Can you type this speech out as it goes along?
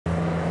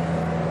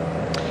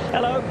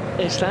Hello,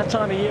 it's that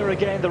time of year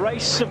again. The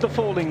race of the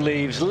falling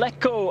leaves.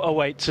 Lecco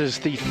awaits as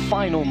the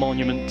final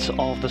monument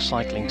of the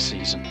cycling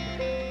season.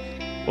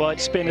 Well,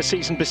 it's been a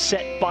season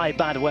beset by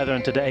bad weather,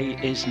 and today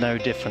is no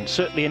different.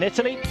 Certainly in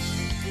Italy,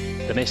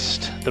 the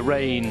mist, the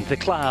rain, the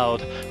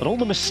cloud, and all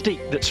the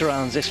mystique that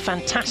surrounds this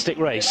fantastic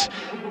race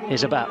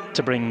is about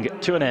to bring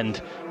to an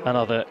end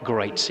another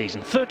great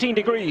season. 13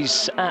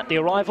 degrees at the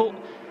arrival,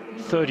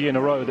 third year in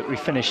a row that we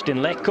finished in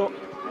Lecco.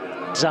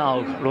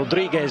 Zaug,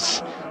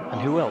 Rodriguez,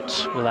 and who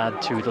else will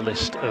add to the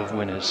list of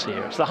winners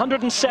here? It's the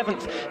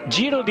 107th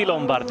Giro di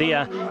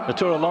Lombardia, the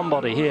Tour of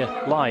Lombardy, here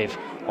live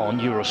on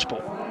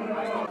Eurosport.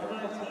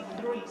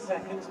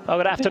 Oh,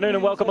 good afternoon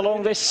and welcome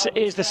along. This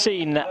is the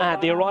scene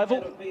at the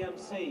arrival.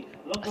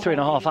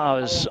 3.5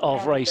 hours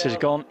of race has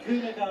gone.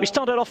 We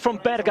started off from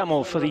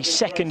Bergamo for the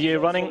second year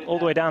running, all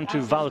the way down to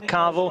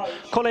Valcavo,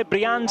 Colle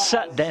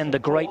Brianza, then the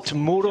great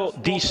Muro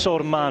di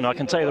Sormano. I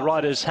can tell you the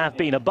riders have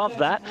been above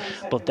that,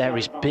 but there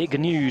is big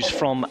news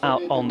from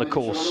out on the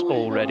course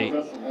already.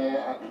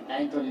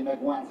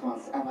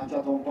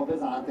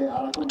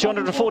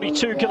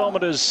 242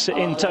 kilometers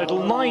in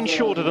total, 9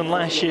 shorter than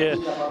last year,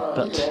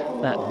 but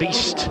that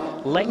beast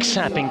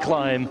leg-sapping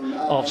climb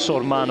of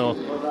Sormano,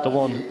 the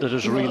one that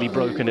has really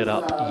broken it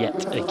up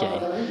yet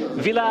again.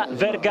 Villa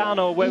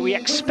Vergano, where we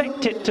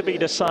expect it to be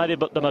decided,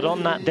 but the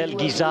Madonna del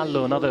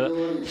Ghisallo, another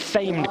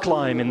famed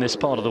climb in this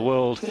part of the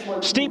world.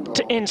 Steeped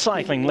in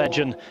cycling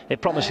legend,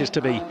 it promises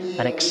to be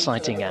an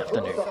exciting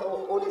afternoon.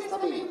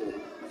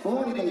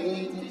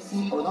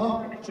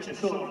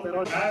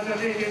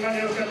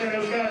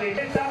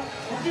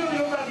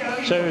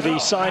 So the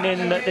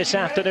sign-in this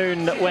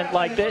afternoon went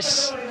like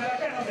this.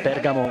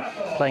 Bergamo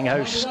playing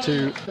host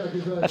to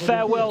a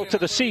farewell to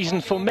the season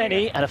for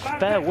many and a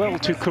farewell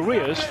to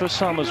careers for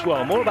some as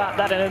well. More about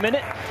that in a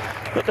minute,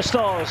 but the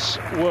stars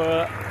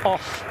were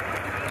off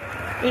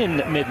in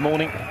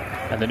mid-morning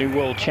and the new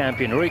world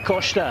champion Rui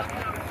Costa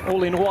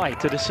all in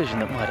white, a decision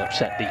that might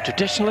upset the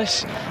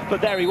traditionalists,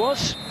 but there he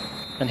was.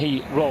 And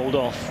he rolled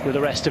off with the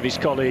rest of his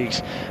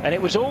colleagues. And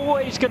it was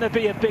always going to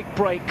be a big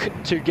break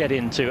to get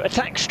into.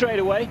 Attack straight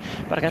away,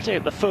 but I can tell you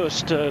the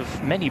first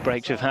of many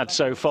breaks we've had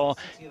so far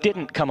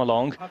didn't come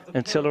along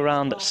until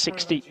around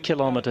 60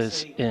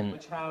 kilometers in.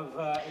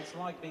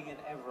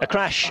 A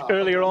crash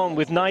earlier on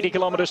with 90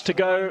 kilometers to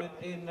go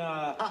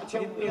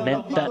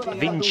meant that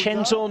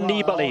Vincenzo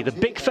Nibali, the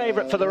big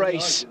favourite for the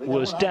race,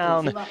 was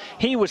down.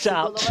 He was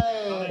out.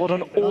 What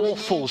an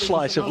awful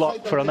slice of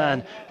luck for a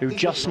man who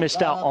just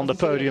missed out on the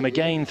podium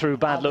again through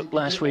bad luck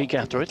last week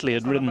after Italy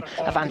had ridden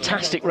a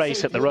fantastic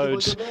race at the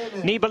roads.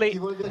 Nibali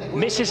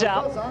misses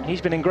out.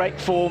 He's been in great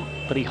form,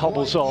 but he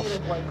hobbles off,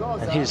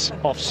 and his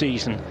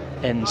off-season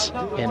ends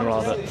in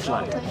rather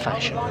flat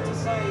fashion.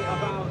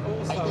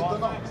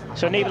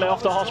 So Nibali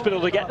off to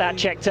hospital to get that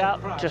checked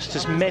out, just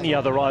as many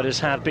other riders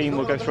have been.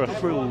 We'll go through a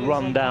full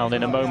rundown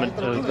in a moment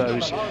of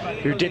those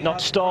who did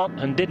not start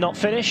and did not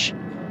finish.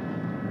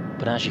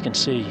 But as you can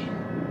see,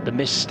 the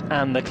mist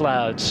and the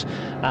clouds,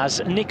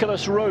 as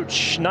Nicolas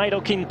Roche,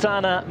 Nairo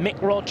Quintana,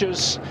 Mick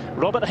Rogers,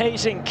 Robert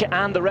Hazink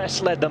and the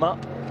rest led them up.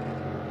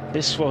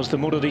 This was the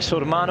Muro di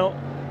Sormano.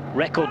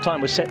 Record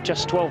time was set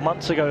just 12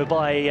 months ago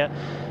by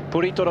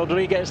Purito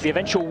Rodriguez, the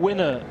eventual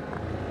winner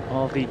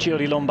of the Giro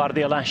di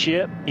Lombardia last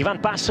year. Ivan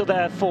Basso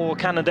there for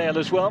Cannondale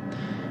as well.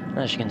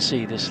 As you can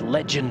see, this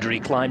legendary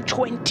climb,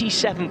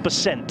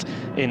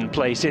 27% in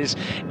places.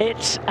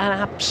 It's an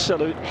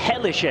absolute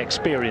hellish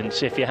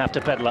experience if you have to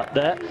pedal up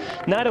there.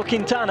 Nairo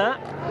Quintana,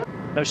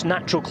 most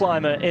natural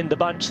climber in the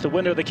bunch, the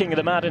winner of the King of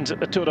the Mountains at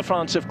the Tour de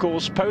France, of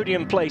course,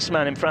 podium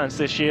placeman in France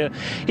this year.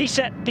 He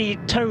set the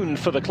tone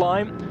for the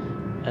climb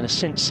and has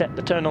since set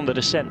the tone on the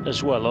descent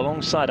as well,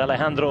 alongside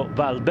Alejandro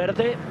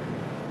Valverde.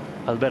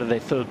 Valverde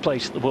third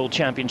place at the World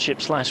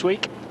Championships last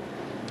week.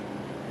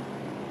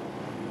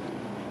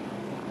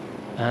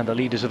 And the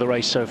leaders of the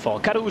race so far: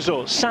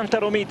 Caruso,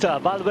 Santa Romita,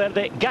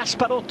 Valverde,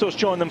 Gasparotto's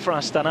joined them for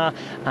Astana,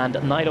 and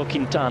Nairo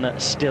Quintana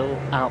still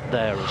out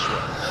there as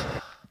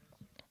well.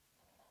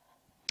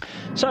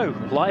 So,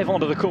 live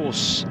onto the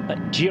course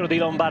at Giro di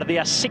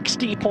Lombardia,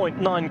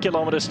 60.9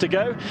 kilometers to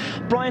go.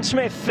 Brian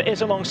Smith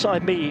is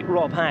alongside me,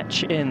 Rob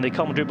Hatch, in the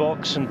commentary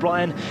box. And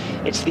Brian,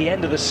 it's the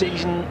end of the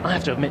season. I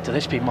have to admit to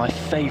this being my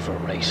favourite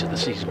race of the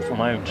season for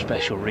my own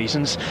special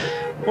reasons.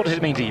 What does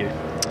it mean to you?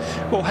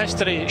 Well,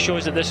 history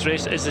shows that this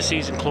race is the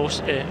season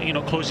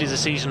closes the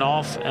season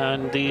off,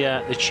 and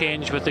the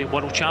change with the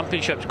World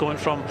Championships going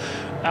from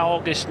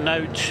August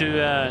now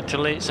to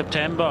late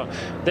September.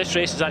 This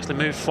race has actually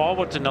moved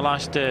forward in the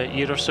last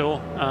year or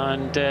so,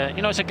 and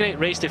it's a great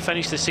race to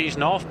finish the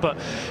season off. But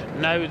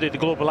now the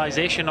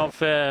globalisation of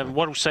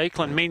world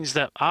cycling means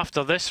that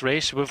after this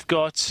race we've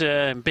got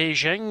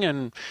Beijing,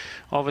 and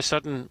all of a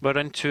sudden we're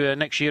into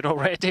next year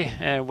already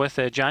with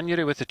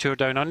January with the Tour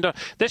Down Under.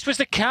 This was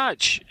the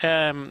catch.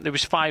 there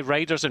was 5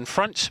 riders in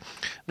front.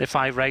 The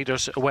 5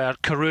 riders were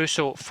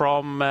Caruso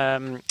from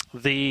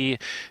the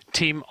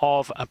team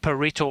of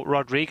Perito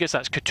Rodriguez,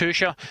 that's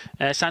Katusha,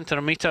 Santa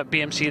Rita,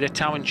 BMC, the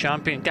Italian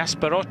champion,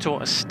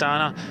 Gasparotto,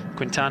 Astana,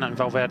 Quintana and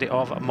Valverde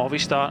of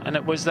Movistar. And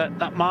it was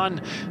that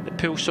man that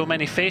pulls so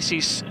many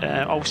faces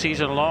all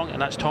season long,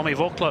 and that's Tommy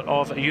Voeckler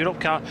of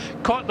Europcar.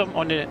 Caught them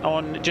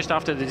on just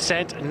after the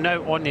descent, and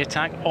now on the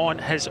attack on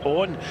his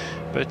own.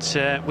 But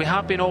we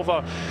have been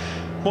over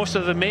most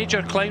of the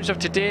major climbs of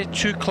today.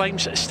 2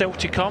 climbs still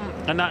to come,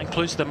 and that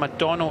includes the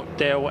Madonna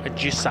del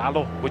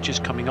Ghisallo, which is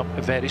coming up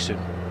very soon.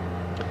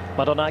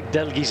 Madonna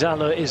del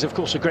Ghisallo is, of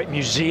course, a great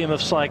museum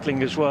of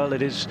cycling as well.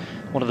 It is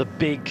one of the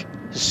big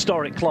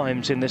historic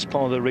climbs in this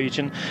part of the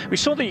region. We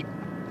saw the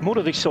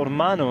Muro di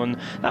Sormano, and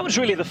that was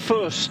really the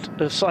first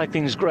of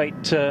cycling's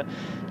great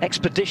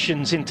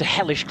expeditions into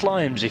hellish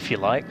climbs, if you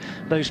like.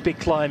 Those big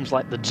climbs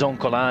like the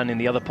Zoncolan in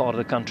the other part of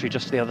the country,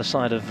 just the other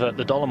side of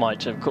the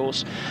Dolomites, of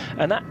course.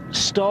 And that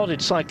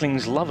started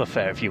cycling's love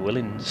affair, if you will,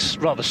 in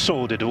rather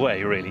sordid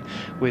way, really,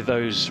 with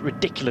those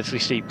ridiculously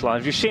steep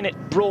climbs. We've seen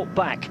it brought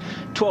back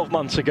 12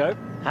 months ago.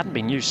 Hadn't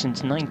been used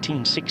since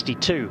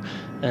 1962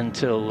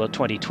 until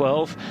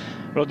 2012.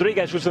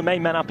 Rodriguez was the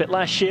main man up it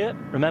last year.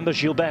 Remember,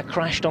 Gilbert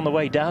crashed on the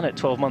way down it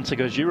 12 months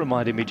ago, as you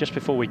reminded me just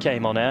before we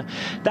came on air.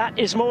 That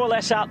is more or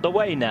less out the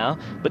way now,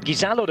 but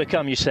Ghisallo to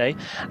come, you say.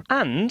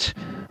 And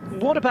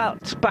what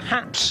about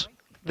perhaps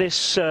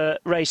this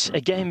race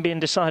again being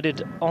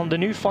decided on the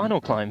new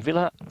final climb,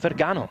 Villa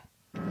Vergano?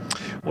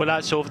 Well,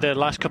 that's over the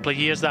last couple of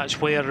years. That's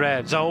where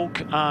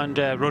Zalg and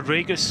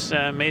Rodriguez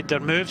made their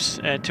moves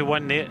to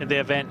win the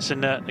events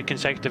in the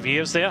consecutive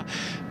years there.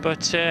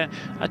 But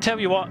I tell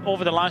you what,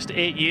 over the last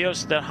 8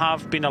 years, there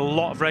have been a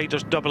lot of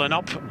riders doubling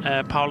up.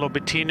 Paolo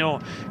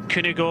Bettino,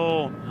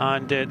 Cunego,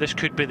 and this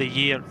could be the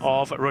year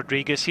of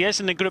Rodriguez. He is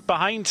in the group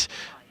behind,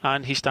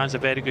 and he stands a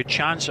very good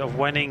chance of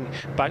winning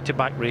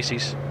back-to-back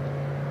races.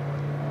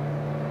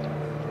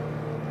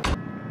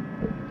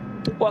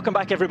 Welcome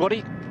back,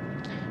 everybody.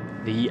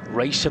 The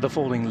race of the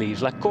falling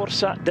leaves, La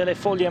Corsa delle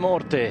Foglie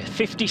Morte,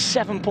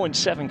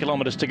 57.7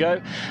 kilometers to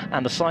go,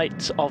 and the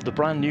site of the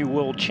brand new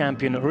world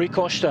champion Rui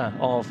Costa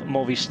of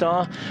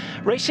Movistar,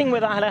 racing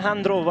with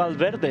Alejandro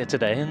Valverde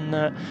today.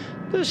 And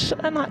there's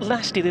a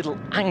nasty little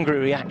angry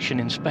reaction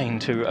in Spain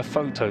to a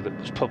photo that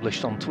was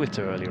published on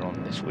Twitter earlier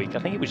on this week. I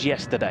think it was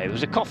yesterday. There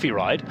was a coffee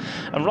ride,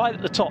 and right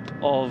at the top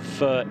of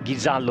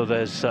Ghisallo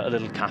there's a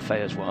little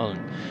cafe as well.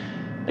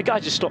 And the guy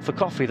just stopped for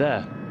coffee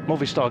there.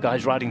 Movistar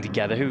guys riding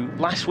together who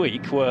last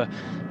week were,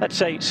 let's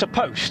say,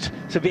 supposed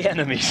to be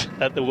enemies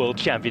at the World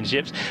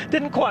Championships.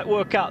 Didn't quite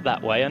work out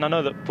that way, and I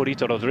know that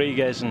Perito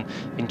Rodriguez and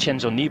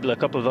Vincenzo Nibali, a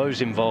couple of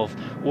those involved,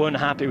 weren't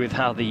happy with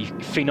how the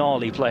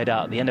finale played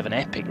out at the end of an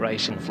epic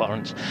race in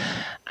Florence.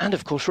 And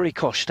of course Rui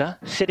Costa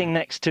sitting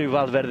next to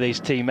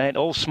Valverde's teammate,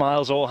 all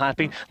smiles, all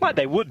happy, like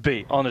they would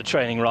be on a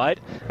training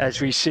ride,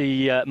 as we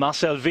see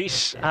Marcel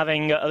Vis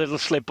having a little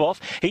slip off.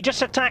 He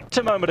just attacked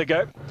a moment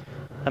ago.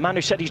 A man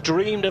who said he's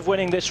dreamed of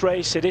winning this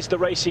race. It is the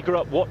race he grew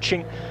up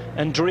watching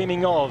and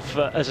dreaming of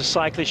as a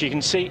cyclist. You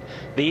can see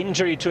the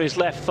injury to his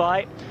left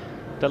thigh.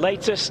 The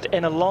latest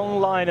in a long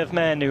line of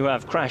men who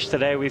have crashed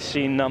today. We've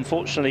seen,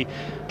 unfortunately,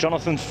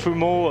 Jonathan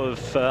Fumeau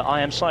of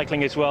I Am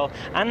Cycling as well,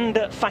 and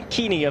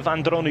Facchini of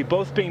Androni,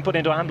 both being put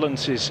into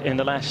ambulances in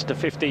the last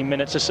 15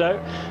 minutes or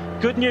so.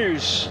 Good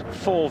news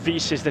for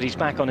Vis is that he's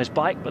back on his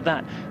bike, but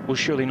that will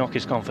surely knock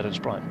his confidence,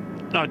 Brian.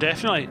 No,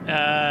 definitely.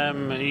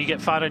 You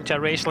get far into a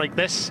race like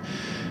this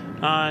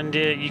and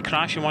you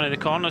crash in one of the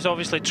corners.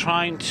 Obviously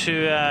trying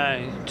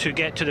to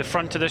get to the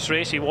front of this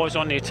race. He was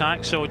on the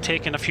attack, so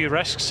taking a few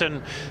risks,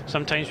 and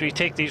sometimes we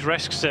take these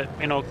risks that,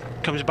 you know,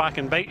 comes back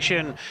and bites you,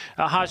 and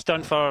it has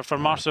done for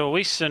Marcel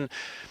Vis. And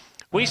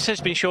Vis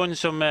has been showing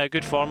some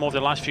good form over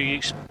the last few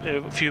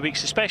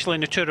weeks, especially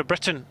in the Tour of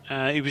Britain.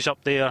 He was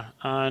up there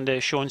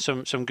and showing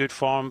some good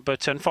form,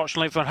 but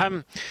unfortunately for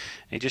him,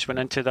 he just went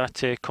into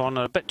that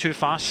corner a bit too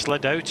fast,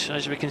 slid out.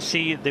 As we can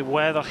see, the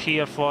weather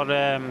here for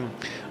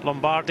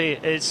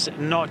Lombardia is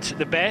not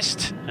the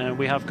best.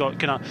 We have got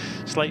kind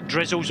of slight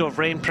drizzles of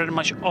rain pretty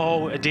much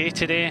all day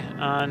today,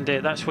 and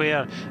that's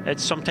where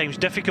it's sometimes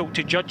difficult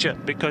to judge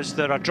it, because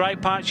there are dry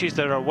patches,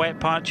 there are wet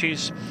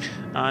patches,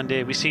 and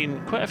we've seen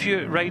quite a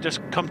few riders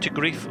come to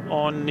grief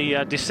on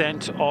the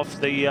descent of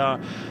the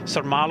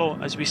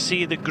Sormalo, as we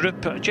see the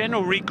group,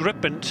 general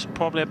regroupment,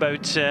 probably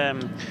about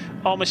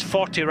almost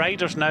 40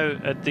 riders now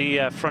at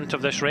the front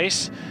of this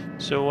race.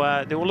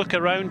 So they will look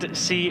around,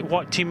 see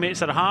what teammates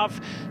they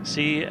have,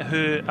 see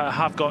who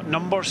have got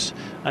numbers,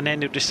 and then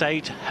they'll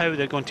decide how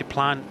they're going to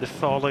plan the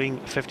following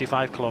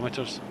 55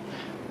 kilometres.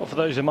 Well, for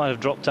those who might have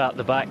dropped out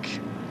the back,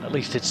 at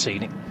least it's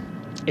scenic.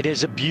 It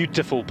is a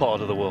beautiful part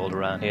of the world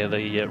around here,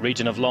 the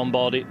region of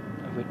Lombardy,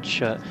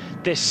 which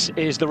this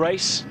is the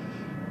race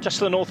just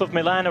to the north of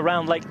Milan,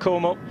 around Lake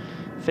Como,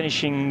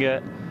 finishing.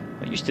 I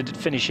used to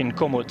finish in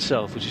Como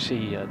itself, as you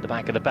see at the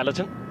back of the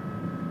peloton.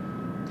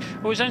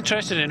 Well, I was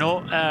interested to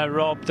note,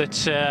 Rob,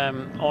 that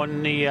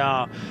on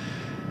the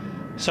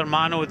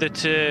Sormano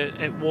that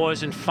it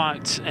was in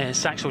fact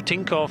Saxo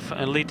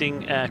Tinkoff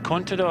leading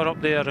Contador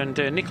up there, and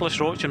Nicholas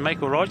Roach and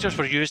Michael Rogers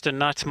were used in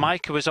that.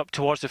 Mike was up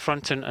towards the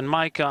front, and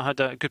Mike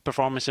had a good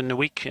performance in the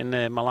week in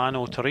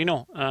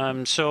Milano-Torino.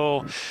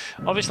 So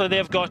obviously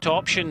they've got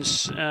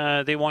options.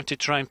 They want to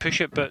try and push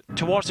it, but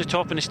towards the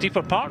top in the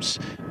steeper parts,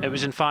 it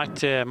was in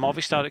fact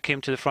Movistar that came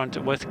to the front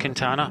with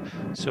Quintana.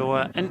 So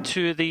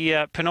into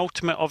the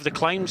penultimate of the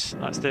climbs,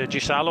 that's the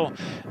Gisalo,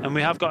 and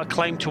we have got a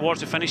climb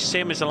towards the finish,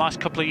 same as the last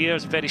couple of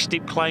years. Very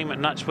steep climb,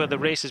 and that's where the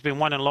race has been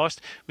won and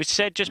lost. We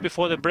said just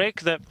before the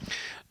break that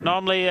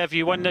normally if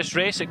you win this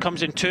race it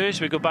comes in twos.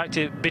 We go back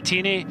to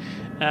Bettini,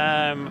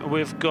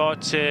 we've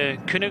got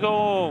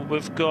Cunego,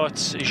 we've got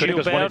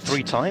Cunego's won it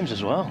 3 times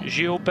as well.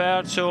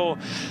 Gilbert, so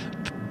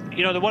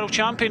you know, the world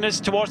champion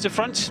is towards the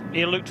front.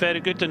 He looked very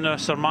good in the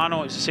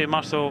Sormano. As I say,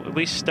 Martho,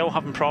 we still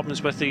having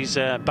problems with these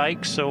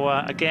bikes. So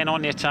again,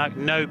 on the attack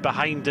now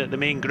behind the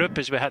main group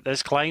as we hit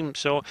this climb.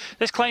 So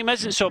this climb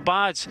isn't so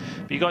bad,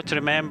 but you got to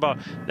remember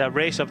that a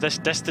race of this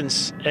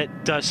distance,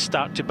 it does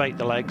start to bite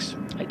the legs.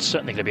 It's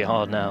certainly going to be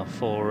hard now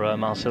for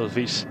Marcel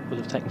Wies. Will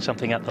have taken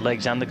something at the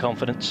legs and the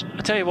confidence.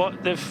 I tell you what,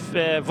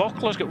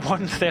 Vaucler's got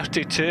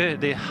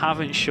 1:32. They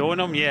haven't shown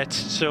him yet.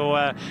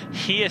 So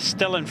he is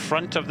still in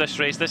front of this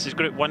race. This is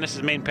Group 1. This is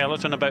the main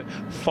peloton, about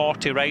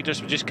 40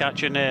 riders. We're just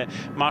catching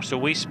Marcel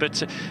Wies,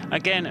 but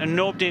again,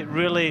 nobody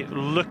really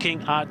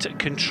looking at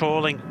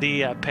controlling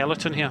the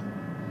peloton here.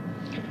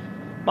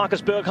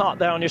 Marcus Berghardt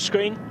there on your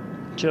screen,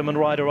 German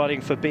rider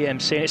riding for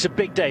BMC, and it's a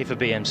big day for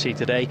BMC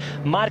today.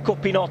 Marco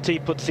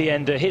Pinotti puts the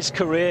end to his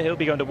career. He'll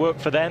be going to work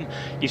for them.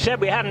 You said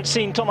we hadn't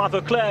seen Thomas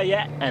Vauclair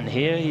yet, and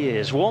here he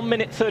is,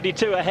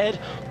 1:32 ahead.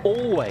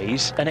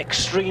 Always an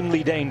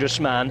extremely dangerous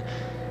man,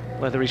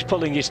 whether he's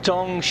pulling his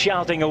tongue,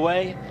 shouting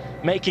away,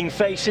 making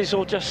faces,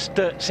 or just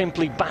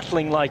simply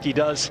battling like he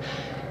does.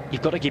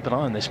 You've got to keep an eye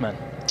on this man.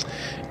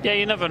 Yeah,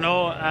 you never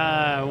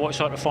know what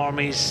sort of form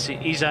he's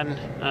in.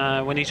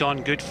 When he's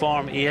on good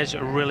form, he is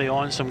really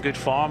on some good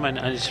form, and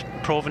has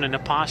proven in the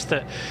past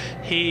that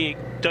he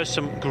does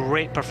some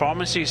great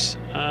performances.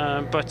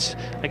 But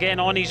again,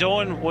 on his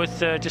own, with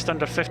just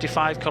under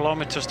 55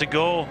 kilometres to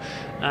go,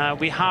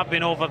 we have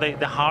been over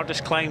the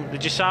hardest climb. The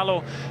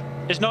Gisalo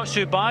is not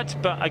too bad,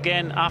 but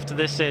again, after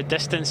this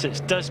distance,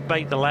 it does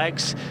bite the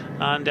legs,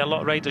 and a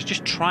lot of riders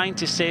just trying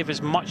to save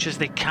as much as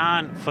they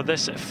can for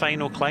this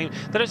final climb.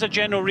 There is a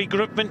general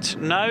regroupment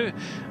now,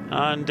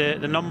 and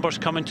the numbers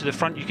coming to the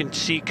front. You can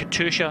see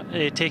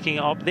Katusha taking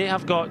it up. They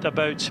have got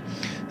about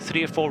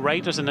 3 or 4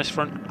 riders in this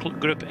front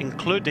group,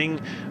 including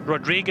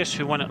Rodriguez,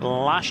 who won it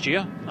last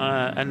year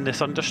in the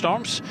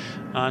Thunderstorms,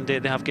 and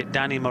they have got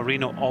Danny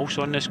Marino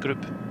also in this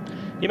group.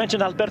 You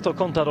mentioned Alberto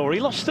Contador. He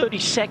lost 30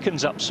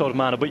 seconds up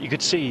Sormano, but you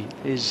could see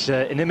his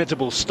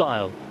inimitable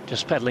style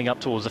just pedalling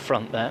up towards the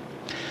front there.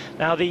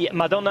 Now the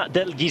Madonna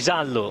del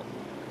Ghisallo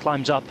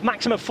climbs up,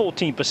 maximum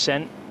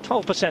 14%,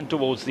 12%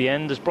 towards the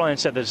end. As Brian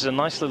said, there's a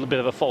nice little bit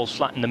of a false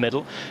flat in the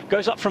middle.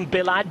 Goes up from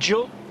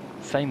Bellagio,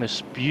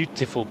 famous,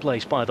 beautiful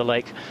place by the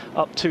lake,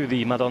 up to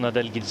the Madonna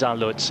del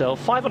Ghisallo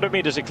itself. 500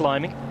 meters of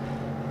climbing.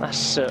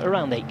 That's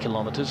around 8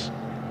 kilometers.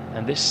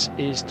 And this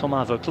is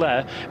Thomas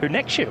Vauclair, who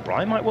next year,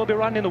 Brian, might well be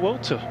riding in the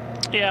World Tour.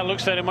 Yeah, it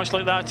looks very much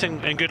like that,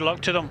 and good luck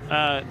to them.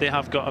 They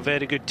have got a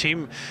very good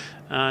team,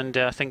 and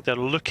I think they're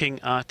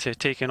looking at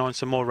taking on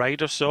some more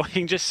riders. So you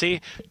can just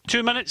see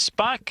 2 minutes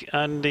back,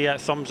 and the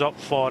thumbs up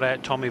for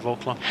Tommy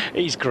Vauclair.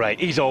 He's great.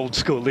 He's old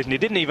school, isn't he?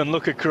 Didn't even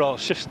look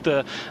across. Just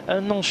a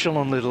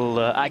nonchalant little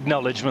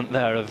acknowledgement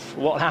there of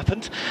what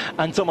happened.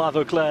 And Thomas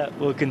Vauclair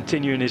will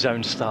continue in his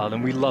own style,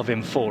 and we love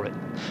him for it.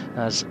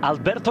 As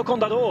Alberto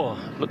Contador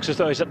looks as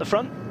though he's at the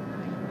front,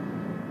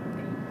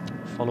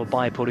 followed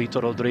by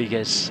Purito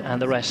Rodriguez and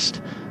the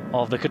rest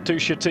of the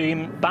Katusha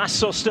team.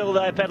 Basso still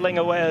there pedaling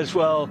away as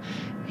well,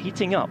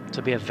 heating up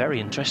to be a very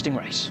interesting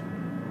race.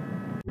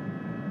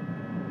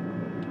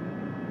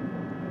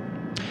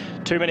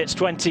 2 minutes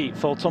 20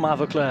 for Thomas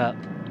Vauclair.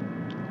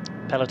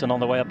 Peloton on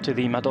the way up to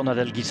the Madonna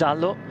del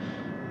Ghisallo.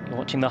 You're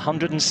watching the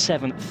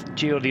 107th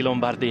Giro di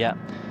Lombardia.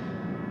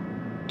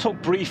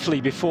 Talked briefly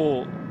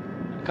before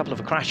a couple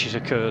of crashes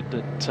occurred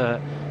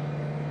that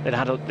it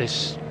had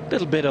this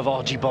little bit of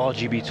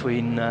argy-bargy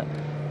between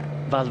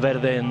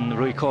Valverde and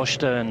Rui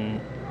Costa, and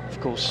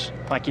of course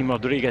Joaquim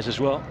Rodriguez as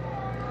well.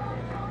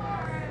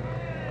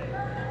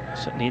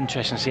 Certainly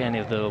interesting to see any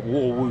of the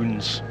war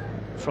wounds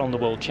from the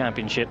World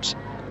Championships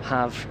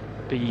have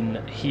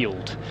been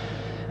healed.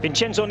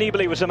 Vincenzo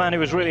Nibali was the man who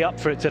was really up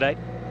for it today.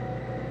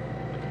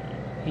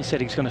 He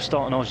said he's going to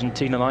start in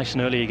Argentina nice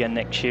and early again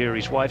next year.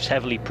 His wife's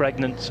heavily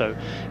pregnant, so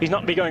he's not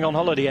going to be going on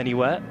holiday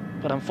anywhere.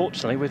 But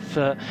unfortunately, with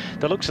the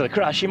looks of the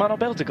crash, he might not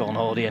be able to go on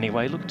holiday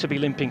anyway. Looked to be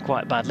limping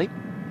quite badly.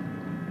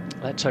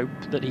 Let's hope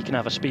that he can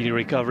have a speedy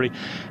recovery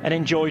and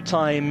enjoy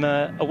time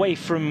away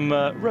from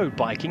road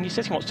biking. He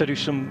says he wants to do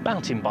some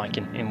mountain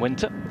biking in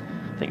winter.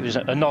 I think it was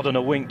a nod and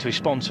a wink to his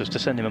sponsors to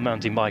send him a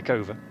mountain bike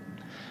over.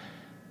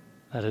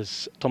 That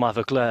is Thomas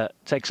Vauclair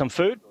take some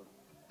food.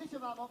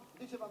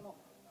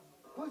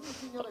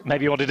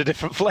 Maybe he wanted a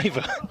different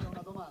flavour.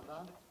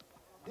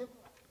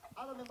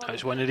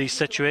 It's one of these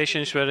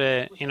situations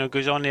where you know,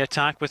 goes on the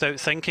attack without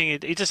thinking.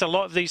 He does a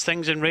lot of these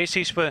things in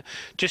races where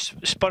just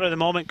spur of the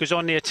moment goes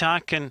on the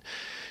attack and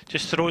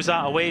just throws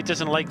that away.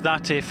 Doesn't like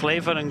that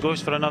flavour and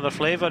goes for another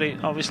flavour.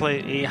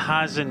 Obviously he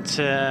hasn't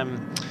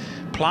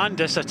planned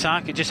this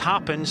attack. It just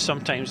happens.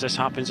 Sometimes this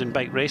happens in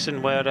bike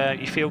racing where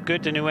you feel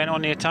good and he went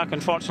on the attack.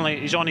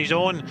 Unfortunately he's on his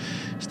own.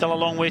 Still a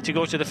long way to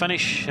go to the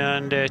finish,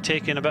 and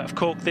taking a bit of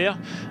coke there,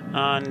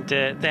 and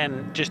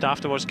then just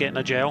afterwards getting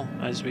a gel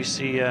as we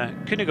see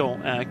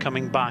Kunigo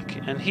coming back,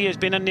 and he has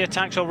been in the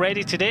attacks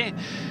already today.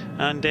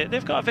 And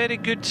they've got a very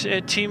good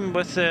team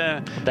with...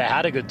 they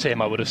had a good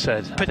team, I would have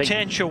said.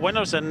 Potential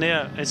winners in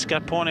there.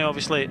 Scarponi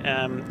obviously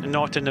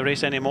not in the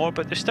race anymore,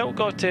 but they've still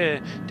got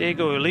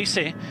Diego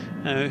Ulisse,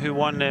 who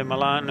won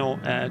Milano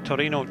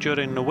Torino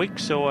during the week,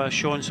 so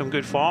showing some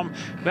good form.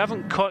 We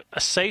haven't caught a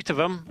sight of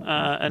him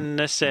in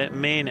this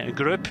main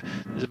group.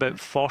 There's about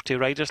 40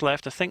 riders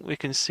left. I think we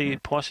can see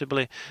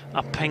possibly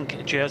a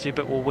pink jersey,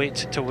 but we'll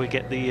wait till we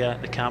get the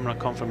camera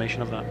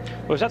confirmation of that.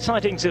 Well, we've had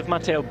sightings of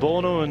Matteo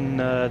Bono and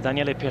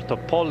Daniele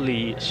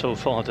Piertopolli so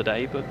far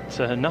today, but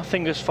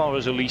nothing as far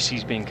as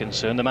Ulisse's been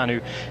concerned, the man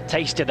who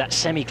tasted that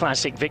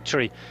semi-classic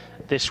victory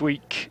this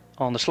week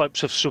on the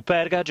slopes of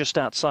Superga, just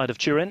outside of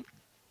Turin.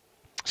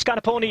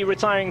 Scarponi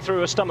retiring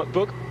through a stomach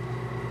bug.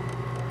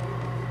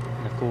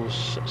 And of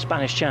course,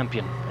 Spanish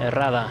champion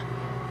Herrada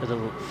a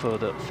little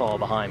further far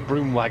behind.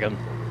 Broomwagon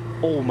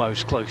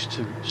almost close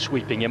to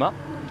sweeping him up.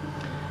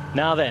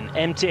 Now then,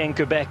 MTN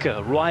Quebec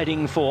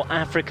riding for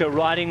Africa,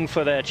 riding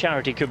for their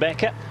charity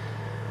Quebec.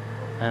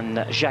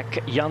 And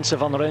Jacques Janse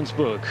van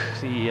Rensburg,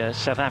 the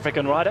South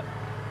African rider,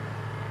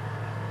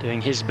 doing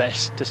his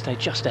best to stay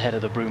just ahead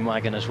of the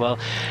Broomwagon as well.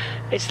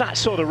 It's that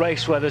sort of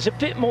race where there's a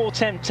bit more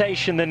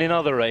temptation than in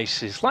other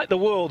races, like the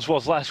Worlds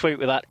was last week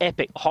with that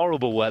epic,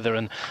 horrible weather,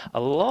 and a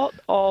lot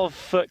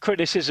of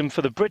criticism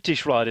for the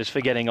British riders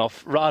for getting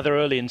off rather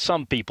early in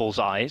some people's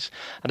eyes.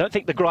 I don't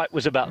think the gripe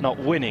was about not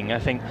winning. I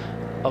think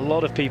a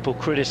lot of people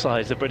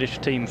criticised the British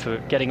team for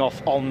getting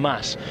off en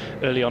masse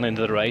early on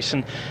into the race.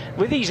 And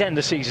with these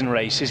end-of-season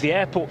races, the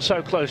airport's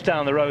so close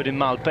down the road in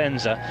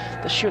Malpensa,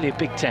 there's surely a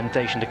big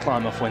temptation to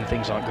climb off when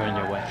things aren't going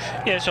your way.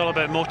 Yeah, it's all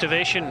about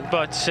motivation,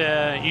 but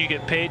you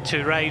get paid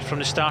to ride from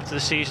the start of the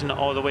season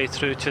all the way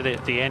through to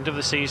the end of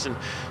the season,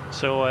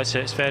 so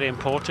it's very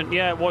important.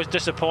 Yeah, it was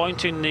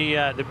disappointing,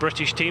 the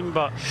British team,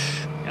 but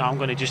I'm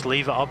going to just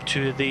leave it up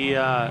to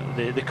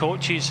the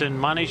coaches and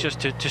managers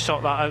to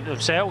sort that out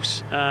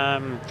themselves.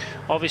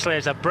 Obviously,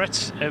 as a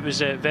Brit, it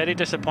was very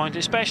disappointing,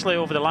 especially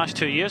over the last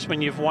 2 years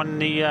when you've won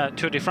the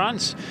Tour de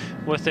France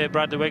with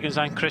Bradley Wiggins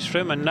and Chris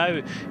Froome, and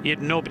now you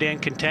had nobody in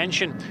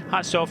contention.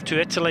 Hats off to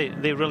Italy.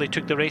 They really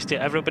took the race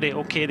to everybody.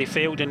 Okay, they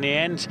failed in the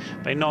end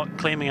by not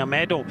claiming a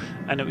medal,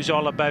 and it was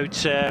all about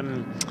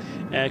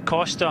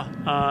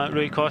Costa,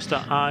 Rui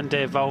Costa and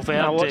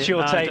Valverde. Now, what's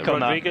your take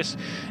on Rodriguez?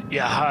 That?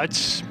 Yeah,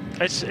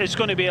 it's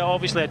going to be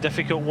obviously a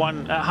difficult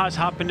one. It has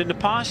happened in the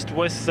past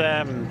with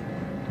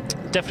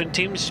different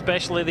teams,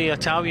 especially the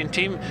Italian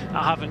team,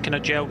 that haven't kind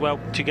of gelled well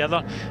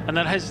together. And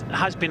there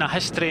has been a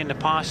history in the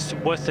past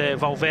with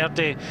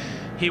Valverde.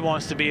 He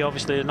wants to be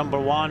obviously the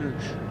 #1.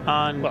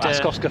 And well,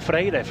 ask Oscar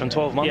Freire from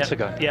 12 months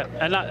ago. Yeah,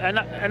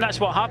 and that's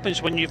what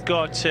happens when you've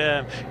got you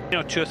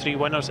know, 2 or 3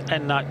 winners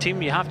in that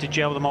team. You have to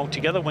gel them all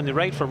together. When they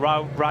ride for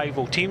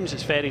rival teams,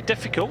 it's very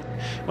difficult.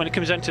 When it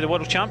comes into the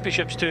World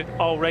Championships, to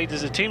all ride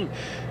as a team.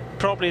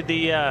 Probably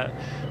the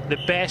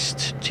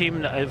best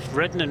team that I've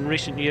ridden in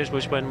recent years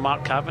was when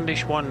Mark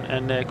Cavendish won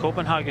in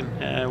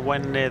Copenhagen,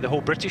 when the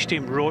whole British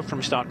team rode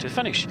from start to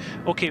finish.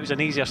 Okay, it was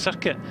an easier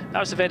circuit. That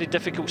was a very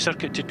difficult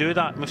circuit to do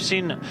that. We've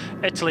seen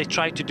Italy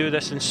try to do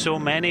this in so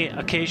many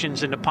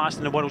occasions in the past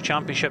in the World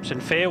Championships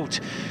and failed.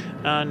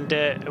 And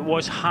it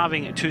was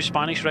having 2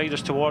 Spanish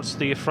riders towards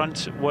the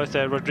front with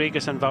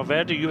Rodriguez and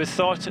Valverde. You would have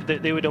thought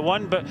that they would have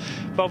won, but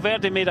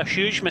Valverde made a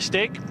huge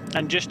mistake,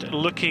 and just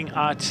looking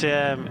at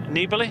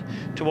Nibali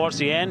towards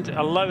the end,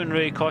 allowing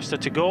Rui Costa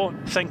to go,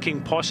 thinking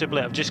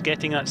possibly of just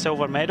getting that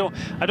silver medal.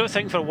 I don't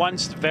think for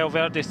once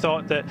Valverde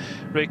thought that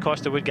Rui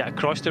Costa would get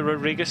across to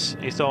Rodriguez.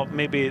 He thought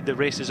maybe the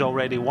race is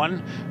already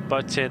won,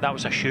 but that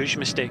was a huge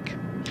mistake.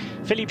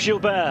 Philippe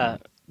Gilbert,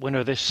 winner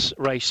of this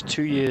race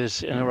 2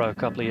 years in a row, a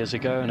couple of years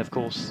ago, and of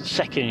course the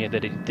second year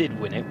that he did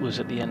win it was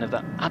at the end of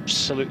that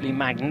absolutely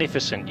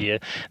magnificent year,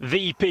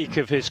 the peak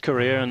of his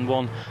career, and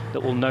one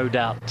that will no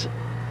doubt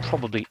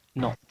probably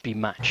not be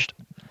matched.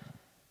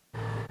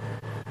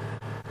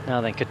 Now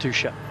then,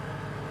 Katusha.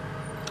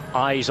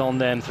 Eyes on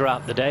them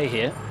throughout the day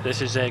here.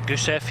 This is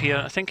Gusev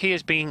here. I think he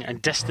is being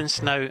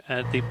distanced now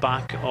at the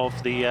back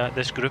of the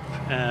this group.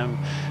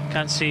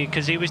 Can't see,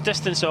 because he was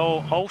distanced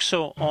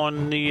also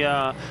on the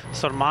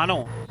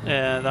Sormano.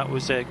 That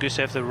was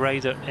Gusev, the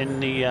rider, in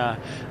the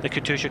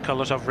Katusha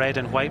colours of red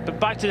and white. But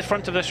back to the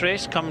front of this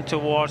race, come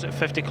towards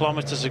 50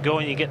 kilometres to go,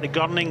 and you get the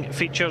gurning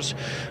features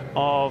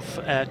of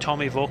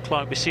Tommy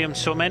Vauclair. We see him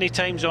so many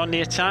times on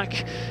the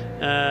attack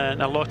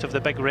in a lot of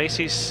the big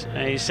races.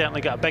 He's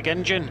certainly got a big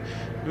engine.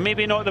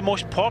 Maybe not the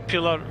most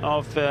popular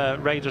of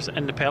riders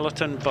in the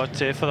peloton, but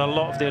for a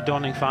lot of the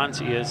Donning fans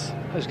he is.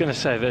 I was going to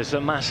say there's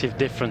a massive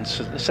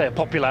difference, say a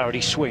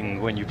popularity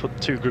swing, when you put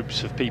two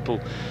groups of people,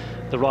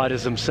 the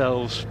riders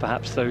themselves,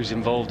 perhaps those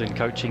involved in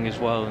coaching as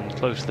well and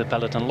close to the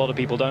peloton. A lot of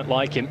people don't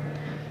like him.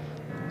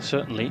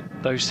 Certainly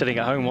those sitting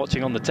at home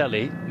watching on the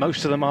telly,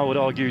 most of them, I would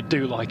argue,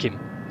 do like him.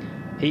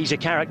 He's a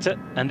character,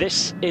 and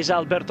this is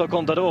Alberto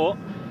Contador.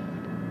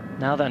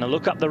 Now then, a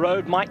look up the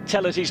road might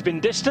tell us he's been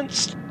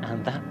distanced,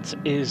 and that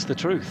is the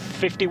truth.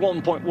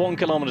 51.1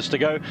 kilometres to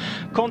go.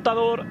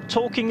 Contador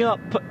talking up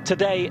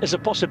today as a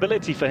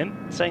possibility for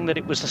him, saying that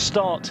it was to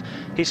start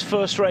his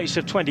first race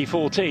of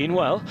 2014.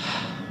 Well,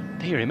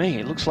 dearie me,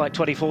 it looks like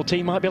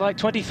 2014 might be like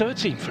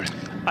 2013 for him.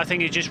 I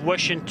think he's just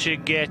wishing to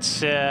get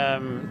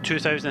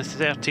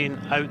 2013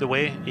 out the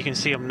way. You can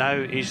see him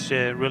now, he's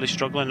really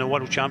struggling. In the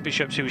World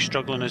Championships he was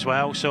struggling as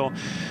well. So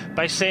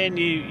by saying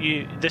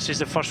this is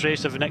the first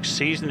race of the next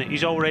season,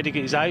 he's already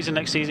got his eyes on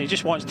next season. He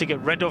just wants to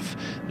get rid of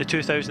the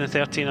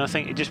 2013. I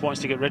think he just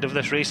wants to get rid of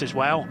this race as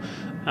well,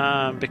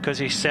 because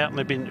he's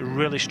certainly been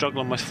really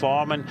struggling with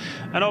form. And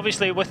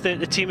obviously with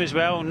the team as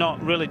well,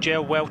 not really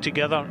gelled well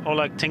together.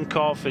 Oleg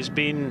Tinkov has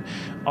been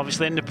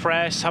obviously in the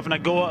press, having a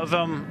go at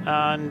him,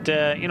 and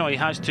you know, he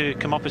has to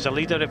come up as a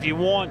leader. If you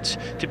want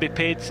to be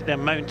paid the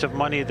amount of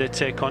money that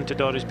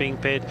Contador is being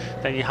paid,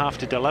 then you have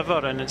to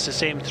deliver, and it's the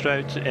same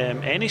throughout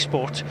any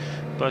sport.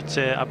 But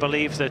I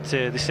believe that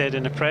they said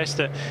in the press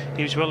that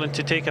he was willing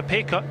to take a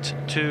pay cut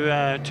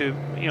to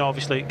you know,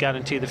 obviously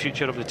guarantee the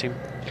future of the team.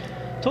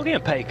 Talking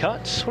of pay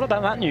cuts, what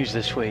about that news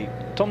this week?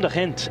 Tom de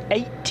Gent,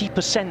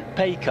 80%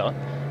 pay cut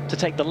to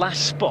take the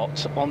last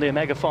spot on the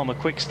Omega Pharma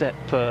Quick-Step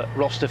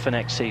roster for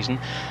next season.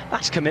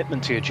 That's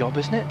commitment to your job,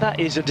 isn't it? That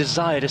is a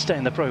desire to stay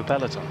in the pro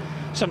peloton.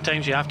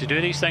 Sometimes you have to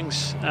do these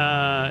things.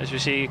 As we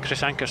see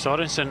Chris Anker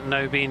Sorensen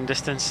now being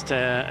distanced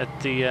at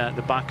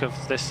the back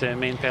of this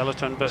main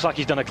peloton. But it's like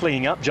he's done a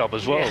cleaning up job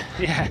as well.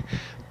 Yeah.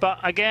 But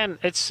again,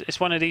 it's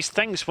one of these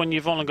things when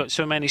you've only got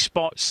so many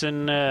spots,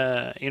 and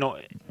you know,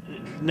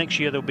 next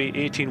year there'll be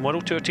 18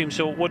 World Tour teams.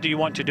 So what do you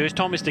want to do? As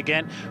Thomas de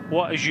Gent,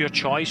 what is your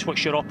choice?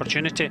 What's your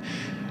opportunity?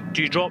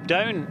 Do you drop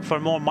down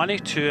for more money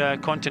to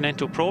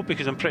Continental Pro?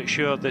 Because I'm pretty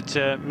sure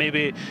that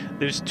maybe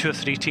there's 2 or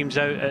 3 teams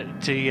out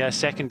at the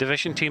second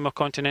division team of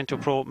Continental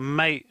Pro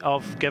might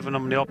have given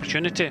him the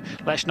opportunity.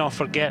 Let's not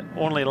forget,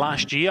 only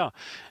last year,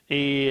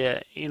 you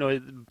know,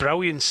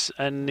 brilliance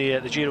in the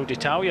Giro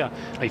d'Italia.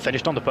 He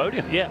finished on the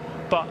podium. Yeah,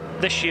 but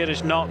this year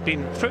has not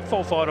been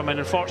fruitful for him,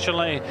 and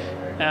unfortunately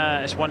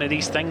it's one of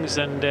these things.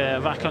 And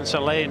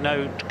Vacansoleil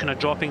now kind of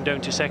dropping down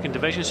to second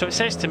division. So it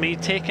says to me,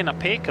 taking a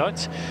pay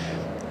cut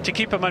to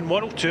keep him in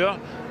World Tour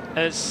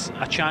is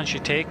a chance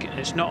you take.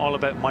 It's not all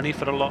about money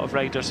for a lot of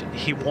riders.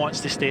 He wants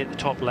to stay at the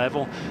top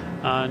level,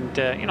 and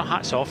you know,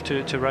 hats off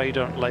to a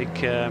rider like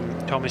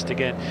Thomas de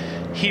Gent.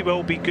 He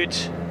will be good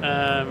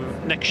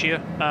next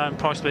year and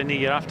possibly in the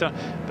year after,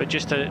 but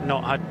just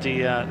not had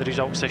the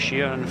results this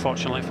year,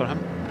 unfortunately for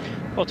him.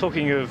 Well,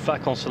 talking of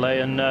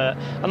Vacansoleil, and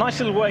a nice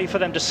little way for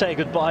them to say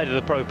goodbye to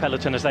the pro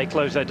peloton as they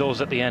close their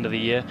doors at the end of the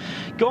year.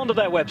 Go onto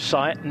their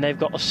website and they've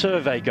got a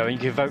survey going. You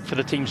can vote for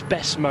the team's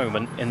best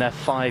moment in their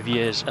 5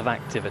 years of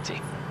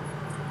activity.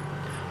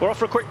 We're off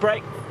for a quick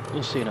break.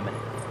 We'll see you in a minute.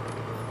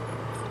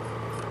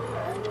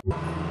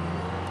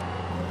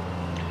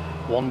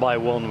 One by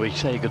one we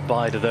say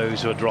goodbye to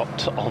those who are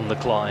dropped on the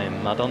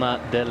climb.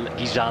 Madonna del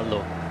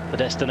Ghisallo, the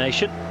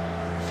destination.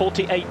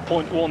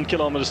 48.1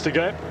 kilometers to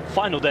go.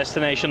 Final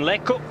destination,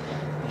 Lecco,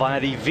 via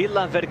the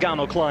Villa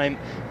Vergano climb,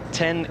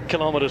 10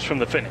 kilometers from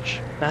the finish.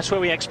 That's where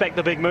we expect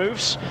the big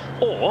moves.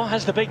 Or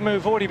has the big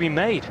move already been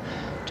made?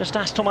 Just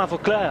ask Thomas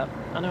Vauclair.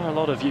 I know a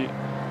lot of you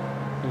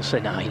will say,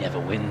 no, he never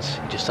wins.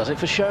 He just does it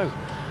for show.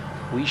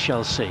 We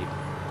shall see.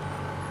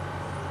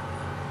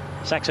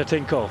 Saxo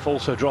Tinkoff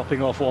also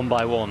dropping off one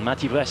by one.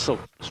 Matti Wessel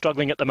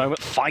struggling at the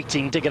moment,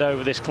 fighting to get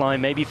over this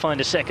climb, maybe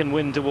find a second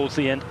win towards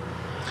the end.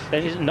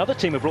 There's another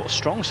team who brought a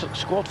strong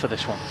squad for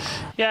this one.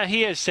 Yeah,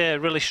 he has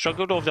really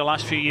struggled over the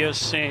last few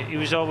years. He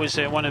was always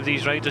one of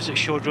these riders that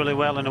showed really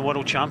well in the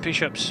World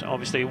Championships.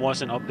 Obviously, he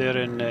wasn't up there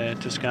in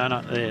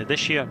Toscana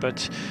this year,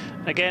 but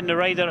again, the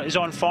rider is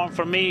on form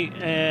for me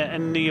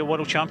in the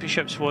World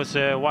Championships was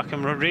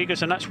Joaquim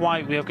Rodriguez, and that's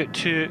why we have got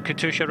 2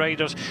 Katusha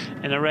riders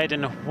in the red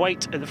and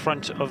white at the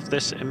front of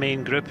this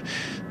main group.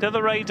 The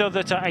other rider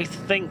that I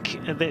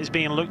think that is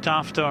being looked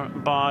after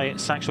by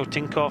Saxo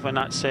Tinkoff, and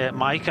that's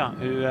Maika,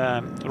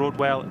 who rode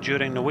well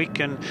during the week,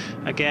 and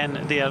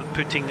again they are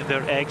putting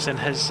their eggs in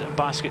his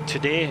basket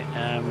today.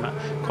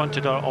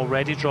 Contador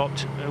already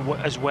dropped,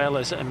 as well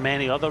as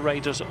many other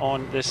riders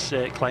on this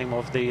climb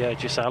of the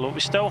Ghisallo. We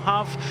still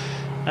have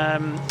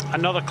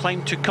another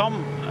climb to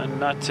come,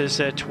 and that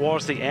is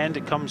towards the end.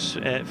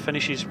 It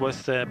finishes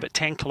with about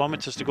 10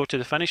 kilometres to go to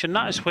the finish, and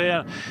that is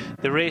where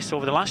the race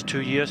over the last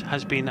 2 years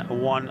has been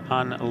won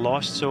and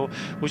lost. So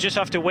we'll just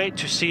have to wait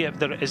to see if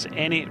there is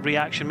any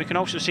reaction. We can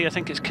also see, I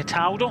think it's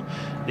Cataldo,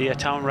 the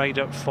Italian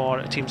rider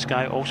for Team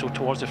Sky, also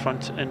towards the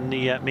front in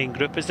the main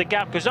group, as the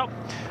gap goes up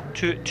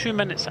to 2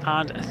 minutes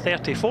and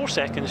 34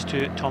 seconds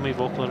to Tommy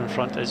Voeckler in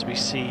front, as we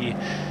see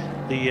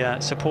the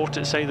support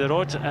at the side of the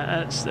road.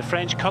 It's the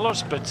French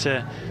colours, but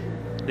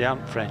they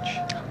aren't French.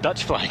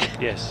 Dutch flag.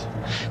 Yes.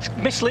 It's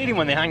misleading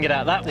when they hang it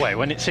out that way,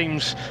 when it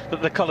seems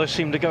that the colours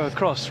seem to go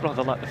across,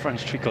 rather like the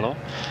French tricolour.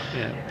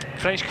 Yeah.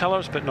 French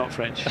colours, but not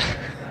French.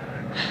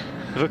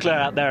 Voeckler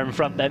out there in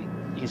front then.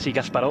 You can see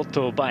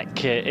Gasparotto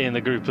back in the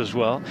group as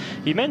well.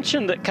 You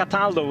mentioned that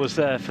Cataldo was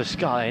there for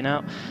Sky.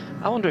 Now,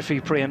 I wonder if he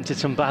preempted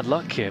some bad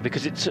luck here,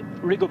 because it's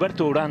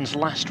Rigoberto Urán's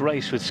last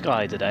race with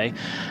Sky today,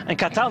 and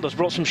Cataldo's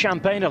brought some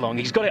champagne along.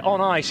 He's got it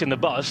on ice in the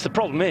bus. The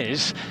problem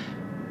is,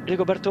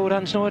 Rigoberto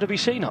Urán's nowhere to be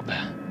seen up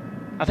there.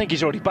 I think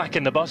he's already back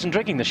in the bus and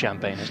drinking the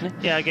champagne,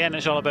 isn't he? Yeah, again,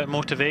 it's all about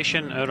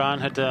motivation. Urán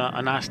had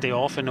a nasty day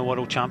off in the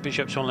World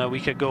Championships only a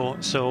week ago.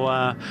 So,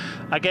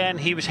 again,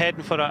 he was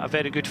heading for a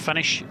very good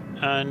finish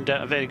and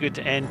a very good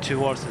end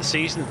towards the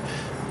season.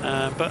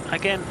 But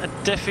again,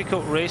 a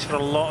difficult race for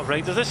a lot of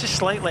riders. This is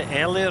slightly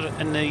earlier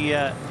in the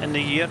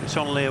year. It's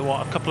only,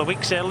 what, a couple of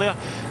weeks earlier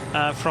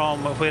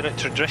from where it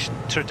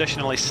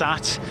traditionally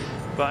sat.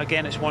 But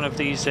again, it's one of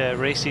these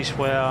races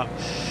where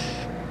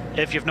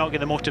if you've not got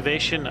the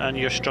motivation and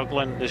you're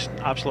struggling, there's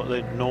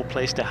absolutely no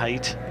place to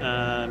hide.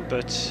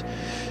 But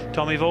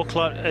Tommy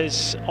Voeckler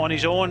is on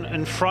his own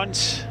in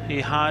front.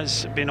 He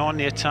has been on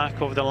the attack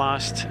over the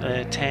last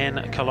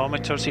 10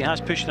 kilometres. He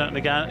has pushed out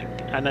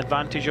an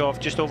advantage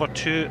of just over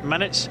 2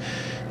 minutes.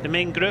 The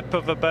main group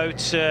of about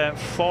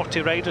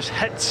 40 riders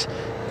hits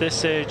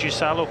this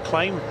Gisalo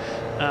climb,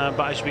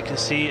 but as we can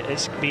see,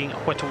 it's being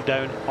whittled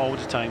down all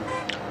the time.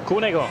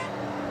 Cunego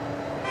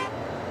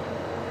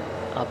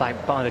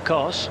back by the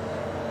cars,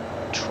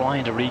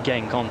 trying to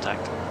regain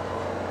contact.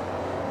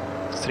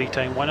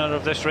 Three-time winner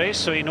of this race,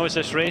 so he knows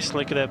this race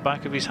like the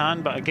back of his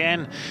hand. But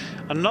again,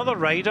 another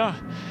rider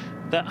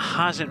that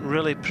hasn't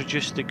really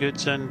produced the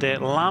goods, and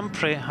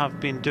Lampre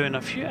have been doing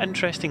a few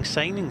interesting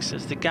signings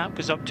as the gap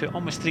goes up to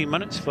almost 3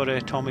 minutes for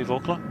Tommy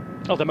Voeckler.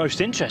 Oh, the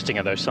most interesting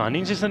of those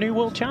signings is the new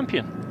world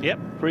champion. Yep.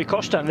 Rui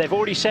Costa, and they've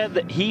already said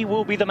that he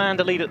will be the man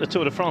to lead at the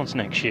Tour de France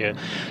next year.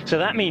 So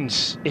that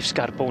means if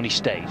Scarponi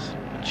stays,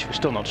 which we're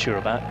still not sure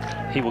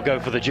about, he will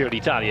go for the Giro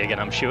d'Italia again,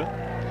 I'm sure.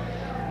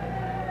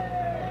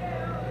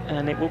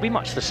 And it will be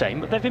much the same,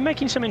 but they've been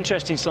making some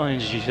interesting signings,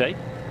 as you say.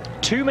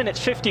 2 minutes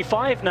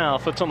 55 now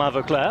for Thomas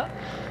Voeckler,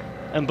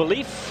 and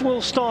belief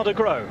will start to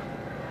grow.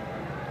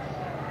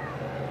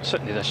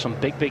 Certainly there's some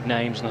big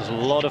names, and there's a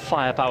lot of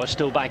firepower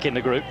still back in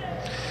the group.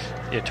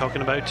 You're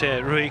talking about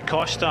Rui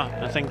Costa.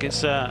 I think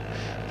it's the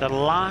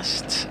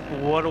last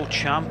world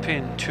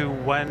champion to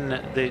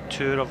win the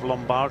Tour of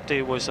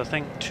Lombardia was, I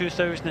think,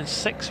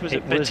 2006, was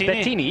it Bettini? It was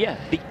Bettini, yeah,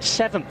 the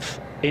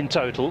 7th in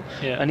total,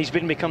 yeah. And he's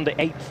become the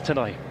 8th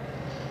tonight.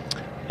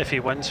 If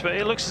he wins, but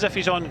it looks as if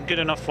he's on good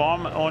enough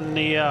form. On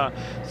the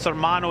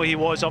Thormano, he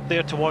was up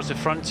there towards the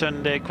front,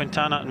 and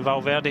Quintana and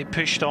Valverde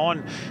pushed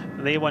on.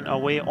 They went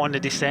away on the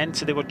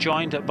descent. They were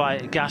joined by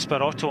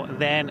Gasparotto,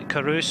 then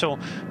Caruso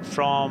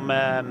from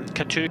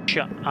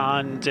Katusha,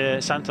 and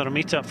Santa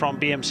Romita from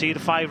BMC. The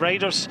 5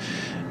 riders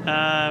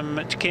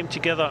came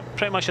together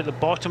pretty much at the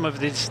bottom of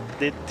the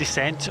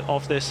descent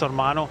of the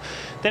Thormano.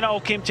 Then it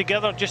all came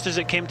together. Just as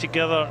it came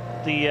together,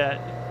 the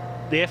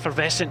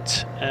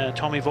effervescent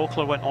Tommy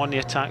Voeckler went on the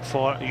attack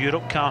for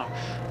Europcar.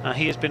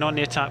 He has been on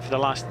the attack for the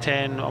last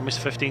 10, almost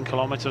 15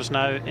 kilometres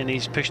now, and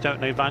he's pushed out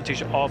an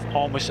advantage of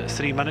almost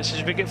 3 minutes.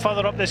 As we get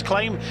further up this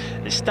climb,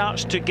 it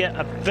starts to get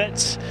a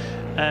bit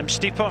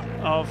steeper,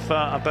 of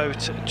about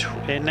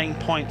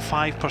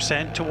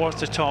 9.5% towards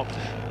the top.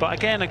 But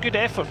again, a good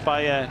effort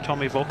by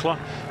Tommy Voeckler.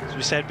 As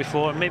we said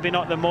before, maybe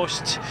not the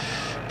most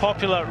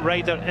popular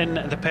rider in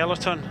the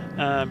peloton,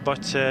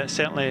 but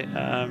certainly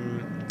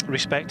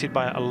respected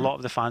by a lot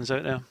of the fans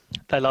out there.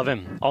 They love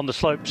him. On the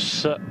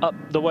slopes up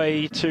the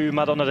way to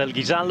Madonna del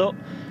Ghisallo.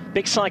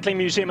 Big cycling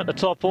museum at the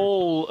top.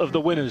 All of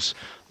the winners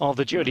of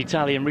the Giro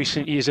d'Italia in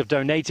recent years have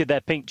donated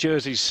their pink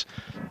jerseys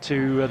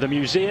to the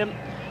museum.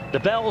 The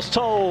bells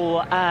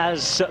toll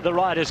as the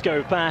riders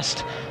go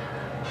past.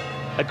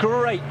 A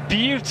great,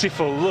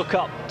 beautiful look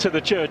up to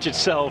the church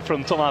itself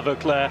from Thomas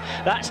Voeckler.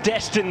 That's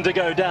destined to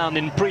go down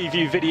in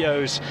preview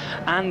videos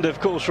and,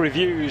 of course,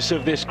 reviews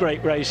of this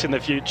great race in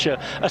the future.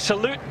 A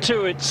salute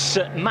to its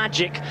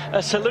magic,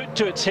 a salute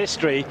to its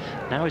history.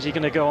 Now is he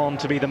going to go on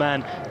to be the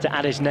man to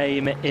add his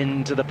name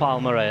into the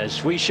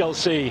palmarès? We shall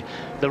see.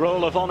 The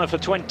Roll of Honour for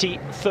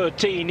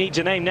 2013 needs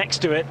a name next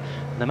to it.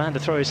 The man to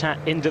throw his hat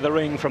into the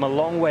ring from a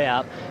long way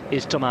out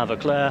is Thomas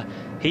Voeckler.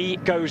 He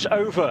goes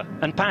over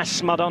and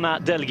past Madonna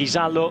del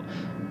Ghisallo.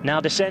 Now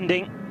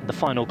descending. The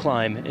final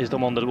climb is the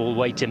one that will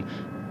wait him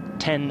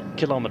 10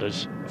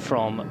 kilometres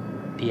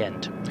from the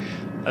end.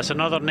 It's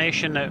another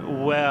nation that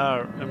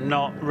were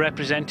not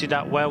represented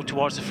that well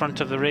towards the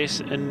front of the race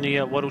in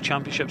the World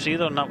Championships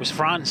either, and that was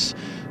France.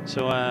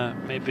 So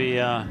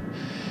maybe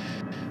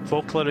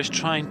Vogler is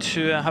trying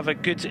to have a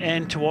good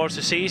end towards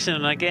the season,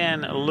 and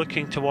again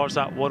looking towards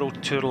that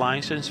World Tour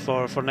license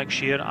for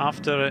next year.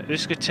 After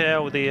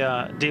Euskaltel,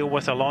 the deal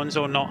with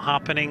Alonso not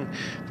happening,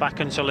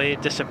 Vacansoleil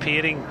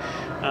disappearing,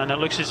 and it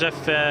looks as if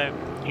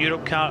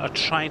Europcar are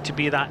trying to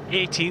be that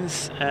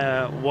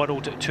 18th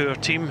World Tour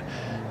team.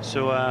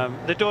 So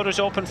the door is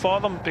open for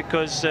them,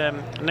 because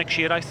next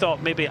year I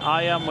thought maybe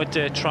IAM would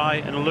try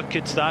and look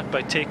at that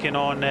by taking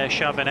on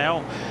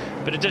Chavanel,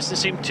 but it doesn't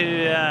seem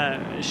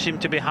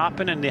to be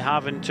happening. They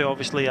haven't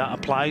obviously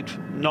applied,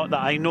 not that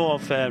I know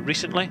of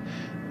recently,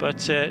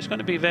 but it's going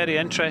to be very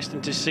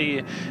interesting to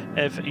see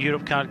if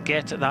Europcar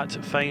get that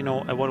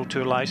final World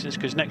Tour licence,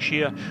 because next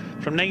year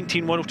from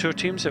 19 World Tour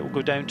teams it will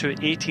go down to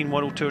 18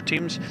 World Tour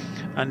teams,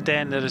 and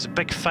then there is a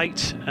big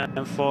fight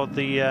for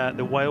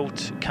the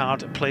wild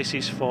card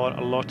places for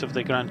a lot of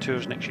the Grand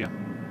Tours next year.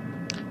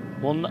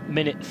 1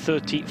 minute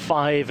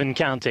 35 and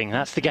counting,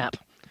 that's the gap.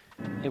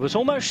 It was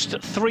almost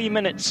 3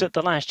 minutes at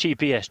the last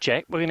GPS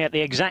check. We're going to get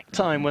the exact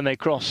time when they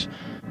cross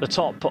the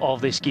top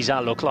of this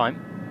Ghisallo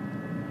climb.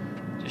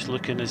 Just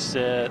looking as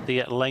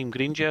the lime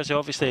green jersey,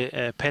 obviously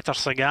Peter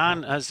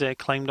Sagan has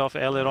climbed off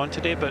earlier on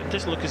today, but it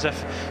does look as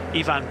if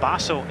Ivan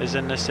Basso is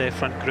in this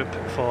front group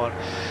for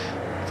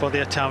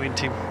the Italian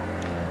team.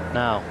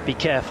 Now, be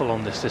careful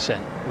on this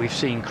descent. We've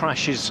seen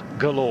crashes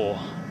galore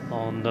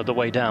on the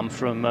way down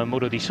from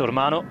Muro di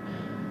Sormano.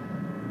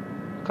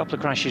 A couple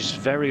of crashes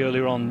very early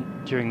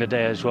on during the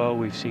day as well.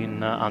 We've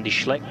seen Andy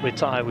Schleck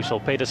retire. We saw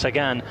Peter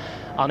Sagan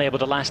unable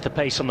to last the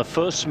pace on the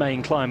first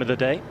main climb of the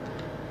day.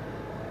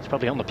 He's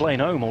probably on the plane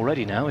home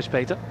already now, is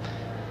Peter.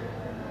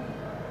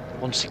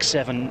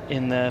 167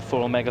 in there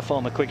for Omega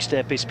Pharma Quick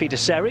Step is Peter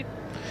Seri.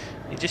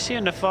 You just see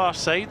on the far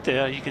side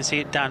there, you can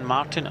see Dan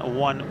Martin at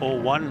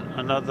 1:01,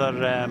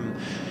 another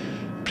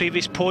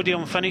previous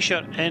podium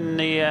finisher in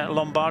the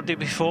Lombardia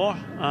before,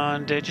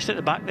 and just at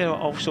the back there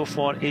also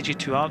for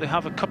AG2R they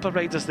have a couple of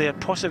riders there.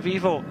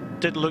 Pozzovivo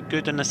did look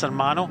good in the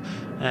Sormano,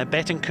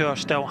 Bettencourt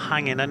still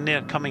hanging in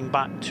there, coming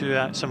back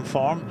to some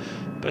form,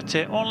 but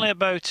only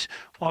about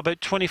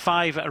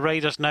 25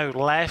 riders now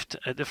left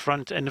at the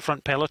front, in the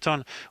front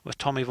peloton, with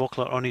Tommy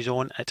Voeckler on his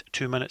own at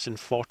 2 minutes and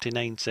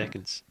 49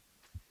 seconds.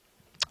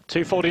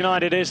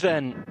 2:49 it is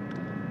then,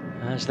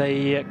 as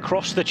they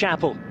cross the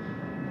chapel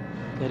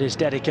that is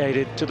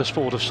dedicated to the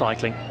sport of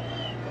cycling.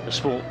 The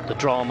sport, the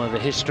drama, the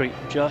history,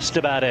 just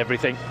about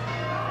everything.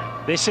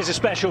 This is a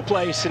special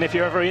place, and if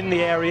you're ever in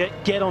the area,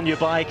 get on your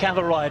bike, have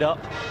a ride up,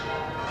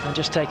 and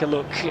just take a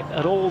look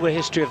at all the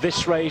history of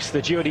this race,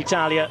 the Giro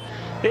d'Italia.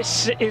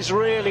 This is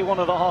really one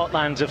of the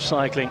heartlands of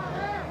cycling.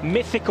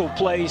 Mythical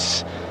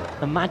place,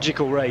 a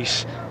magical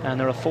race, and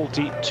there are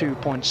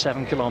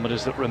 42.7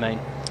 kilometres that remain.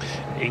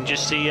 You can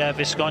just see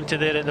Visconti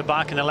there at the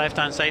back on the left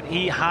hand side.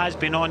 He has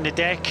been on the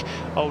deck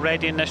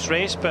already in this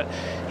race, but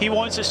he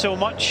wants it so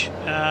much.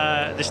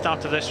 At the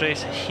start of this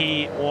race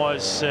he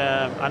was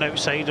an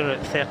outsider at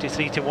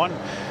 33-1,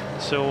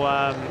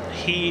 so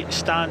he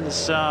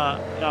stands a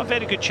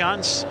very good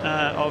chance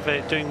of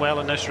doing well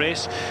in this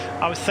race.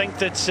 I would think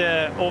that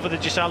over the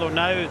Ghisallo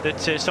now that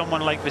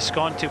someone like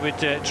Visconti would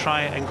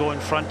try and go in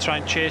front, try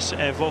and chase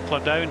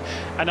Voeckler down,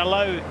 and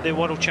allow the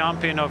world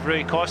champion of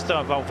Rui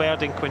Costa,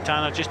 Valverde and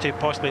Quintana just to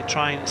possibly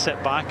try and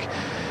sit back.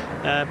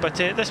 But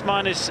this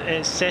man is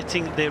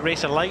setting the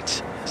race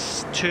alight.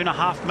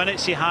 2.5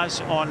 minutes he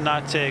has on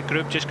that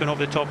group just going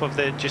over the top of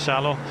the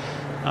Ghisallo,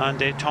 and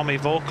Tommy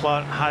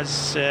Voeckler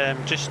has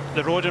just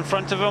the road in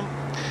front of him.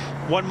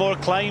 One more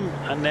climb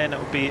and then it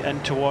will be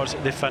in towards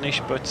the finish,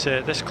 but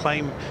this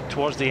climb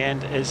towards the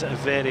end is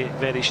very,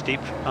 very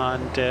steep,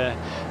 and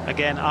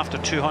again after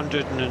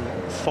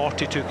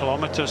 242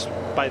 kilometres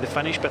by the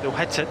finish, but they'll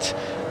hit it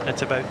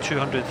at about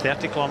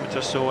 230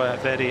 kilometres, so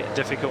very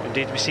difficult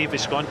indeed. We see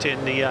Visconti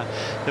in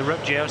the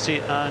ripped jersey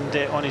and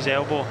on his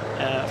elbow.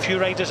 A few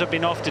riders have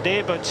been off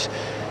today, but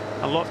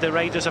a lot of the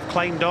riders have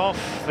climbed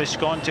off.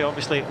 Visconti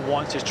obviously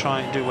wants to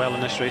try and do well in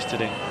this race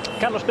today.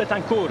 Carlos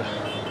Betancourt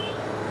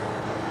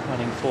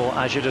running for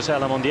Agio de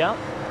Sella Mondiale.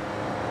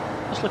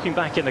 Just looking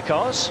back in the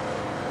cars,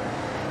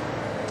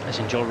 has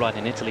enjoyed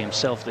riding in Italy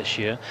himself this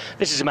year.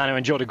 This is a man who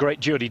enjoyed a great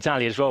Giro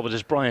d'Italia as well, but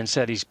as Brian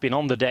said, he's been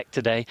on the deck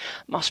today.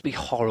 Must be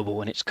horrible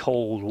when it's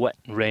cold, wet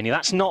and rainy.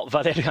 That's not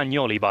Valerio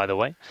Agnoli, by the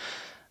way.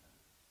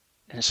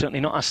 And it's certainly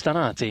not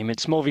Astana team.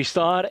 It's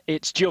Movistar,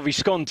 it's Gio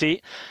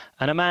Visconti,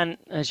 and a man,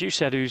 as you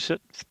said, who's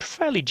at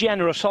fairly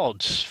generous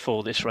odds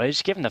for this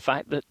race, given the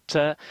fact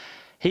that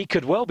he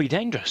could well be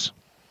dangerous.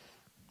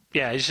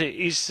 Yeah,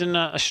 he's in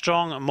a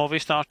strong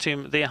Movistar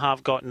team. They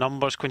have got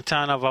numbers.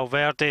 Quintana,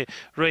 Valverde,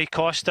 Rui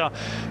Costa.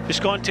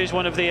 Visconti is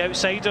one of the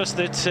outsiders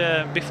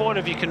that before,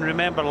 if you can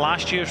remember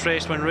last year's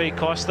race when Rui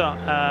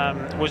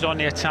Costa was on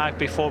the attack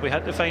before we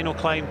hit the final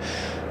climb,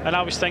 and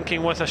I was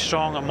thinking with a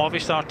strong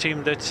Movistar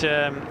team that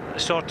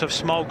sort of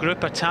small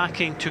group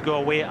attacking to go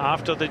away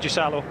after the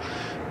Ghisallo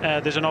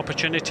there's an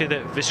opportunity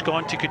that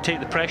Visconti could take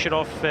the pressure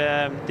off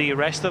the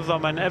rest of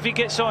them. And if he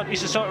gets on,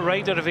 he's the sort of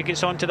rider, if he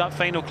gets on to that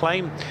final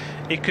climb,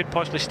 he could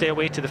possibly stay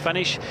away to the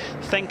finish.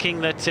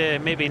 Thinking that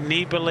maybe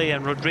Nibali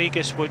and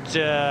Rodriguez would,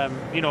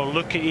 you know,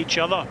 look at each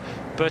other.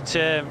 But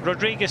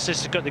Rodriguez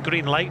has got the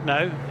green light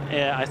now.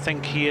 I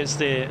think he is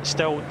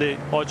still the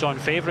odds-on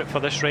favourite for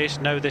this race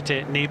now that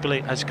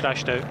Nibali has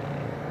crashed out.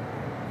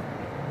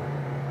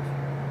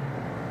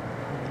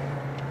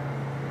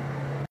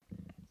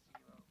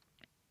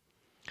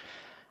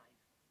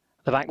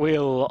 The back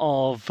wheel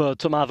of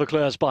Thomas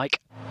Vauclair's bike.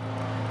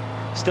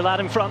 Still out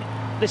in front.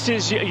 This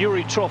is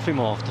Yuri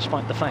Trofimov,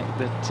 despite the fact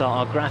that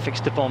our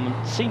graphics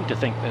department seemed to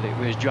think that it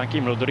was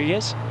Joaquim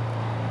Rodriguez.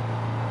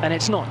 And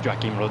it's not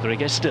Joaquim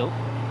Rodriguez still.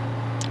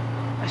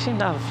 I seem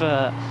to have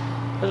a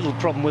little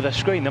problem with their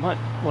screen. They might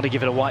want to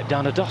give it a wipe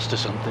down, a dust or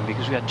something,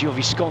 because we had Gio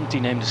Visconti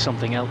named as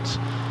something else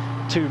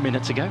 2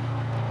 minutes ago.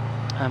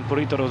 And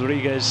Purito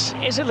Rodriguez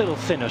is a little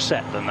thinner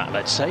set than that,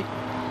 let's say.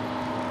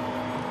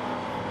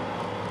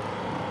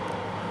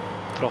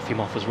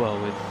 Trofimov as well,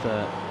 with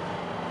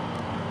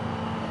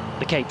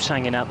the capes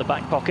hanging out the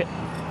back pocket.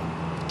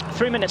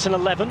 3 minutes and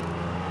 11.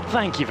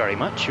 Thank you very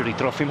much, Yuri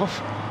Trofimov.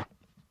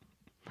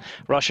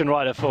 Russian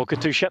rider for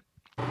Katusha.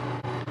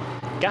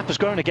 Gap has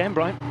grown again,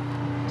 Brian.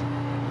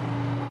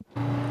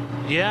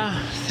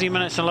 Yeah, 3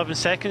 minutes and 11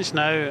 seconds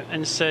now,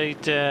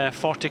 inside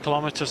 40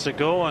 kilometres to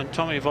go, and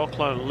Tommy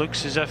Vauclair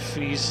looks as if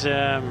he's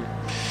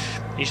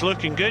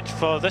looking good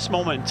for this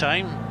moment in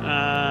time.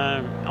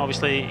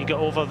 Obviously, he got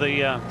over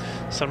the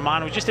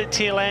Sermano just at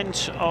tail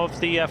end of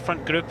the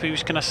front group. He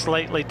was kind of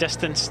slightly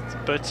distanced,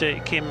 but he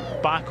came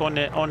back on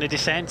the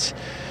descent.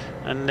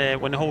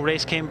 And when the whole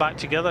race came back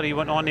together, he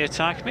went on the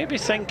attack, maybe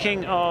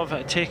thinking of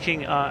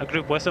taking a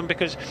group with him,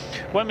 because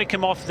when we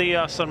came off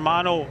the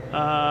Sermano,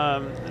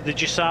 the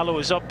Gisalo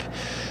is up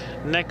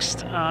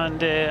next,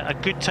 and a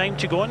good time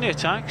to go on the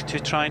attack to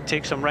try and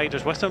take some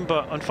riders with him,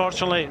 but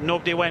unfortunately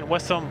nobody went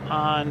with him,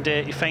 and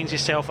he finds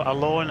himself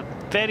alone.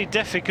 Very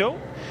difficult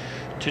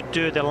to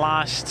do the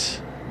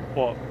last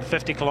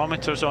 50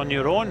 kilometres on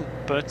your own,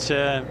 but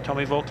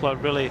Tommy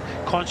Vauclair really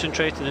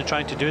concentrated in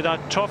trying to do that.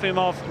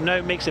 Trofimov now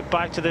makes it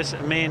back to this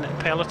main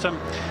peloton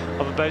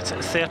of about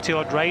 30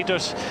 odd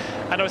riders,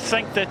 and I would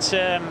think that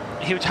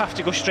he would have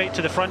to go straight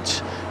to the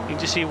front. You can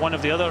just see one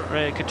of the other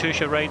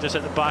Katusha riders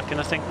at the back, and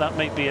I think that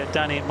might be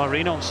Danny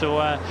Marino,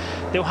 so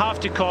they'll have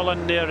to call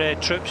on their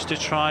troops to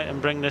try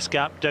and bring this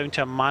gap down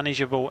to a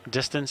manageable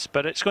distance,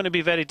 but it's going to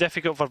be very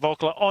difficult for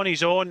Vauclair on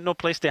his own. No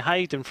place to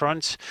hide in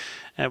front,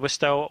 with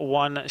still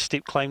one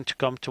steep climb to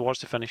come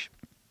towards the finish.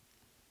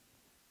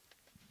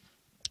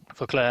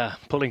 Vauclair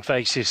pulling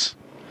faces.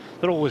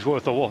 They're always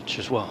worth a watch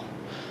as well.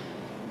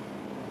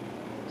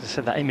 As I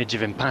said, that image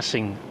of him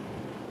passing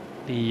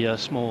the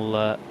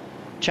small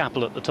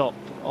chapel at the top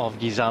of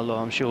Gisalo,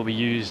 I'm sure will be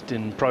used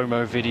in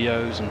promo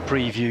videos and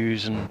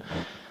previews and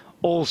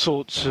all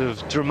sorts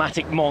of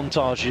dramatic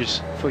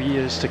montages for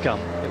years to come.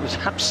 It was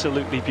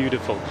absolutely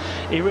beautiful.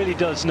 He really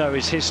does know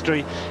his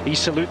history. He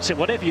salutes it,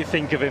 whatever you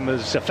think of him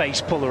as a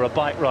face puller, a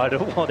bike rider,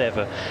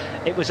 whatever.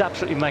 It was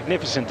absolutely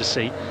magnificent to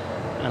see,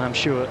 and I'm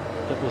sure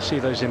that we'll see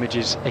those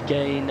images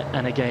again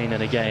and again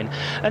and again.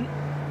 And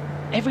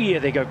every year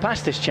they go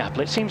past this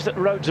chapel, it seems that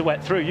the roads are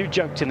wet through. You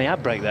joked in the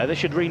ad break there, they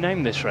should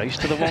rename this race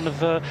to the one of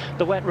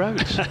the wet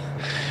roads.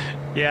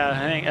 Yeah,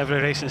 I think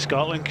every race in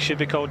Scotland should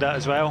be called that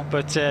as well.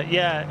 But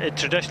yeah,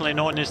 traditionally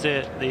known as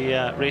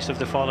the race of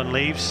the fallen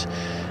leaves.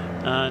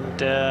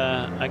 And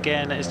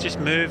again, it's just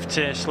moved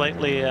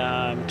slightly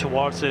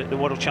towards the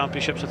World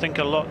Championships. I think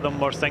a lot of them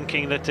were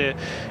thinking that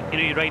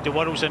you ride the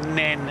Worlds and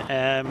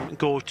then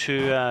go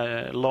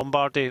to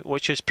Lombardy,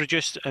 which has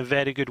produced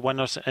very good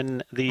winners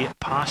in the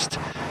past.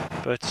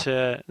 But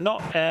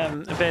not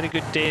a very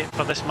good day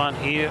for this man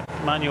here,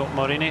 Manuel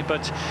Morini.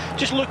 But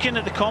just looking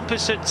at the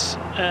composites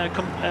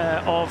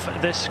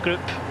of this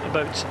group,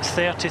 about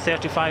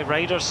 30-35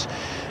 riders.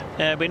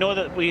 We know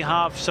that we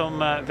have some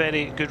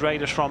very good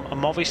riders from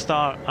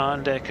Movistar,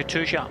 and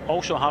Katusha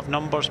also have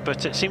numbers,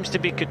 but it seems to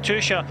be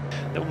Katusha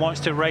that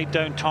wants to ride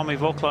down Tommy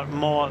Vauclair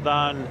more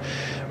than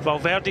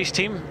Valverde's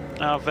team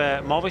of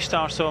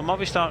Movistar. So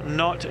Movistar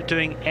not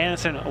doing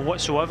anything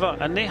whatsoever,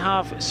 and they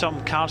have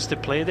some cards to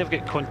play. They've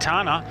got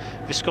Quintana,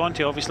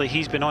 Visconti, obviously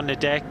he's been on the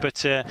deck,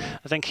 but I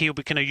think he'll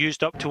be kind of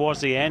used up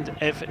towards the end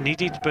if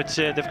needed. But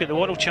they've got the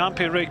world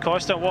champion Rui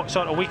Costa. What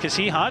sort of week has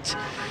he had?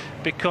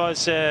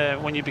 Because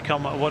when you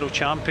become a world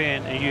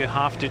champion, you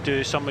have to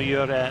do some of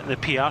your the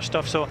PR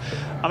stuff. So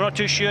I'm not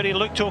too sure. He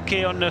looked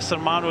okay on the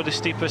Sermano, the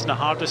steepest and the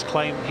hardest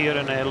climb here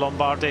in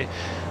Lombardy.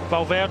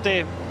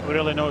 Valverde, we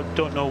really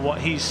don't know what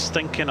he's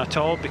thinking at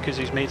all, because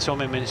he's made so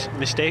many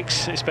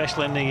mistakes,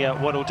 especially in the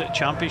World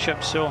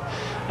Championship. So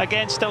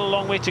again, still a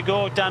long way to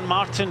go. Dan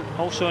Martin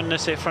also in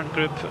this front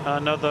group,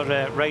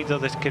 another rider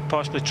that could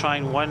possibly try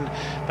and win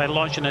by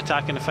launching an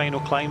attack in the final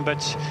climb.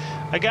 But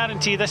I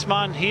guarantee this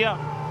man here,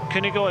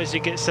 Cunego, as he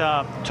gets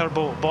a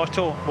turbo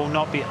bottle, will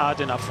not be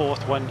adding a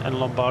fourth win in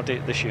Lombardy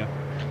this year.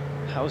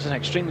 That was an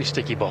extremely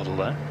sticky bottle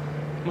there.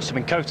 Must have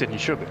been coated in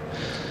sugar.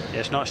 Yeah,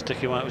 it's not a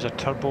sticky one, it was a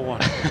turbo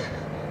one.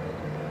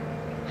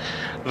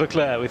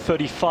 Vauclair with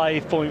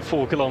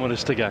 35.4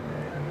 kilometers to go.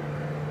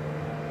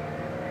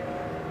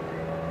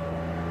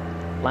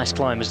 Last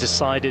climb has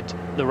decided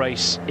the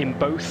race in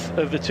both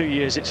of the 2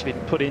 years it's been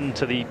put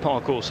into the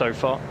parcours so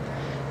far.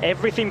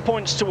 Everything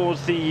points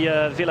towards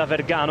the Villa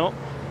Vergano.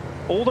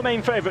 All the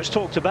main favourites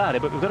talked about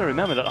it, but we've got to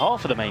remember that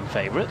half of the main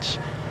favourites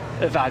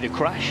have either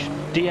crashed,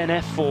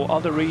 DNF for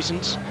other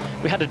reasons.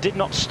 We had a did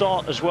not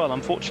start as well,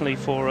 unfortunately,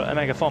 for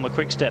Omega Pharma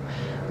Quickstep.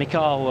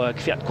 Mikhail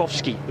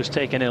Kwiatkowski was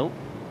taken ill,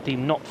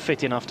 deemed not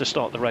fit enough to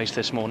start the race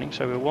this morning,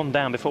 so we were one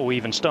down before we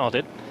even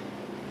started.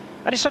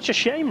 And it's such a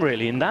shame,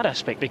 really, in that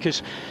aspect,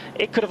 because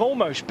it could have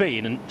almost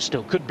been, and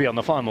still could be on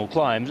the final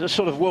climbs, a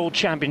sort of World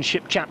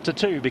Championship Chapter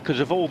 2,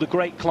 because of all the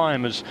great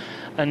climbers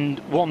and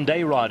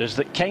one-day riders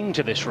that came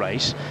to this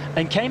race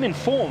and came in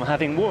form,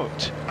 having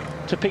worked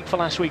to peak for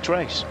last week's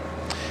race.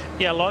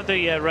 Yeah, a lot of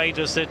the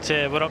riders that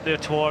were up there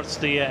towards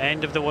the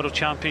end of the World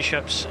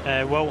Championships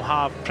will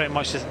have pretty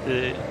much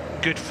the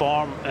good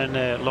form in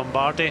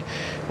Lombardy.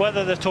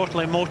 Whether they're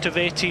totally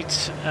motivated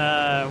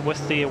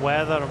with the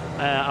weather,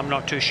 I'm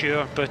not too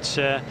sure. But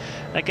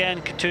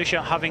again,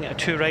 Katusha having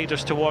two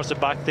riders towards the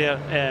back there,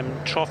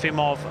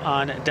 Trofimov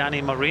and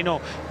Danny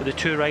Marino, with the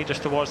two riders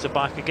towards the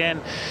back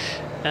again.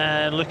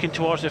 Looking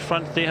towards the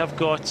front, they have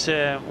got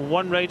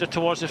one rider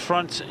towards the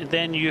front.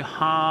 Then you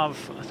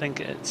have, I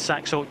think,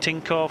 Saxo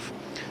Tinkoff.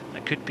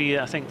 It could be,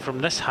 I think, from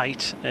this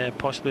height,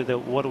 possibly the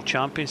world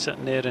champion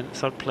sitting there in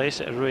third place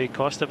at Rui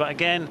Costa. But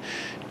again,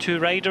 two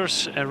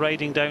riders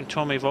riding down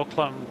Tommy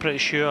Vauclair. I'm pretty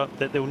sure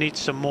that they'll need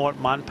some more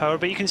manpower.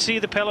 But you can see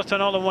the peloton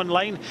all in one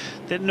line.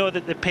 They know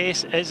that the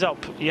pace is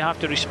up. You have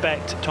to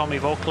respect Tommy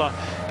Vauclair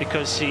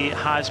because he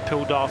has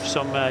pulled off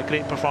some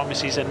great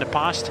performances in the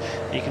past.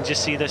 You can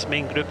just see this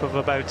main group of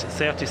about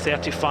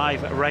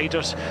 30-35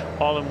 riders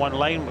all in one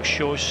line, which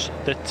shows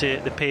that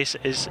the pace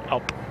is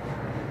up.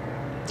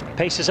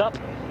 Pace is up.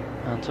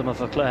 And Thomas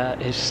Vauclair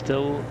is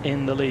still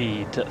in the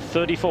lead.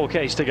 34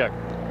 Ks to go.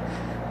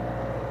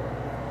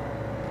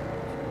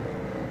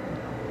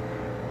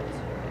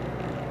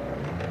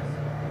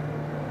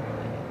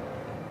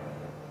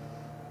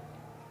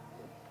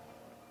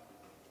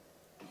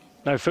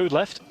 No food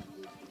left.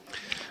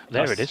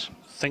 There it is.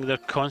 I think they're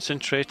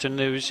concentrating.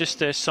 There was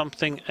just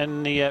something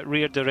in the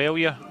rear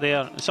derailleur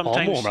there.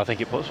 Sometimes, arm warmer, I think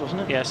it was,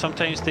 wasn't it? Yeah,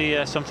 sometimes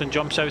something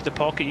jumps out of the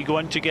pocket. You go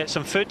in to get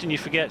some food and you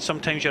forget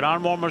sometimes your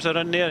arm warmers are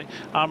in there.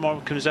 Arm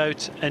warmer comes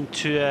out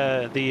into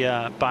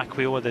the back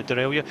wheel of the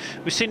derailleur.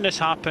 We've seen this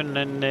happen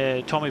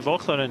in Tommy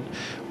Vauclair, and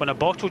when a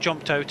bottle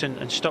jumped out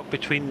and stuck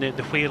between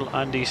the wheel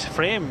and his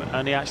frame,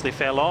 and he actually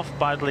fell off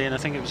badly, and I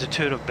think it was the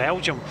Tour of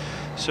Belgium.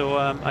 So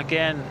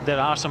again,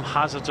 there are some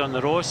hazards on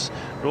the roads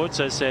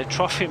as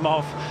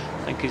Trofimov,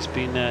 I think he's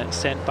been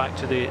sent back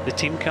to the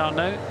team car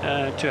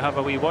now to have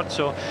a wee word.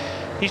 So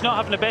he's not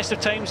having the best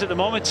of times at the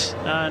moment.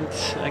 And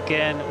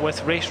again,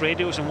 with race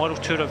radios and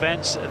World Tour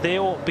events,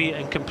 they'll be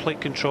in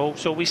complete control.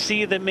 So we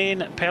see the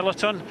main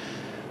peloton,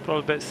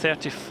 probably about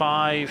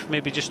 35,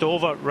 maybe just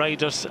over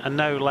riders, and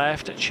now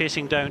left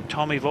chasing down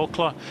Tommy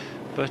Vauclair.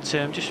 But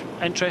just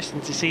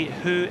interesting to see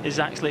who is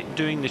actually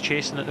doing the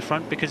chasing at the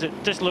front, because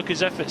it does look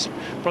as if it's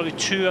probably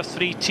 2 or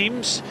 3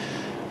 teams.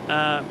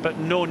 But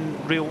no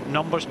real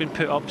numbers been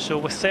put up. So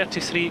with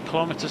 33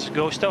 kilometres to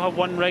go, still have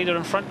one rider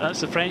in front.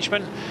 That's the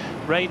Frenchman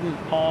riding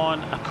on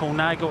a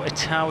Colnago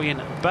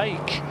Italian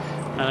bike,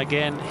 and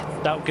again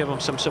that will give him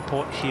some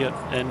support here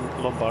in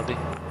Lombardy.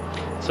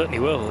 Certainly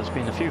will. There's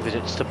been a few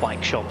visits to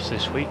bike shops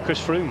this week. Chris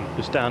Froome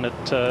was down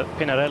at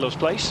Pinarello's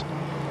place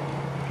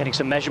getting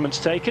some measurements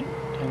taken,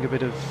 doing a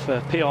bit of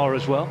PR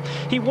as well.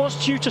 He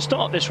was due to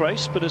start this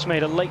race but has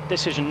made a late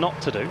decision not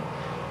to do.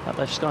 That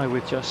left Sky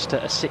with just a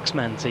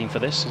 6-man team for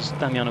this, as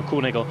Damiano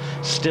Cunego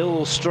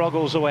still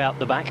struggles away out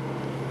the back.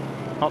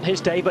 Not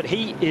his day, but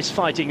he is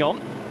fighting on.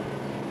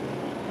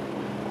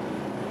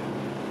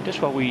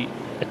 Just while we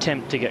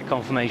attempt to get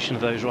confirmation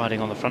of those riding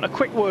on the front, a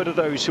quick word of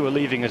those who are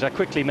leaving. As I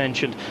quickly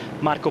mentioned,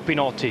 Marco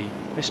Pinotti,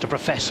 Mr.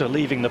 Professor,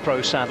 leaving the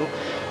pro saddle.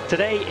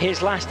 Today,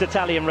 his last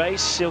Italian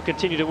race. He'll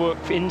continue to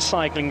work in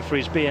cycling for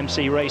his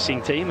BMC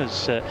racing team,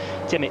 as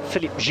teammate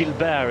Philippe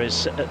Gilbert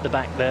is at the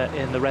back there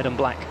in the red and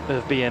black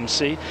of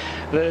BMC.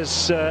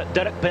 There's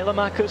Derek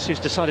Belamakers, who's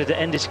decided to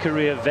end his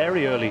career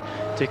very early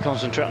to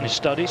concentrate on his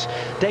studies.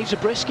 Dave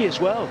Zabriskie as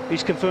well.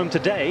 He's confirmed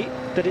today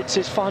that it's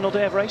his final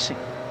day of racing.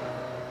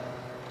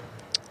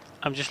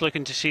 I'm just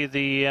looking to see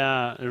the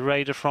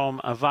rider from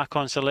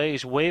Vacansoleil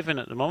is waving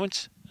at the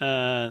moment.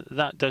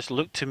 That does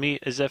look to me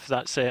as if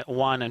that's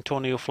Juan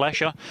Antonio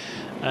Flecha,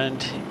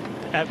 and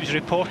it was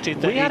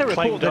reported that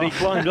he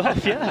climbed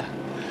off. Yeah,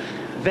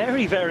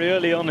 very, very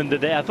early on in the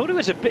day. I thought it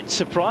was a bit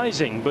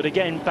surprising, but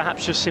again,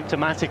 perhaps just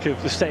symptomatic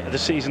of the state of the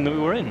season that we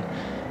were in.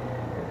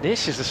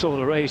 This is the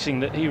sort of racing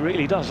that he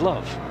really does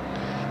love.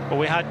 Well,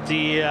 we had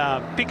the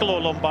Piccolo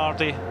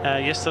Lombardi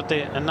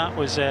yesterday, and that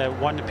was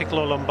one. The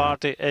Piccolo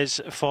Lombardi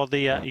is for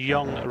the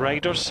young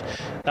riders.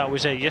 That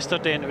was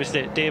yesterday, and it was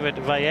David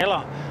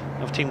Viella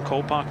of Team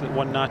Colpark that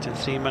won that in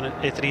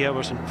 3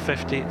 hours and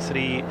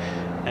 53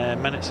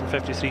 minutes and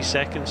 53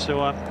 seconds.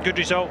 So good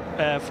result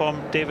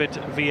from David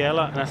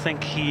Viella, and I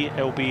think he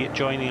will be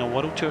joining a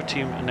World Tour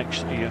team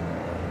next year.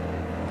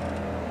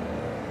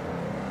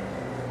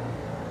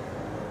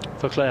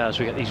 For Claire, as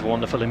we get these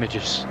wonderful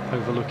images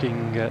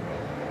overlooking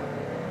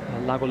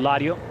Lago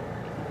Lario,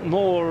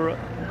 more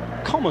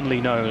commonly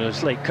known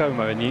as Lake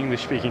Como in the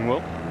English-speaking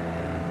world.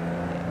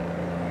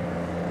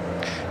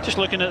 Just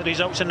looking at the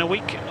results in the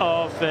week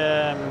of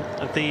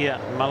the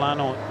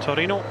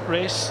Milano-Torino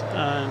race,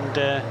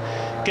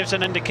 and gives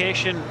an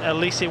indication.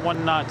 Elise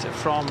won that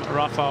from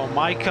Rafael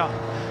Maika,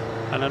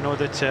 and I know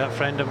that a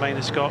friend of mine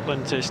in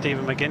Scotland,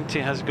 Stephen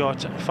McGinty, has got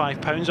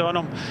 £5 on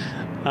him.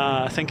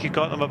 I think he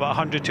got them about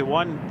 100 to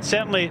 1.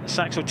 Certainly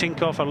Saxo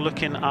Tinkoff are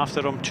looking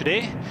after him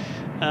today.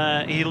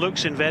 He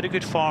looks in very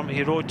good form.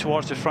 He rode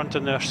towards the front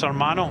in the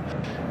Sormano,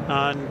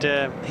 and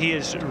he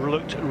has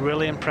looked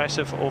really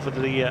impressive over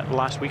the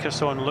last week or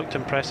so, and looked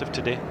impressive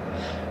today.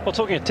 Well,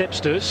 talking of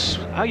tipsters,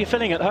 how are you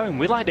feeling at home?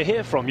 We'd like to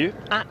hear from you.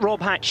 At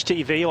Rob Hatch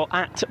TV or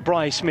at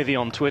Bryce Smithy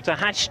on Twitter.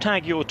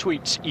 Hashtag your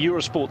tweets,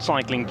 Eurosport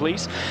Cycling,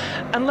 please.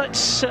 And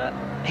let's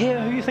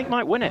hear who you think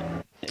might win it.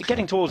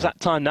 Getting towards that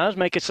time now,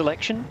 make a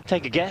selection,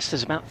 take a guess.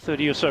 There's about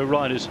 30 or so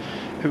riders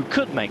who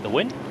could make the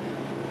win.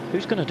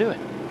 Who's going to do it?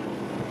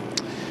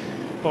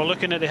 Well,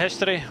 looking at the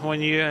history, when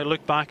you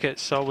look back,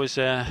 it's always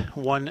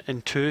 1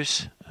 and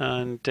 2s.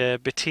 And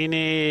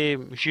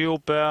Bettini,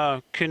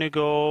 Gilbert,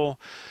 Cunego.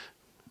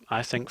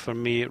 I think for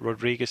me,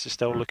 Rodriguez is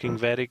still looking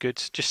very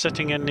good. Just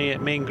sitting in the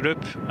main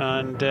group.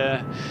 And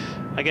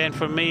again,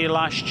 for me,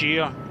 last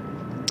year,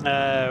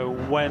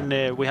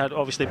 when we had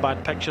obviously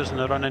bad pictures in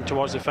the run in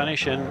towards the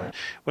finish, and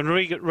when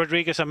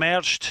Rodriguez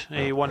emerged,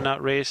 he won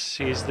that race.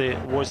 He was the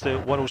world's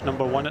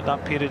 #1 at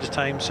that period of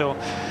time. So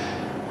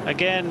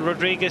again,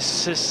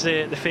 Rodriguez is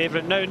the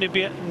favourite now.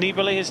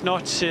 Nibali is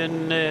not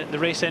in the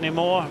race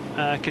anymore.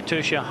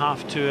 Katusha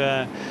have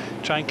to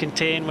try and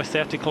contain, with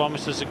 30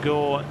 kilometres to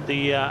go,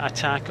 the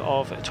attack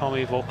of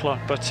Tommy Voeckler.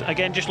 But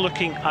again, just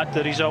looking at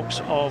the results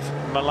of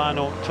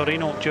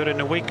Milano-Torino during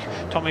the week,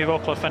 Tommy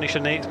Voeckler finished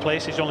in 8th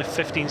place. He's only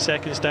 15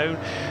 seconds down.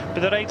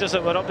 But the riders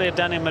that were up there,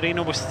 Danny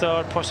Marino was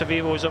 3rd,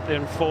 Pozzovivo was up there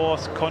in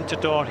 4th,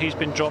 Contador, he's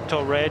been dropped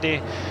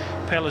already.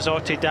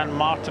 Pelizzotti, Dan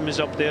Martin is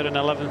up there in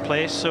 11th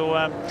place. So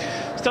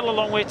still a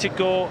long way to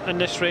go in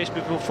this race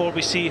before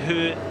we see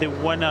who the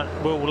winner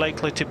will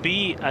likely to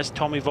be, as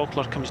Tommy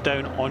Voeckler comes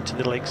down onto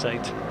the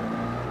lakeside.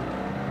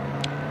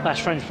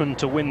 Last Frenchman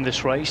to win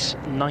this race,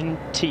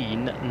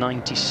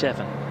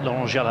 1997,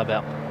 Laurent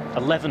Jalabert.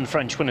 11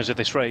 French winners of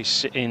this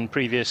race in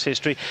previous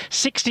history.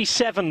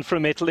 67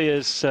 from Italy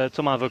as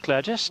Thomas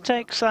Voeckler just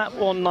takes that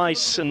one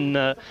nice and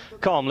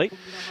calmly.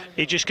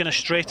 He just kind of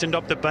straightened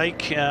up the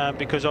bike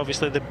because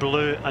obviously the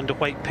blue and the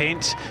white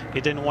paint,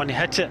 he didn't want to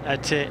hit it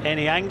at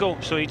any angle,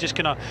 so he just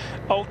kind of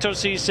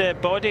alters his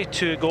body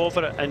to go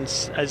over it in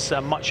as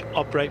a much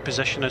upright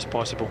position as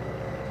possible.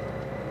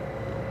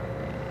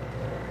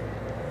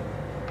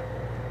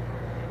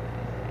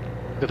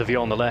 Got a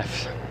view on the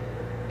left.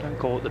 Don't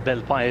call it the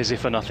Bel Paese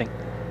for nothing.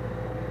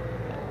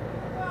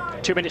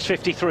 2 minutes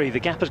 53. The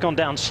gap has gone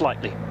down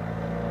slightly.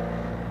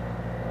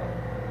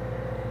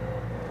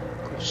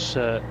 Of course,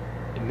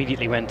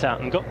 immediately went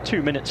out and got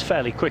 2 minutes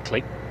fairly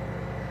quickly.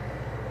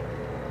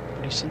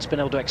 But he's since been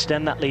able to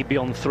extend that lead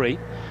beyond 3.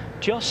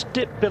 Just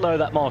dipped below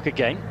that mark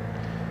again.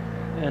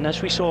 And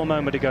as we saw a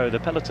moment ago, the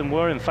peloton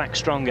were in fact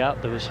strung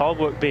out. There was hard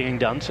work being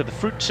done, so the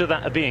fruits of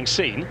that are being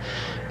seen.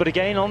 But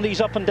again, on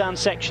these up and down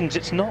sections,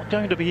 it's not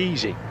going to be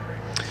easy.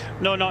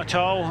 No, not at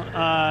all,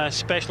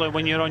 especially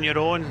when you're on your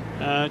own.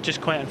 Just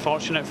quite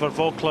unfortunate for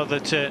Voeckler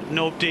that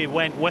nobody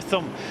went with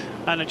them.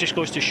 And it just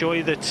goes to show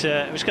you that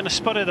it was kind of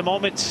spur of the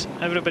moment.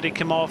 Everybody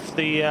came off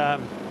the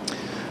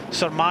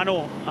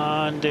Sormano,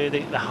 and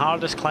the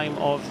hardest climb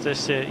of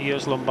this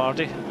year's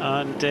Lombardy.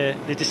 And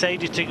they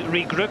decided to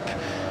regroup.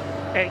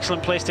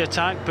 Excellent place to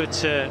attack,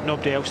 but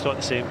nobody else thought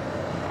the same.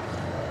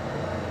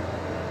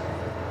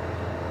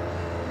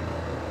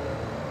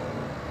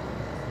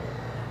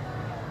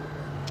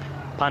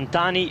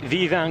 Pantani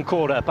vive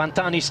ancora.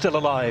 Pantani's still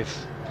alive.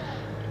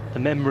 The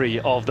memory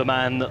of the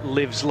man that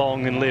lives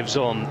long and lives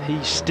on.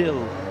 He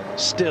still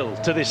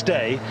to this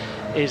day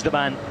is the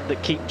man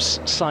that keeps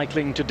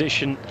cycling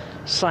tradition,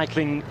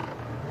 cycling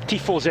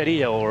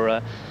tifoseria,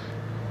 or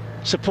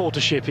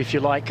supportership, if you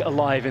like,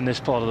 alive in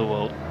this part of the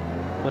world.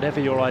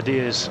 Whatever your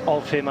ideas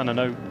of him, and I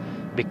know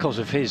because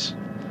of his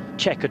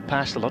checkered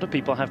past, a lot of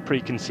people have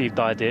preconceived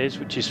ideas,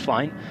 which is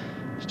fine.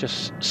 It's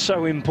just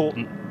so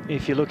important,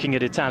 if you're looking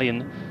at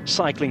Italian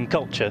cycling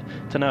culture,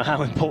 to know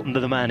how important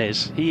the man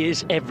is. He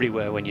is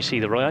everywhere when you see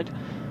the ride,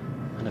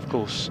 and of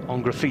course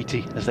on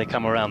graffiti as they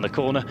come around the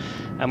corner,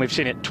 and we've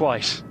seen it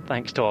twice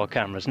thanks to our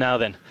cameras. Now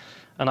then,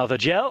 another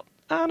gel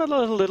and a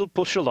little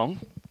push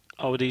along.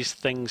 all these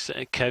things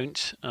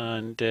count,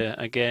 and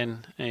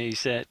again,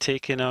 he's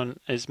taking on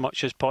as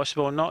much as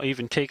possible, not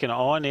even taking it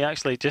on, he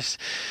actually just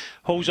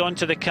holds on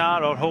to the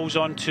car or holds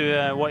on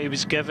to what he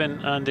was given,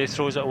 and he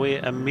throws it away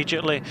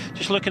immediately.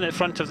 Just looking at the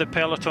front of the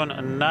peloton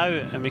and now,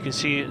 and we can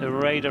see the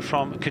rider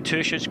from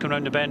Katusha's coming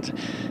around the bend,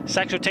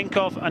 Saxo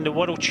Tinkoff and the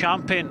world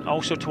champion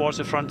also towards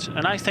the front.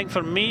 And I think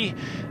for me,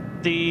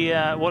 the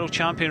world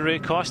champion Rui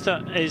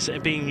Costa is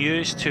being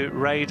used to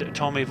ride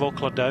Tommy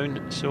Voeckler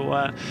down.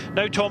 So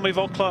now Tommy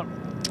Voeckler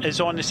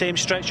is on the same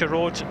stretch of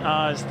road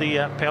as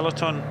the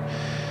peloton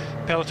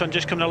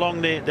just coming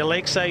along the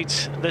leg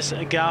sides. This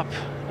gap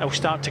will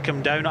start to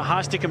come down. It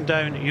has to come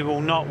down. You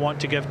will not want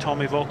to give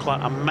Tommy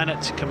Voeckler a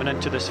minute coming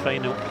into this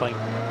final climb.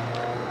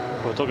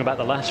 We're talking about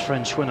the last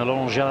French winner,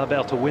 Laurent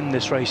Jalabert, to win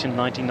this race in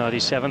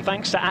 1997.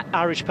 Thanks to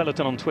Irish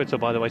Peloton on Twitter,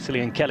 by the way,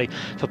 Cillian Kelly,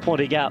 for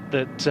pointing out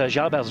that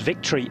Jalabert's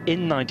victory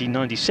in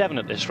 1997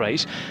 at this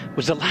race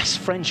was the last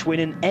French win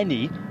in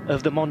any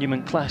of the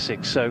Monument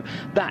Classics. So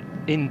that,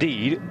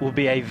 indeed, will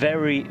be a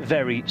very,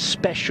 very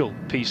special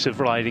piece of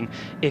riding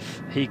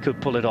if he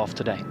could pull it off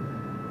today.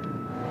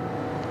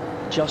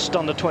 Just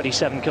under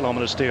 27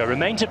 kilometres to go.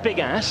 Remains a big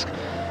ask.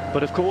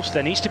 But of course,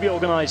 there needs to be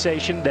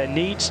organisation, there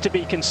needs to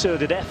be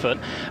concerted effort,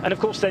 and of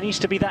course, there needs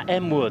to be that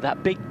M word,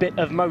 that big bit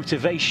of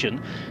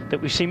motivation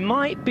that we see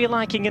might be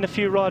lacking in a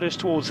few riders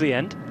towards the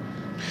end.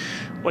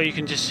 Well, you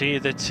can just see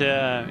that,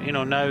 you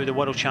know, now the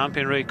world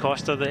champion Rui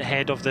Costa, the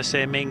head of this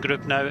main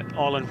group now,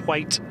 all in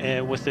white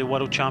with the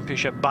World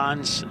Championship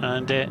bands,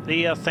 and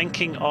they are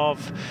thinking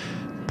of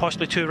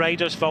possibly two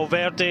riders,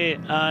 Valverde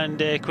and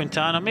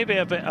Quintana, maybe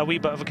a wee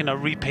bit of a kind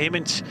of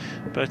repayment,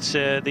 but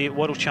the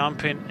world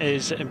champion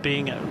is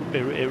being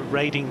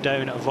riding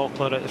down at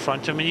Voeckler at the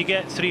front. I mean, you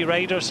get three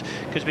riders,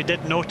 because we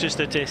did notice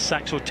that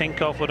Saxo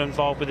Tinkoff were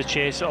involved with the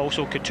chase,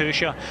 also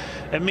Katusha.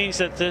 It means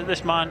that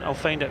this man will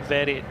find it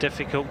very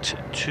difficult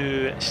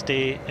to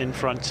stay in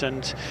front,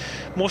 and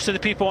most of the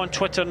people on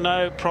Twitter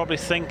now probably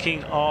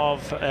thinking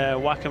of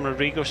Joaquim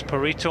Rodriguez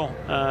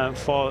Pareto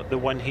for the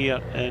win here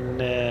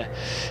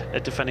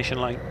at the finishing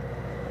line.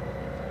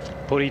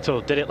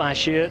 Pareto did it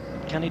last year.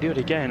 Can he do it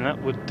again?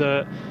 That would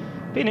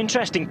be an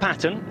interesting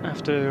pattern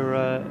after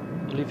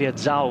Olivier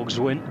Zaug's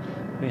win.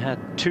 We had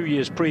 2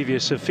 years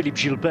previous of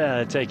Philippe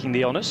Gilbert taking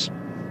the honours.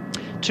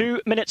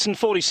 2 minutes and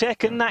 40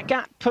 seconds. That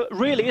gap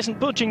really isn't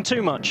budging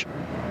too much.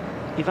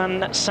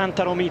 Ivan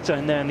Santaromita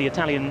in there in the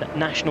Italian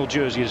national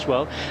jersey as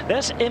well.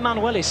 There's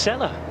Emanuele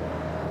Sella.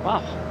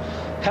 Wow.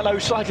 Hello,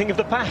 cycling of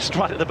the past,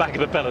 right at the back of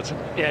the peloton.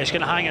 Yeah, he's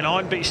kind of hanging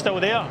on, but he's still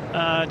there,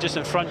 just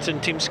in front in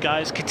Team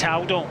Sky's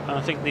Cataldo.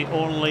 I think the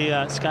only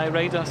Sky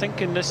rider, I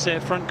think, in this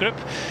front group.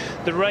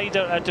 The rider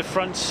at the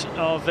front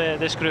of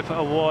this group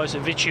was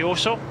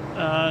Vicioso,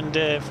 and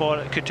for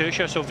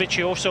Katusha. So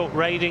Vicioso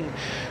riding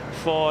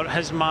for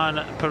his man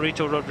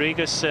Pareto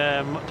Rodriguez.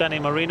 Danny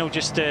Marino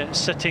just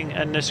sitting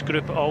in this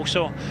group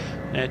also.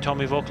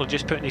 Tommy Voeckler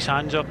just putting his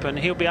hands up, and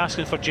he'll be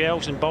asking for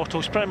gels and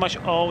bottles pretty much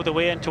all the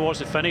way in towards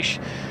the finish.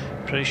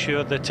 Pretty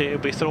sure that he'll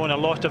be throwing a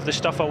lot of the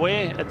stuff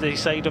away at the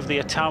side of the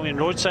Italian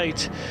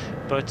roadside,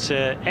 but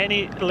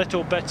any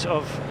little bit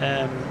of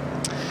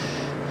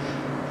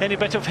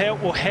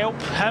help will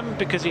help him,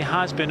 because he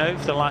has been out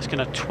for the last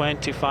kind of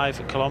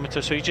 25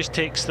 kilometres, so he just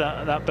takes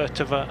that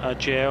bit of a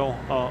gel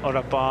or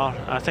a bar.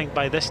 I think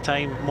by this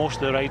time most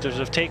of the riders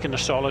have taken their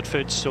solid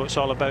foods, so it's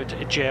all about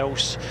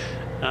gels,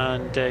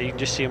 and you can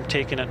just see him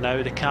taking it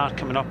now. The car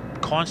coming up,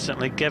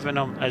 constantly giving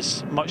him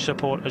as much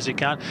support as he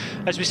can.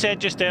 As we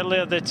said just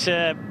earlier,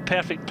 that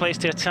perfect place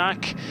to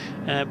attack,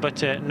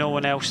 but no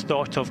one else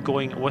thought of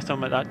going with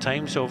him at that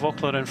time. So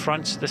Voeckler in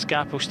front, this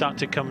gap will start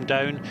to come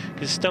down, because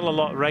there's still a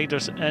lot of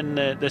riders in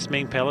this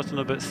main peloton,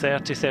 about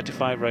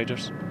 30-35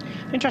 riders.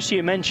 Interesting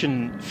you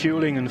mention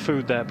fueling and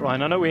food there,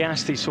 Brian. I know we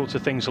ask these sorts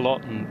of things a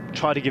lot and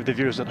try to give the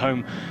viewers at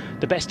home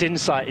the best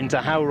insight into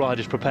how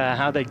riders prepare,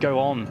 how they go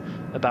on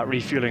about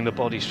refueling the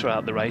bodies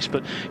throughout the race.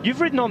 But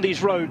you've ridden on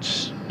these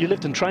roads, you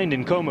lived and trained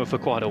in Como for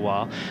quite a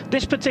while.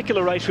 This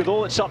particular race with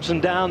all its ups and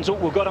downs,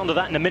 we'll get onto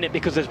that in a minute,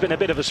 because there's been a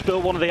bit of a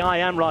spill. One of the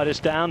IAM riders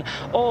down.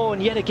 Oh,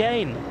 and yet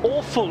again,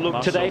 awful look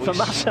Marcel today for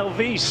Marcel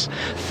Wyss.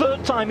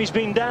 Third time he's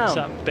been down. Is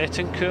that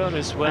Betancourt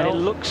as well? And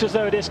it looks as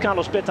though it is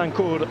Carlos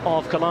Betancourt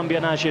of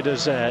Colombia Najid,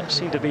 as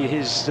seemed to be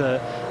his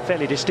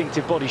fairly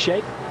distinctive body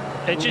shape.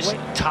 It's just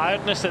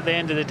tiredness at the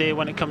end of the day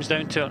when it comes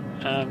down to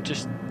it.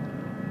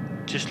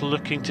 Just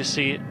looking to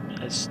see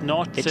it's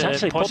not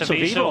actually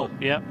Pozzovivo.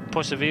 Yeah,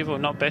 Pozzovivo,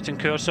 not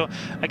Betancourt. So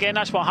again,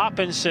 that's what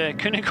happens.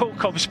 Kunikov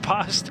comes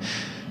past.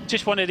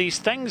 Just one of these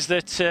things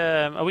that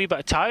a wee bit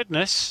of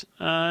tiredness,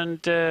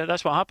 and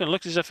that's what happened. It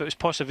looked as if it was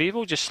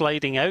Pozzovivo just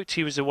sliding out.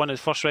 He was one of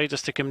the first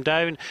riders to come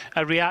down.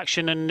 A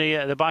reaction in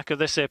the back of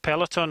this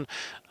peloton,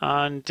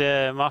 and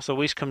Marcel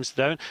Wyss comes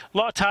down. A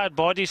lot of tired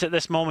bodies at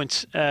this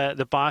moment.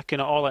 The back,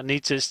 and all it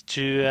needs is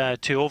to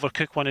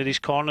overcook one of these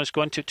corners,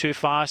 go into it too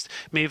fast,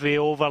 maybe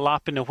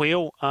overlapping the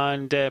wheel,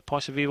 and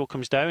Pozzovivo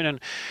comes down. And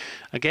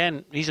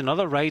again, he's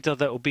another rider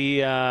that will be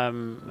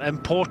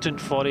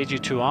important for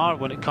AG2R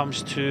when it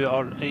comes to,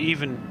 or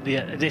even the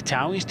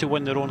Italians to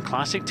win their own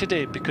classic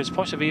today, because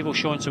Pozzovivo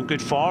showing some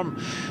good form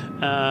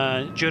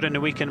during the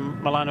week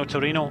in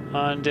Milano-Torino,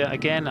 and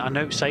again an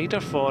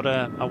outsider for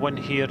a win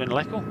here in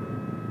Lecco.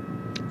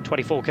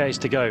 24 Ks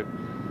to go.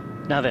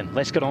 Now then,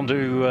 let's get on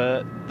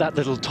to that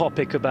little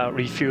topic about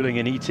refueling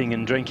and eating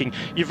and drinking.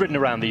 You've ridden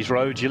around these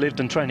roads. You lived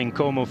and trained in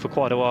Como for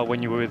quite a while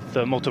when you were with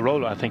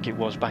Motorola, I think it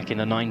was, back in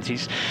the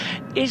 90s.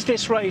 Is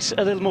this race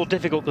a little more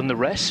difficult than the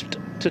rest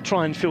to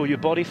try and fuel your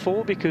body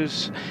for?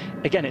 Because,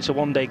 again, it's a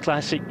one-day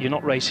classic. You're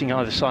not racing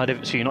either side of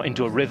it, so you're not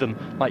into a rhythm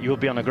like you'll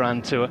be on a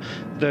Grand Tour.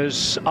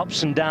 There's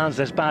ups and downs,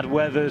 there's bad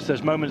weathers,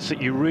 there's moments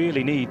that you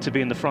really need to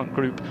be in the front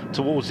group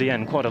towards the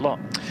end quite a lot.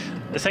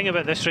 The thing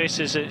about this race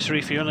is it's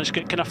refueling. It's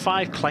got kind of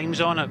 5 climbs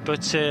on it,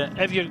 but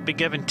if you're be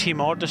given team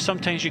orders,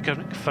 sometimes you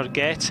can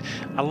forget.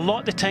 A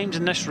lot of the times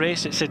in this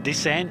race, it's a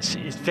descent.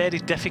 It's very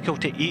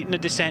difficult to eat in the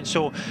descent.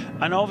 So,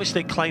 and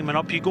obviously climbing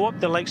up, you go up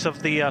the likes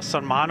of the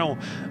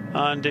Sormano,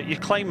 and you're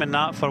climbing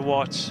that for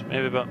what,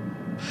 maybe about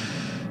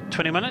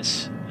 20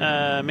 minutes,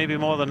 maybe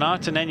more than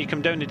that, and then you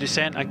come down the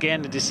descent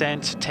again, the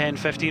descent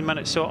 10-15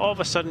 minutes. So all of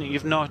a sudden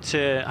you've not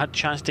had a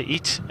chance to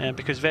eat,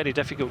 because it's very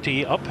difficult to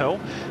eat uphill,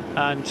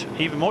 and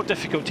even more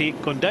difficult to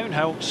eat going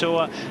downhill.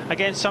 So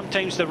again,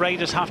 sometimes the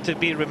riders have to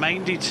be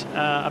reminded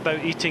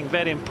about eating,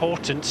 very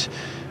important,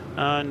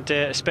 and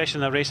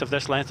especially in a race of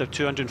this length of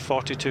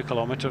 242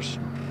 kilometres.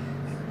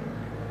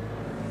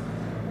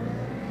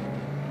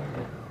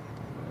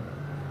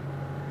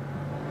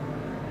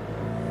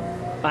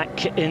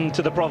 Back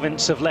into the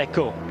province of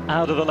Lecco,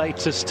 out of the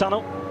latest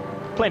tunnel.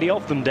 Plenty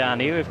of them down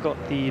here. We've got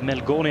the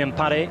Melgonian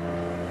Pare,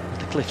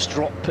 the cliffs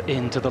drop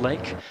into the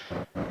lake.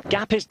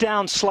 Gap is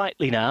down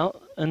slightly now,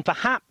 and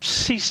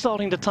perhaps he's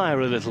starting to tire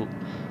a little.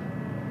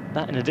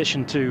 That in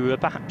addition to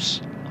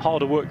perhaps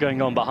harder work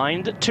going on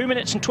behind. 2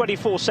 minutes and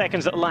 24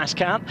 seconds at the last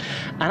count.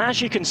 And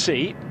as you can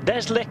see,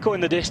 there's Lecco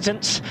in the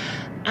distance.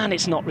 And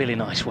it's not really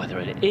nice weather.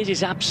 It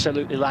is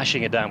absolutely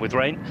lashing it down with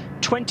rain.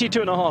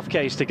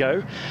 22.5 Ks to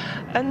go.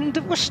 And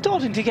we're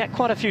starting to get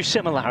quite a few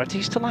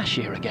similarities to last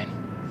year again.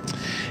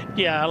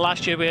 Yeah,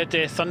 last year we had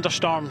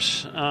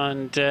thunderstorms,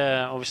 and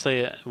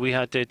obviously we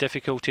had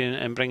difficulty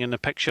in bringing the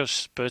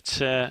pictures. But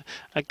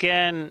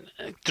again,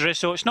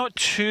 drizzle. It's not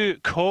too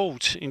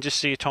cold. You can just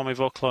see Tommy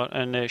Voeckler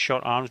in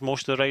short arms.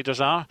 Most of the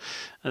riders are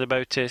at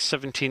about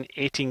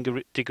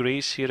 17-18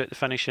 degrees here at the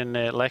finish in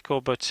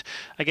Lecco. But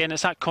again,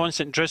 it's that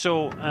constant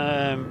drizzle.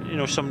 You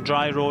know, some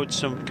dry roads,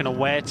 some kind of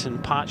wet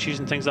and patches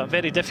and things like that.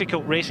 Very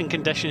difficult racing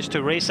conditions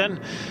to race in.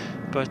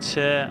 But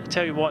I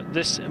tell you what,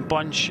 this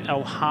bunch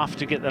will have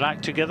to get their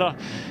act together.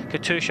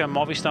 Katusha and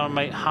Movistar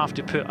might have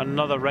to put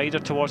another rider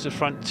towards the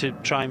front to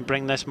try and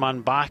bring this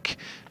man back,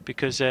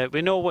 because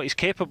we know what he's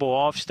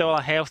capable of. Still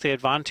a healthy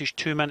advantage,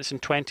 2 minutes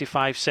and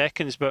 25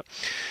 seconds. But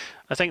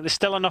I think there's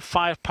still enough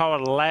firepower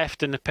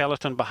left in the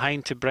peloton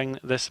behind to bring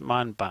this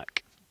man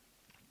back.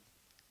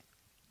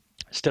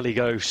 Still he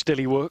goes, still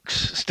he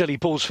works, still he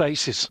pulls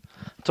faces.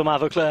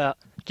 Thomas Voeckler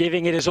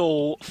giving it his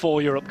all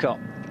for Europe Cup.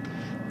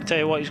 I tell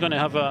you what, he's going to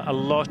have a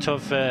lot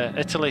of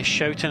Italy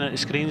shouting at the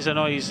screens. I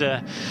know he's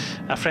a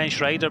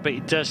French rider, but he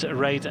does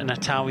ride an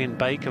Italian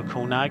bike, a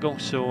Colnago,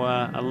 so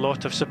a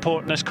lot of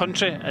support in this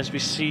country as we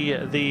see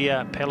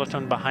the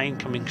peloton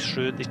behind coming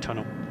through the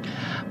tunnel.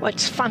 Well,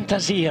 it's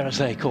fantasia, as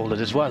they call it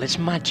as well. It's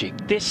magic.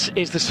 This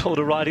is the sort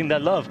of riding they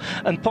love.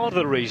 And part of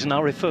the reason,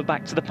 I'll refer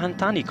back to the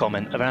Pantani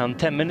comment around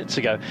 10 minutes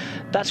ago.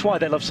 That's why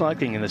they love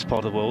cycling in this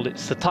part of the world.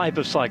 It's the type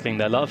of cycling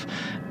they love.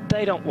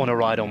 They don't want to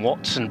ride on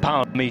watts and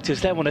power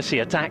meters. They want to see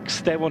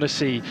attacks. They want to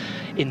see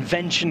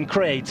invention,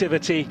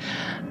 creativity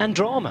and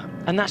drama.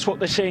 And that's what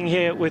they're seeing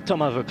here with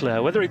Thomas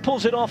Voeckler. Whether he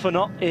pulls it off or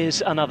not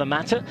is another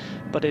matter,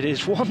 but it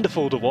is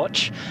wonderful to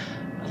watch.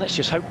 Let's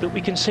just hope that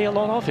we can see a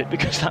lot of it,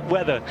 because that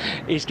weather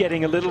is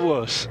getting a little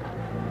worse.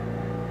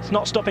 It's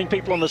not stopping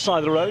people on the side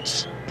of the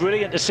roads.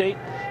 Brilliant to see.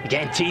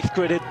 Again, teeth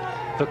gritted.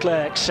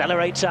 Voeckler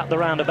accelerates out the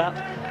roundabout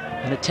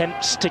and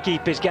attempts to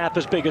keep his gap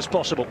as big as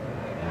possible.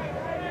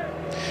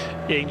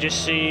 Yeah, you can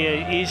just see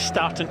he's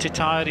starting to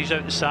tire. He's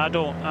out the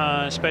saddle,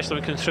 especially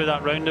when he comes through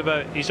that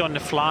roundabout. He's on the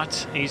flat,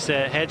 his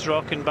head's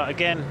rocking, but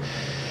again,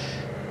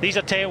 these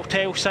are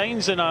telltale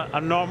signs in a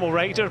normal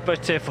rider,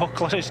 but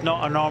Voeckler is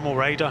not a normal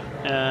rider.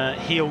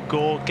 He'll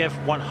go, give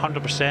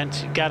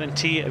 100%.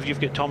 Guarantee if you've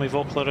got Tommy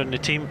Voeckler in the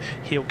team,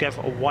 he'll give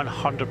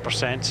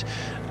 100%.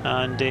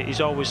 And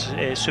he's always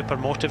super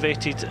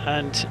motivated.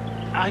 And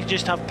I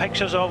just have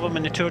pictures of him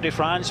in the Tour de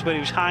France where he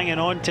was hanging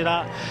on to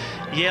that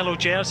yellow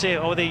jersey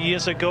all the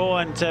years ago,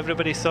 and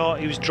everybody thought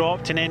he was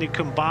dropped, and then he'd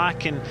come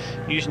back and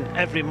using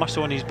every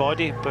muscle in his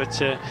body. But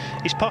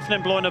he's puffing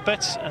and blowing a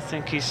bit. I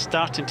think he's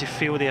starting to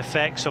feel the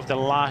effects of the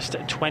last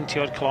 20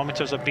 odd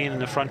kilometres of being in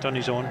the front on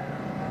his own.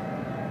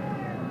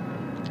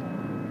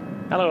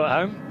 Hello at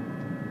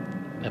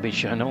home. They'll be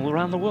shown all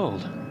around the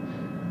world.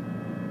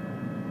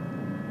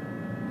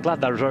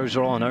 Glad those roads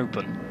are on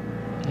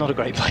open. Not a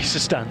great place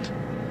to stand,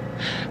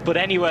 but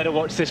anywhere to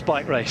watch this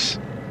bike race.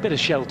 Bit of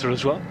shelter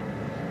as well.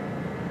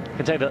 I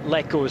can tell you that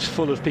Lecco is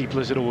full of people,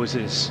 as it always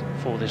is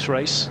for this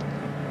race.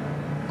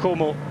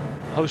 Como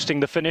hosting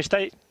the finish.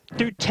 They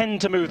do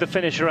tend to move the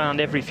finish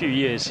around every few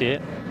years here.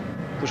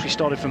 Of course, we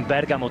started from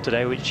Bergamo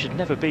today, which had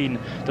never been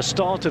the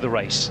start of the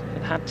race.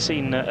 It had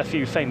seen a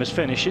few famous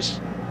finishes.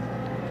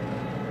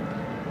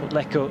 But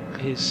Lecco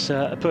is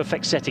a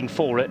perfect setting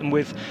for it, and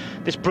with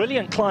this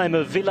brilliant climb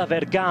of Villa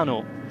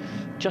Vergano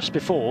just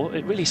before,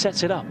 it really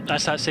sets it up.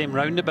 That's that same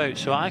roundabout,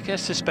 so I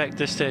suspect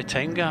this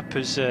time gap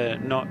is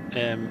not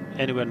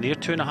anywhere near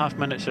 2.5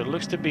 minutes. It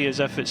looks to be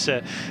as if it's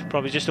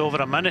probably just over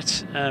a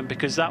minute,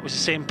 because that was the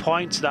same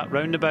point, that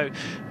roundabout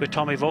where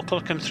Tommy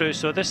Voeckler came through.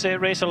 So this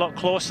race a lot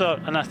closer,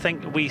 and I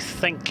think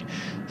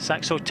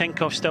Saxo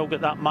Tinkoff still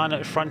got that man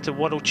at the front. The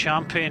world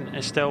champion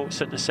is still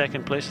sitting in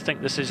second place. I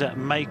think this is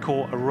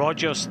Michael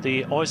Rogers,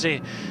 the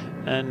Aussie,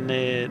 and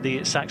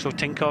the Saxo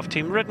Tinkoff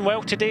team. Ridden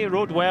well today,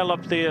 rode well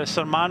up the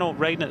Sormano,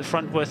 riding at the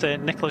front with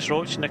Nicholas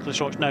Roach. Nicholas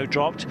Roach now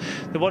dropped.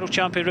 The world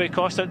champion Rui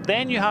Costa.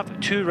 Then you have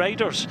two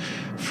riders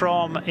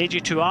from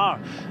AG2R.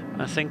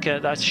 I think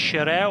that's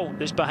Sherrill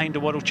that's behind the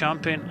world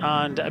champion,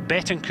 and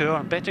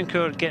Betancourt.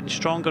 Betancourt getting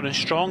stronger and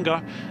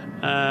stronger.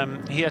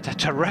 He had a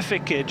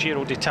terrific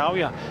Giro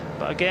d'Italia,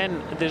 but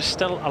again, there's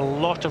still a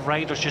lot of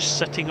riders just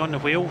sitting on the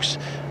wheels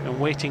and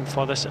waiting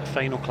for this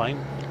final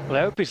climb. Well,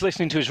 I hope he's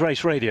listening to his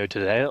race radio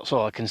today, that's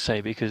all I can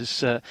say,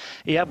 because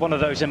he had one of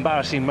those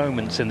embarrassing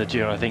moments in the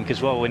Giro, I think,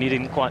 as well, when he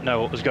didn't quite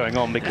know what was going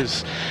on,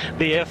 because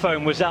the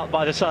earphone was out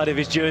by the side of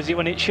his jersey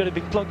when it should have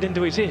been plugged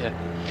into his ear.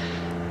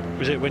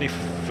 Was it when he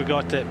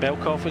forgot that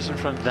Belkov was in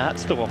front?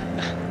 That's the one.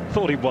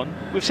 Thought he won.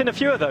 We've seen a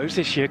few of those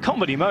this year,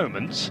 comedy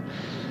moments.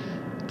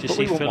 But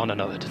we want one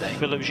another today.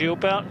 Philip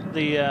Gilbert,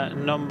 the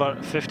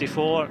number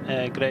 54,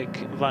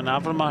 Greg Van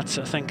Avermaet,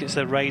 I think it's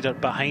the rider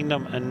behind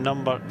him, and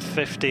number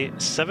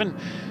 57.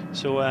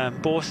 So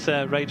both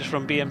riders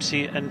from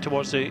BMC in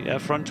towards the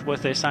front,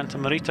 with Santa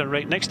Marita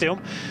right next to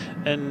him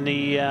in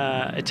the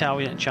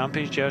Italian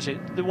Champions jersey.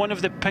 The one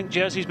of the pink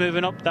jerseys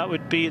moving up, that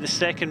would be the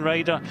second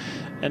rider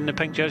in the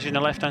pink jersey on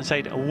the left hand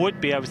side,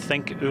 would be, I would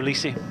think,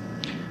 Ulisse.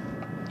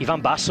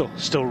 Ivan Basso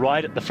still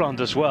right at the front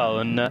as well,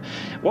 and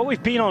while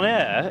we've been on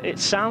air, it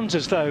sounds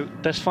as though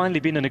there's finally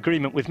been an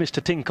agreement with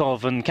Mr.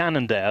 Tinkoff and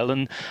Cannondale,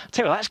 and I'll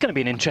tell you what, that's going to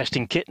be an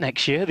interesting kit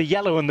next year, the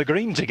yellow and the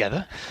green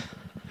together.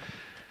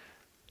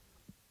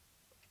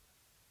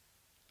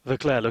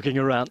 Leclerc looking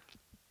around,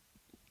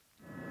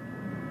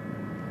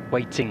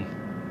 waiting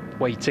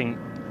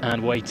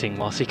and waiting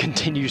whilst he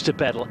continues to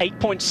pedal.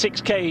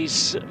 8.6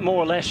 Ks more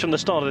or less from the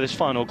start of this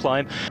final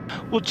climb.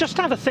 We'll just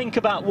have a think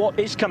about what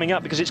is coming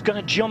up, because it's going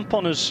to jump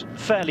on us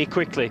fairly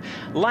quickly.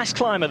 Last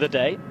climb of the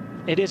day,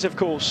 it is of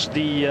course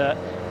the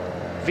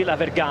Villa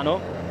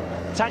Vergano.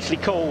 It's actually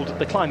called,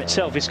 the climb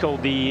itself is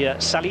called the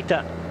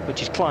Salita, which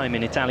is climb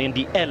in Italian,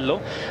 di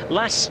Ello.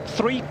 Lasts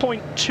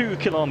 3.2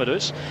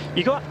 kilometers.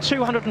 You got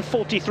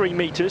 243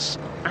 meters,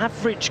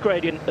 average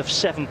gradient of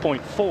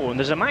 7.4, and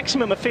there's a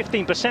maximum of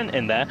 15%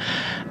 in there.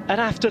 And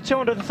after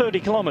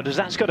 230 kilometers,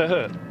 that's got to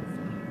hurt.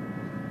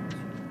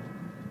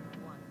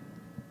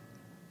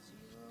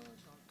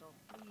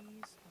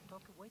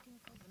 Waiting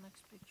for the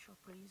next picture,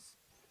 please.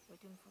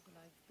 Waiting for the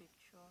live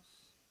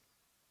pictures.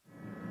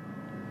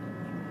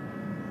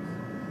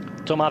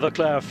 Thomas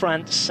Voeckler of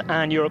France,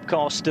 and Europe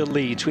Car still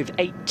leads with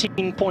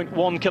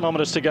 18.1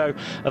 kilometers to go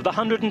of the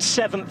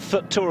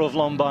 107th Tour of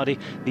Lombardy,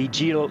 the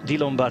Giro di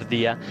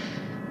Lombardia.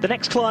 The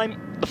next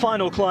climb, the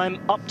final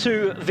climb, up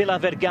to Villa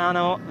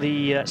Vergano,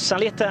 the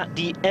Salita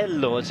di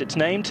Ello as it's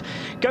named,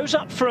 goes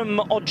up from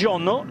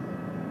Oggiano.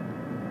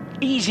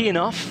 Easy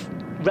enough,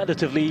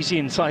 relatively easy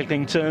in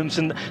cycling terms,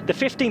 and the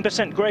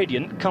 15%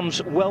 gradient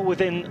comes well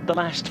within the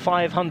last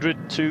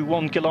 500 to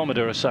 1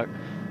 kilometre or so.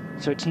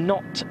 So it's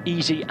not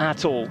easy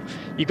at all.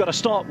 You've got to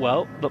start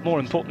well, but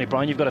more importantly,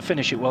 Brian, you've got to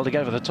finish it well to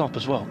get over the top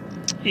as well.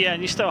 Yeah,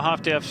 and you still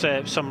have to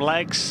have some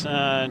legs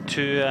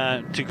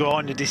to go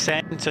on the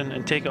descent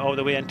and take it all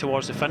the way in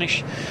towards the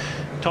finish.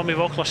 Tommy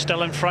Voeckler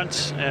still in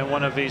front,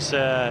 one of his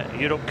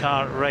Europe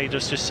car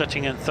riders just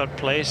sitting in third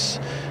place,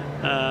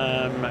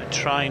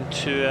 trying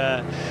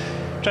to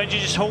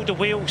just hold the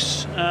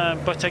wheels,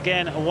 but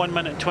again, 1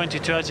 minute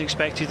 22 as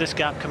expected. This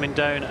gap coming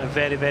down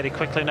very, very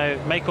quickly now.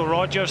 Michael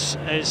Rogers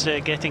is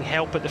getting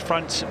help at the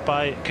front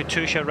by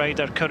Katusha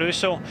rider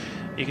Caruso.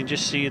 You can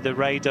just see the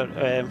rider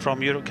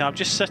from Eurocar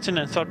just sitting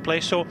in third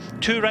place. So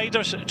two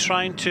riders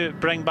trying to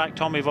bring back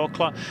Tommy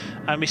Voeckler,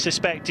 and we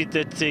suspected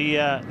that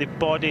the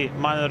body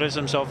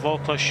mannerisms of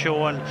Voeckler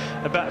showing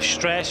a bit of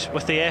stress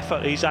with the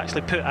effort he's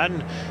actually put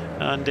in,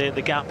 and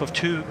the gap of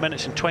 2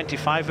 minutes and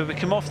 25. But we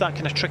came off that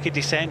kind of tricky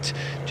descent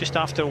just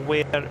after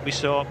where we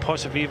saw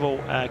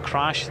Pozzovivo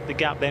crash. The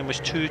gap then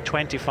was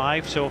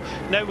 2:25. So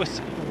now with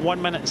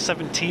 1 minute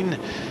 17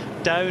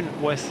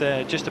 down, with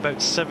just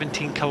about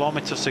 17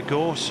 kilometers to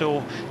go.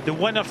 So the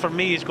winner for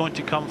me is going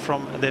to come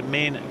from the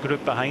main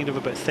group behind of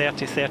about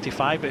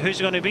 30-35. But who's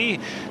going to be?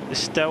 There's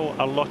still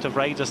a lot of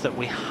riders that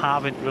we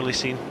haven't really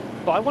seen.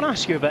 Well, I want to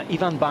ask you about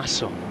Ivan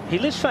Basso. He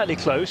lives fairly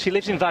close. He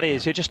lives in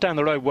Varese, just down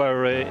the road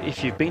where,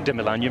 if you've been to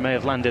Milan, you may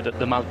have landed at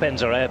the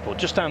Malpensa airport,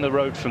 just down the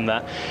road from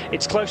that.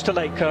 It's close to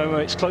Lake Como,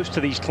 it's close to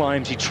these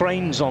climbs. He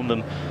trains on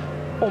them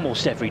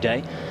almost every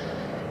day.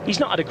 He's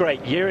not had a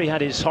great year. He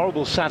had his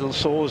horrible saddle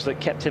sores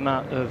that kept him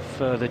out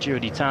of the Giro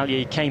d'Italia.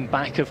 He came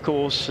back, of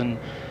course, and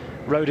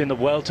rode in the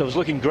Vuelta. Was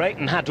looking great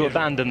and had to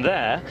abandon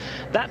there.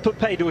 That put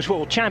paid to his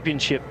World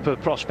Championship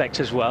prospects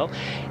as well.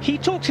 He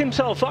talked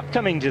himself up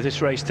coming to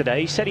this race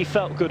today. He said he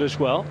felt good as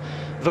well.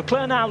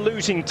 Vauclair now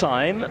losing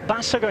time.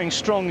 Bassa going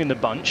strong in the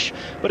bunch.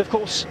 But of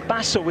course,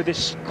 Bassa with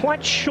this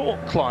quite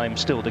short climb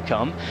still to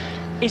come.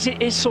 Is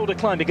it his sort of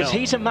climb? Because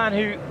he's a man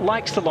who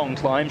likes the long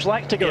climbs,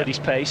 likes to go at his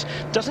pace,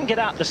 doesn't get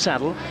out the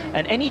saddle,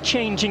 and any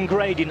change in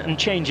gradient and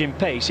change in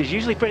pace is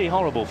usually pretty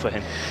horrible for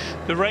him.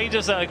 The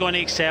riders that are going to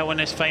excel in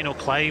this final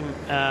climb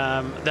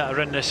that are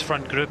in this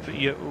front group,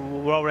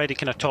 we're already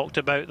kind of talked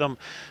about them.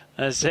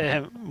 As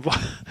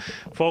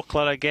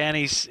Vauclair again,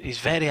 he's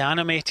very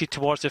animated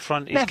towards the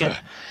front.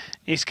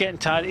 He's getting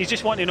tired. He's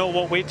just wanting to know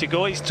what way to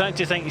go. He's trying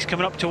to think. He's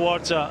coming up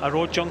towards a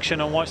road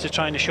junction and wants to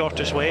try in the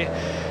shortest way.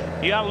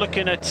 You are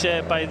looking at,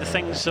 by the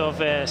things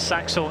of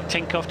Saxo,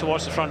 Tinkoff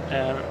towards the front.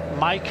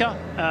 Maika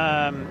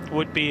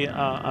would be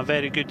a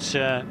very good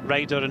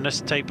rider in this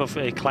type of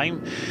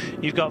climb.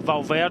 You've got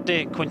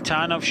Valverde,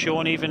 Quintana have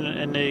shown even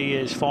in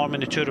his form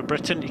in the Tour of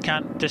Britain. You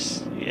can't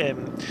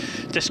discount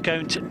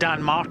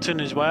Dan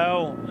Martin as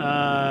well.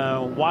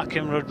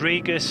 Joaquim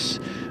Rodriguez,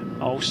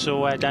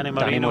 also Danny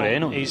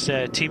Moreno, his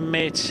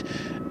teammate.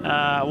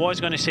 I was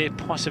going to say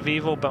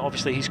Pozzovivo, but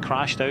obviously he's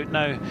crashed out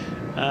now.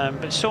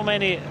 But so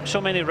many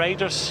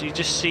riders. You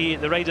just see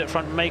the rider at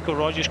front, Michael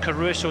Rogers.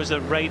 Caruso is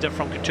the rider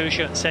from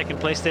Katusha, second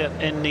place there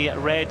in the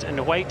red and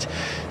the white.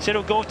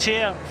 Cyril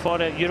Gautier for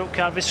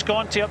Europcar.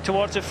 Visconti up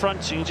towards the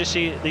front, so you can just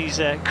see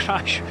these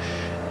crash.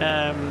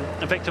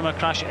 A victim of a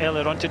crash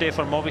earlier on today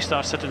for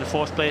Movistar, sitting in the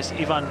fourth place.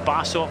 Ivan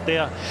Basso up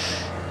there.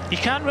 You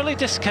can't really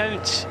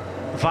discount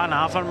Van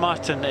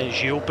Avermaet and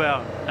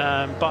Gilbert,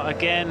 but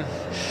again,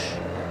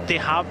 they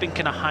have been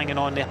kind of hanging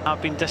on. They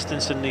have been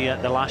distancing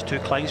the last two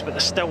climbs, but they're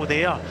still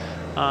there.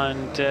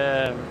 And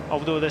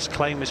although this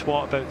climb is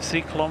about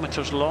 3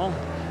 kilometres long,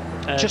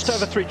 just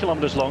over 3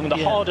 kilometres long, and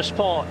the hardest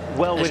part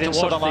well within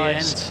sort of the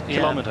last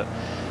kilometre.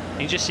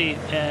 You just see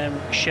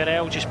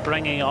Sherrill just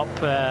bringing up.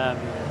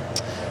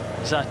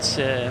 Is that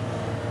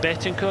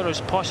Betancourt, as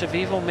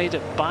Pozzovivo made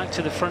it back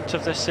to the front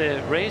of this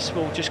race?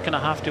 We'll just kind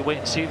of have to wait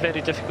and see.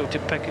 Very difficult to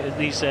pick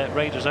these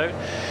riders out.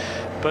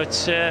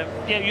 But yeah,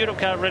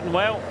 Europcar ridden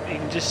well. You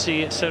can just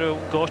see Cyril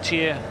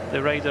Gautier,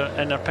 the rider,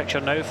 in their picture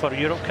now for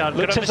Europcar.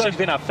 Looks as though he's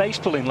been had face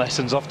pulling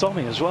lessons off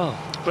Tommy as well.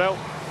 Well,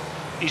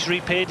 he's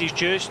repaid his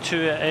dues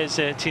to his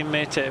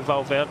teammate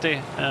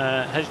Valverde.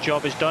 His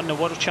job is done. The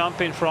world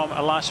champion from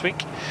last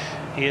week.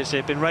 He has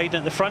been riding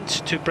at the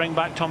front to bring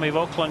back Tommy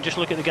Vauclair, and just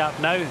look at the gap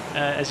now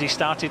as he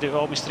started at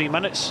almost 3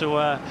 minutes.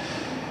 So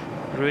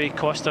Rui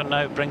Costa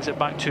now brings it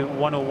back to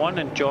 1:01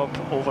 and job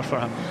over for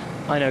him.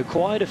 I know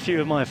quite a few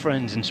of my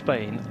friends in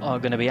Spain are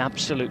going to be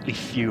absolutely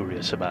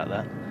furious about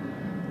that.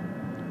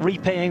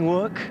 Repaying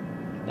work?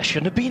 There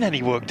shouldn't have been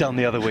any work done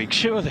the other week,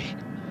 surely.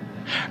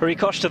 Rui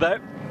Costa, though,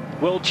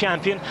 world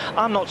champion.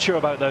 I'm not sure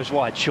about those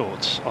white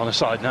shorts, on a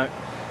side note.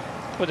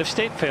 Well, they've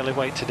stayed fairly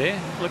white today,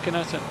 looking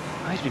at it.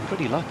 He's been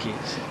pretty lucky.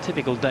 It's a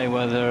typical day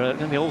where there are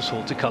going to be all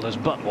sorts of colours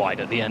but white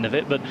at the end of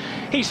it. But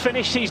he's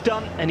finished, he's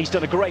done, and he's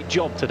done a great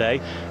job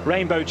today.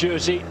 Rainbow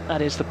jersey,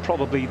 that is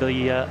probably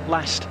the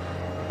last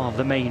of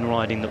the main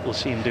riding that we'll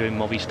see him doing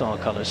Movistar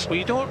colours. Well,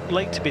 you don't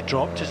like to be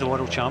dropped as the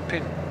world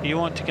champion. You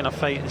want to kind of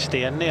fight and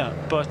stay in there.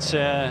 But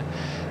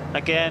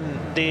again,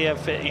 they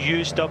have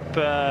used up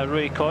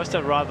Rui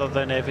Costa rather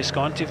than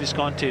Visconti.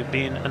 Visconti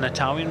being an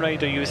Italian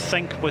rider, you would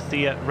think with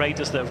the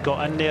riders that have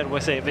got in there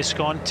with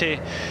Visconti,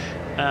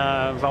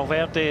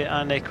 Valverde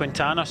and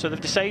Quintana, so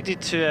they've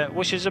decided to,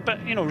 which is a bit,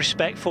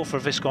 respectful for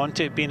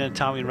Visconti being an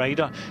Italian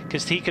rider,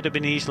 because he could have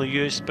been easily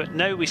used. But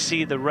now we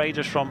see the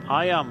riders from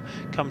IAM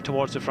come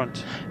towards the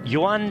front.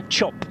 Johan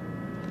Chop.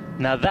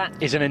 Now that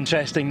is an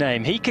interesting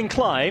name. He can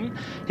climb,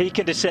 he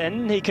can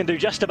descend, he can do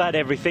just about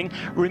everything.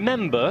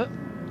 Remember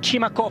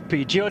Cima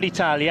Coppi, Giro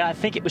d'Italia, I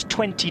think it was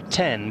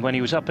 2010 when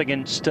he was up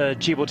against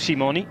Gibo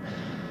Simoni.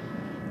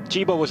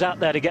 Gibo was out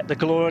there to get the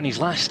glory in his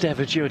last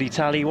ever Giro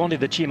d'Italia. He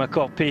wanted the Cima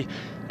Coppi.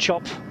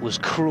 Chop was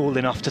cruel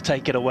enough to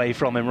take it away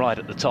from him right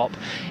at the top.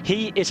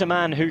 He is a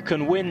man who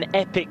can win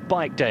epic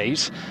bike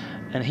days,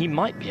 and he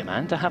might be a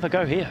man to have a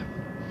go here.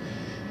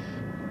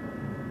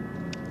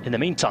 In the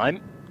meantime,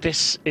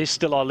 this is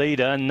still our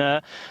leader,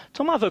 and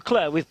Thomas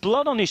Vauclair with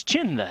blood on his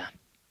chin there.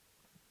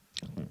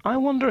 I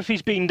wonder if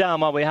he's been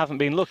down while we haven't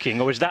been looking,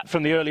 or is that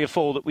from the earlier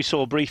fall that we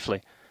saw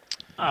briefly?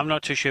 I'm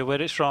not too sure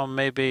where it's from.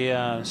 Maybe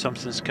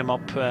something's come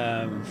up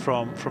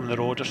from the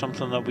road or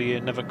something that we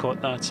never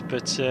caught that.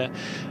 But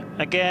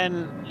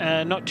again,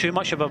 not too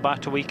much of a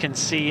battle. We can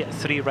see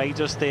 3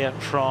 riders there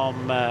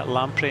from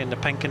Lampre in the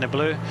pink and the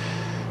blue.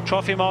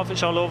 Trofimov,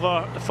 it's all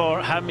over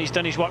for him. He's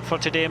done his work for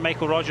today.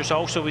 Michael Rogers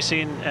also we've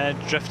seen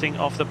drifting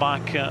off the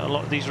back. A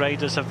lot of these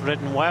riders have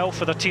ridden well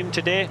for their team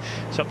today.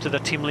 It's up to their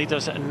team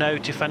leaders now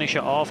to finish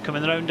it off.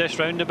 Coming around this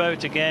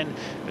roundabout again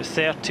with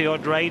 30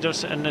 odd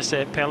riders in this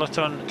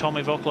peloton.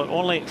 Tommy Vauclair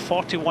only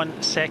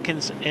 41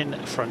 seconds in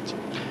front.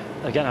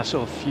 Again, I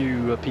saw a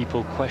few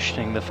people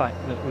questioning the fact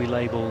that we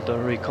labelled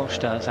Rui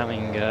Costa as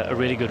having a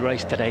really good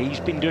race today. He's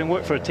been doing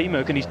work for a team,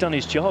 and he's done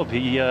his job.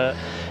 He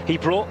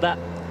brought that.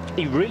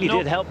 He really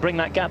did help bring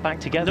that gap back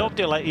together.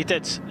 Nobody like he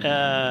did,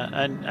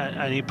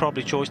 and he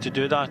probably chose to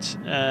do that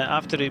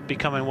after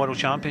becoming world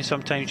champion.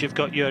 Sometimes you've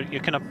got your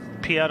kind of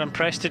PR and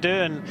press to do,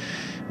 and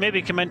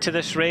maybe come into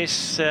this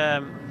race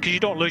because you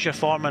don't lose your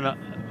form in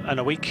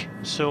a week.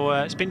 So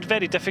it's been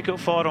very difficult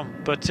for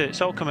him, but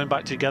it's all coming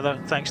back together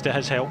thanks to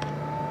his help.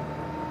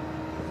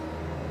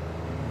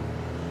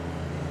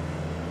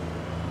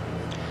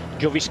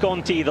 Gio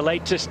Visconti, the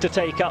latest to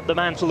take up the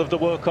mantle of the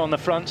work on the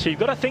front, so you've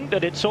got to think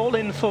that it's all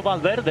in for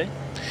Valverde.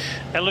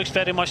 It looks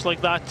very much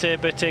like that,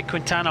 but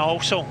Quintana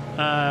also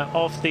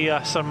off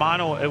the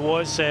Sermano. It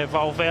was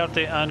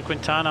Valverde and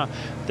Quintana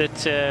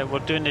that were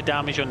doing the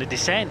damage on the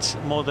descent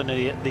more than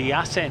the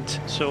ascent.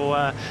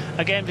 So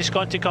again,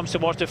 Visconti comes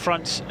towards the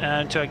front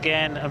to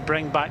again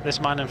bring back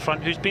this man in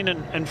front, who's been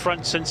in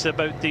front since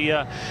about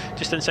the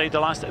just inside the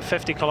last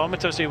 50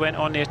 kilometres. He went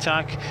on the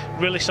attack,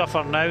 really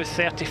suffered now.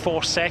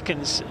 34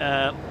 seconds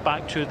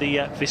back to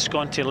the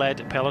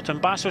Visconti-led peloton.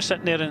 Basso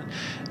sitting there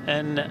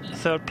in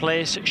third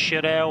place.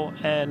 Chirel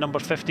number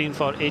 15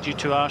 for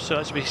AG2R. So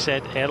as we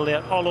said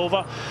earlier, all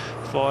over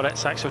for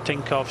Saxo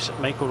Tinkoff's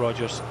Michael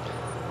Rogers.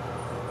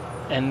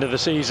 End of the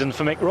season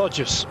for Mick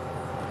Rogers.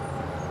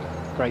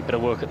 Great bit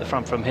of work at the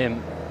front from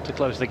him to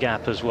close the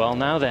gap as well.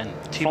 Now then,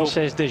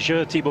 Française des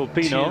Jeux, Thibaut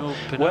Pinot.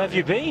 Where have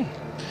you been?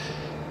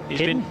 He's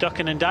been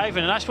ducking and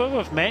diving, and that's what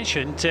we've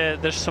mentioned.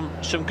 There's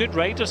some good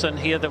riders in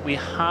here that we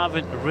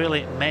haven't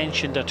really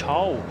mentioned at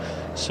all.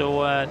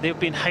 So they've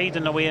been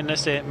hiding away in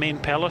this main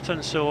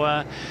peloton.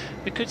 So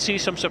we could see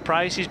some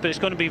surprises, but it's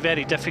going to be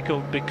very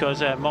difficult because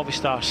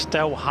Movistar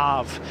still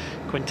have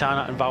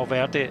Quintana and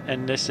Valverde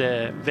in this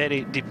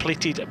very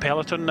depleted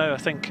peloton now. I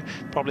think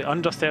probably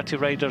under 30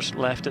 riders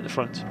left at the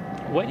front.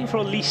 Waiting for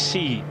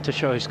Lissi to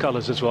show his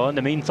colours as well. In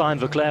the meantime,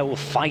 Vauclair will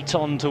fight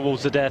on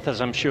towards the death, as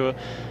I'm sure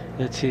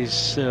that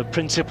his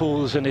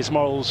principles and his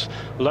morals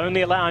will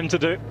only allow him to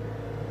do.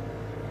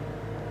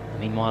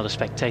 Meanwhile, the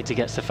spectator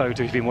gets the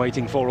photo he's been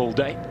waiting for all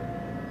day.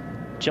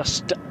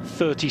 Just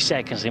 30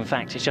 seconds, in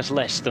fact, it's just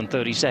less than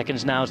 30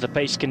 seconds now as the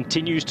pace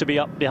continues to be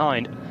up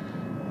behind.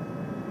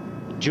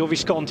 Gio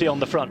Visconti on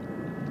the front.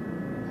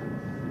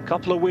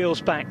 Couple of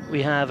wheels back,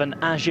 we have an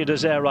Age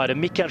Desert rider,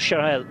 Mikel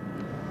Charel.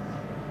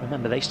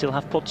 Remember, they still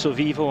have Pozzo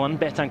Vivo and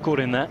Betancourt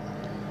in there.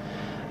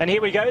 And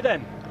here we go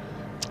then.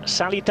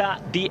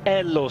 Salita di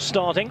Ello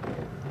starting.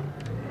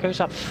 Goes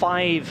up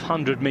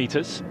 500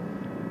 metres.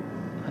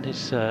 That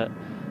is the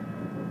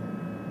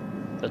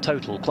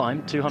total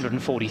climb,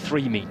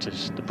 243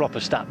 metres, the proper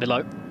stat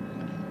below.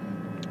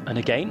 And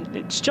again,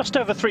 it's just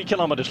over 3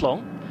 kilometres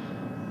long.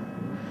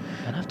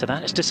 And after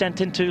that, it's descent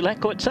into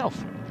Lecco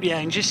itself. Yeah,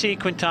 and you see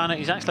Quintana,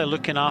 he's actually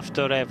looking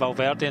after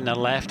Valverde on the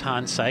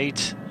left-hand side,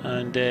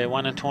 and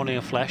Juan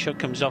Antonio Fleischer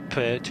comes up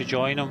to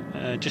join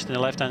him just on the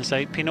left-hand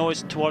side. Pinot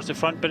is towards the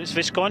front, but it's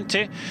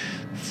Visconti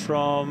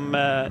from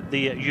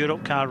the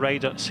Europcar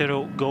rider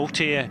Cyril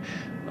Gaultier.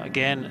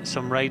 Again,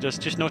 some riders.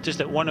 Just noticed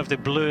that one of the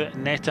blue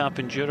NetApp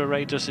Enduro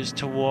riders is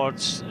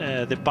towards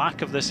the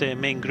back of this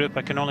main group.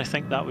 I can only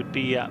think that would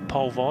be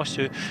Paul Voss,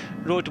 who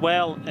rode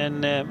well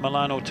in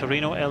Milano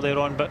Torino earlier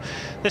on. But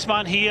this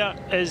man here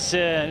is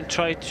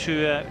tried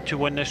to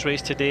win this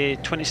race today.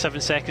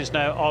 27 seconds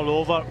now, all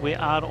over. We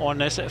are on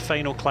this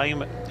final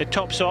climb. It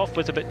tops off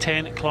with about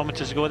 10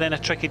 kilometres to go, then a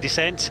tricky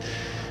descent.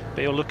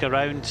 But he'll look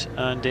around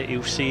and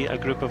he'll see a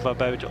group of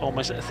about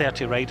almost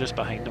 30 riders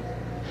behind him.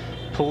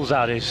 Pulls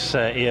out his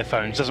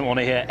earphones, doesn't want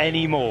to hear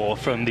any more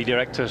from the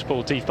director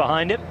sportif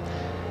behind him.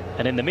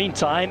 And in the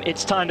meantime,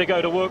 it's time to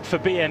go to work for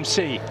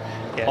BMC.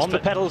 Yes, on the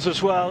pedals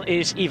as well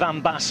is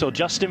Ivan Basso.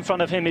 Just in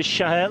front of him is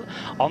Chahel.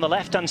 On the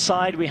left-hand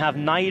side, we have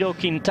Nairo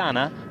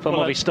Quintana for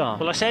Movistar.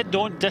 Well, I said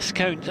don't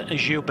discount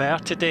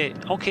Gilbert today.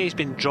 OK, he's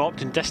been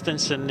dropped in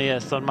distance in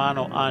the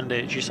Thormano and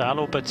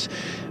Gisalo, but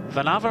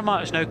Van Avermaet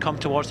has now come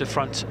towards the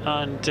front,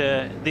 and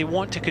they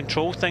want to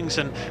control things.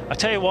 And I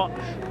tell you what,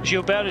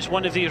 Gilbert is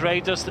one of these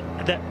riders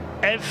that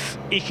if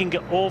he can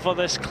get over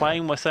this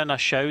climb within a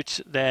shout,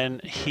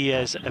 then he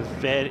is a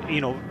very,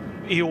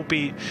 he'll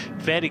be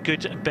very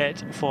good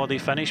bet for the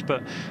finish.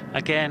 But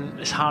again,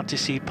 it's hard to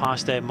see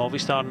past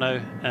Movistar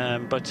now.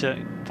 But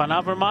Van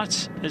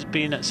Avermaet has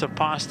been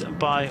surpassed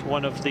by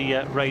one of the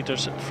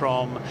riders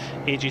from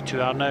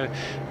AG2R now.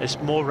 As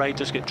more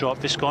riders get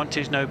dropped, Visconti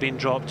is now being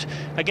dropped.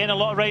 Again, a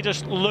lot of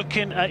riders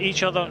looking at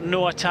each other.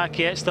 No attack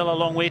yet, still a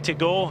long way to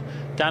go.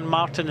 Dan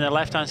Martin on the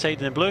left-hand side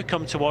in the blue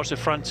come towards the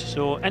front.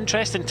 So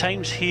interesting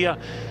times here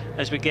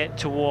as we get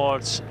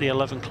towards the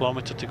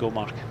 11-kilometre to go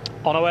mark.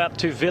 On our way up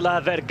to Villa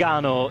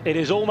Vergano, it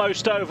is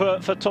almost over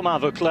for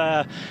Thomas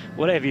Vauclair.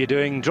 Whatever you're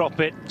doing, drop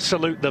it,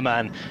 salute the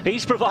man.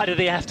 He's provided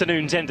the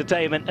afternoon's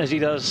entertainment, as he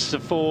does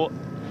for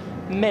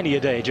many a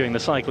day during the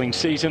cycling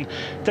season.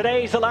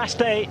 Today is the last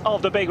day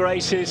of the big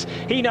races.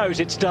 He knows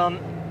it's done.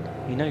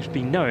 He's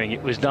been knowing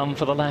it was done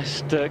for the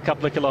last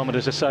couple of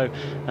kilometres or so,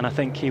 and I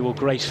think he will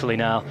gracefully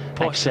now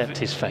accept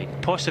his fate.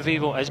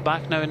 Pozzovivo is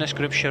back now in this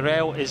group.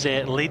 Chirel is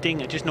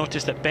leading. I just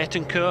noticed that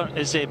Betancourt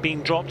is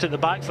being dropped at the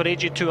back for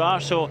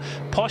AG2R, so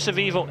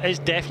Pozzovivo is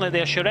definitely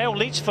there. Chirel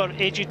leads for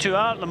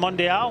AG2R, Le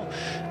Mondial,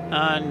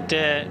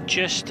 and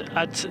just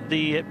at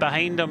the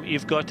behind him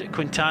you've got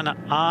Quintana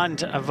and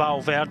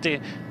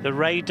Valverde. The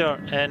rider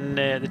in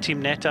the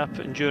Team NetApp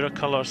Enduro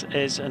colours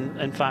is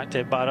in fact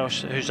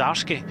Baros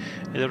Huzarski,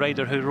 the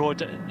rider who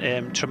rode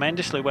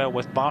tremendously well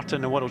with Barton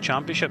in the World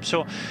Championship.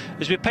 So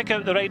as we pick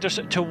out the riders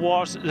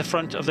towards the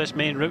front of this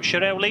main route,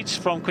 Chirel leads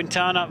from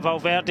Quintana,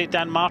 Valverde,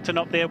 Dan Martin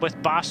up there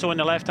with Basso on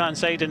the left hand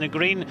side in the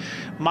green,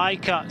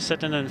 Maika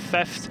sitting in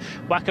 5th,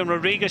 Joaquin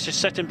Rodriguez is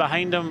sitting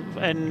behind him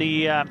in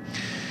the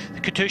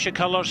Katusha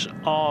colours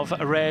of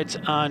red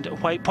and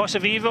white.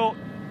 Pozzovivo,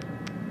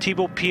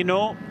 Thibaut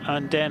Pinot,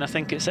 and then I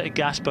think it's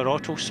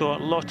Gasparotto. So a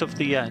lot of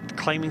the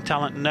climbing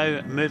talent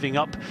now moving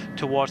up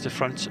towards the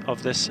front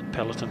of this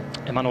peloton.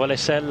 Emanuele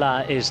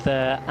Sella is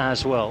there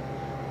as well.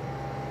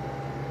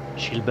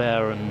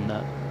 Gilbert and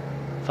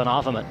Van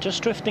Avermaet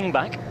just drifting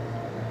back.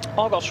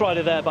 Argos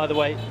rider there, by the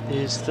way,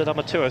 is the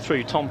number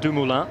 203, Tom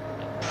Dumoulin,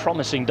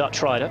 promising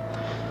Dutch rider.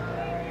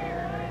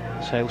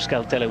 So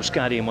Euskaltel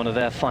Euskadi in one of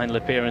their final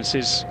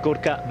appearances.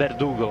 Gorka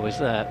Verdugo is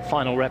their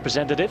final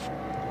representative.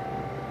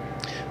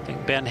 I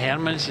think Bernd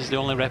Hermans is the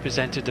only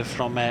representative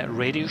from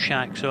Radio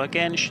Shack. So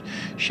again,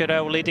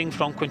 Chirel leading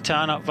from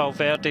Quintana,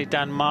 Valverde,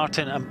 Dan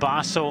Martin and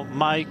Basso,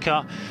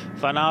 Maika,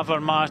 Van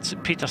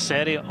Avermaet, Peter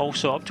Seri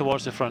also up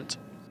towards the front.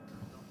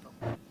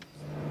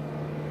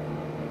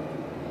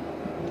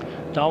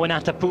 Darwin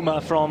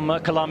Atapuma from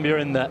Colombia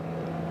in there.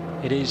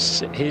 It is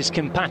his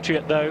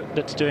compatriot, though,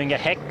 that's doing a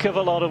heck of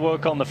a lot of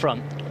work on the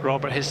front.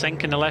 Robert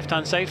Hissink in the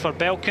left-hand side for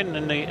Belkin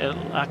in the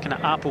kind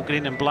of apple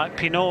green and black.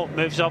 Pinot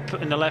moves up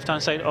in the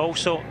left-hand side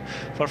also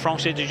for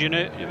Français de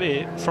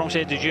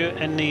Dieu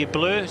in the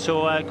blue.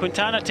 So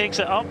Quintana takes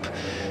it up.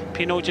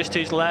 Pinot just to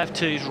his left,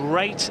 to his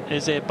right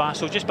is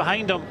Basso. Just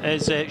behind him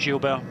is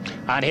Gilbert.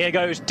 And here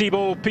goes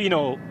Thibaut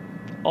Pinot.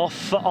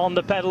 Off on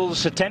the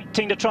pedals,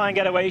 attempting to try and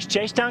get away. He's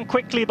chased down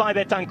quickly by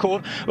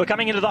Betancourt. We're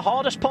coming into the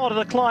hardest part of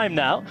the climb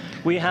now.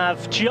 We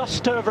have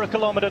just over a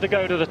kilometre to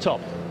go to the top.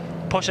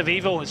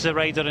 Pozzovivo is the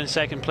rider in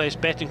 2nd place.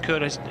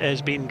 Betancourt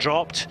has been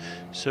dropped.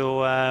 So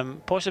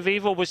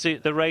Pozzovivo was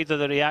the rider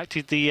that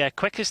reacted the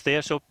quickest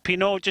there. So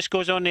Pinot just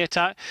goes on the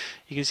attack.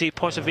 You can see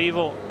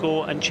Pozzovivo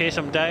go and chase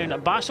him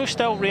down. Basso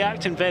still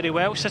reacting very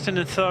well, sitting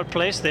in 3rd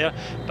place there.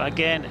 But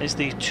again, is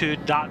the 2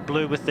 dark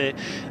blue with the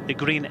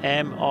green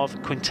M of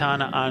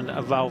Quintana and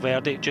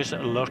Valverde just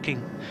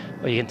lurking.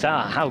 Well, you can tell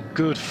how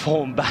good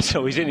form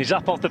Basso is in. He's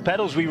up off the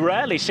pedals. We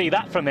rarely see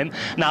that from him.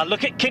 Now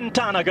look at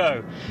Quintana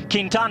go.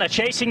 Quintana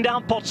chasing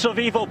down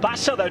Pozzovivo.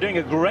 Basso, though, doing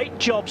a great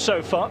job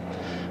so far.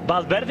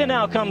 Valverde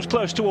now comes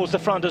close towards the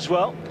front as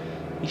well.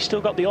 He's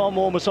still got the arm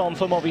warmers on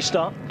for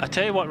Movistar. I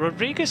tell you what,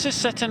 Rodriguez is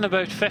sitting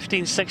about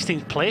 15th,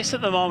 16th place at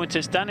the moment.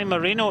 It's Danny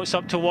Marino, it's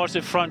up towards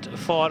the front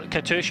for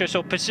Katusha.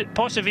 So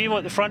Pozzovivo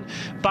at the front,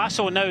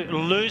 Basso now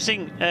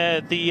losing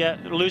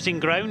losing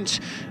ground.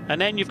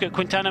 And then you've got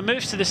Quintana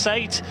moves to the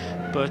side,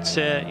 but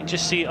you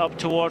just see up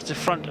towards the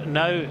front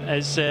now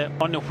is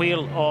on the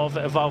wheel of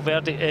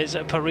Valverde is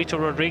Perito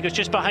Rodriguez.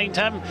 Just behind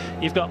him,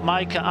 you've got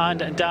Maika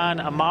and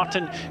Dan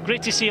Martin.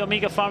 Great to see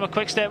Omega Pharma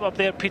quick step up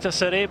there, Peter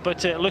Serre,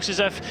 but it looks as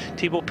if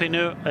Thibaut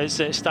Pinot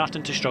is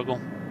starting to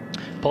struggle.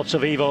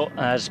 Pozzovivo,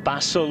 as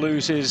Basso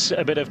loses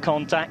a bit of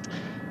contact.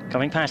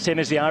 Coming past him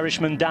is the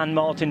Irishman Dan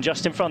Martin.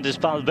 Just in front is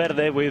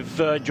Valverde with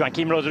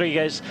Joaquim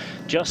Rodriguez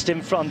just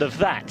in front of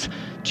that.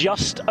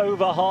 Just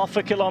over half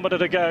a kilometre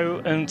to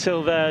go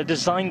until they're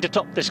designed to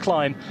top this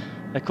climb,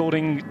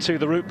 according to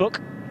the route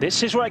book.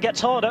 This is where it gets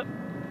harder.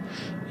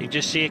 You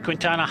just see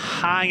Quintana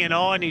hanging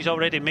on. He's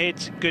already made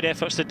good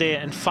efforts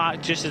today. In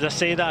fact, just as I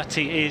say that,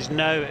 he is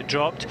now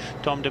dropped.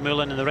 Tom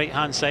Dumoulin on the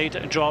right-hand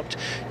side dropped.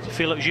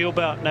 Felix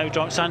Gilbert now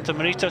dropped. Santa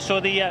Marita. So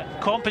the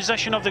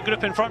composition of the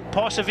group in front: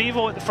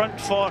 Pozzovivo at the front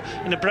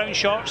in the brown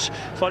shorts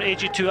for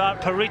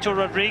AG2R. Perito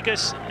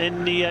Rodriguez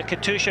in the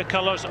Katusha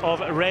colours of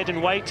red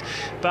and white.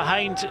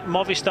 Behind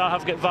Movistar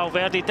have got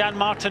Valverde. Dan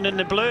Martin in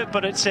the blue,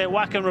 but it's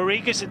Joaquin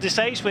Rodriguez that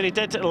decides where he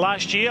did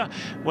last year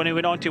when he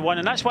went on to win.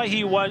 And that's why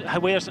he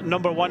wears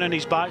number 1 on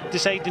his back,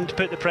 deciding to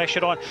put the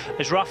pressure on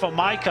as Rafa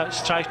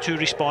Maika tries to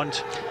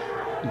respond.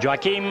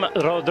 Joaquim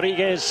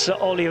Rodriguez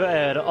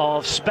Oliver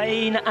of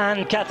Spain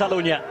and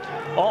Catalonia,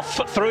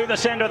 off through the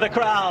centre of the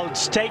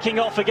crowds, taking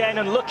off again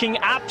and looking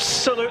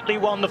absolutely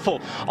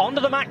wonderful. Onto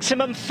the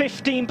maximum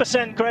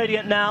 15%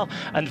 gradient now,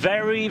 and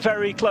very,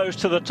 very close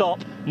to the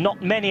top.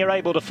 Not many are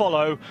able to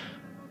follow.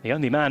 The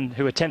only man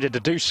who attempted to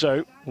do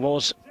so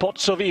was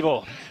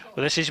Pozzovivo.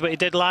 Well, this is what he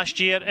did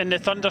last year in the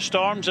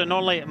thunderstorms, and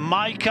only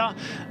Maika,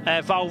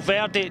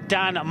 Valverde,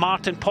 Dan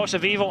Martin,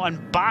 Pozzovivo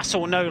and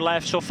Basso now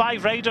left. So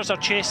 5 riders are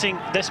chasing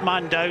this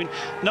man down.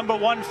 Number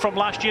 1 from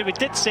last year, we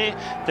did say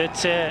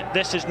that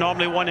this is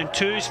normally 1 and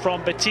 2s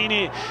from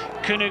Bettini,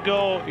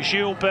 Cunego,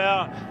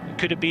 Gilbert,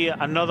 could it be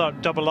another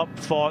double up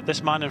for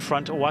this man in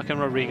front, Joaquin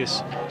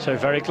Rodriguez? So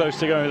very close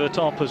to going to the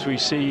top as we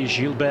see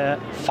Gilbert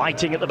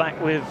fighting at the back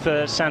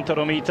with Santa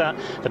Romita.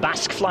 The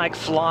Basque flag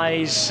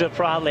flies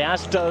proudly,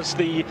 as does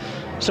the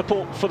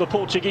support for the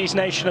Portuguese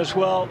nation as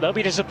well. They'll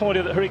be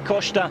disappointed that Rui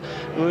Costa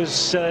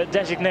was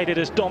designated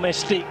as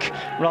domestique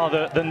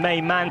rather than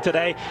main man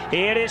today.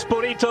 Here is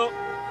Purito.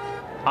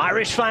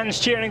 Irish fans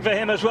cheering for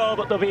him as well,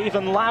 but they'll be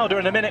even louder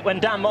in a minute when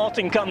Dan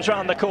Martin comes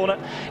round the corner.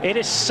 It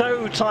is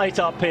so tight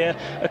up here.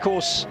 Of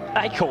course,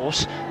 a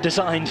course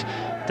designed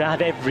to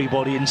have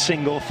everybody in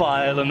single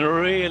file, and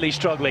really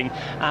struggling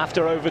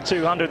after over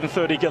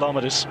 230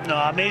 kilometres. No,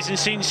 amazing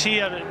scenes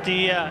here at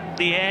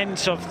the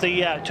ends of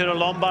the Tour of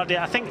Lombardia.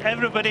 I think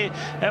everybody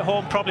at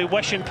home probably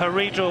wishing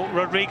Pedro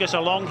Rodriguez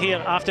along here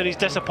after his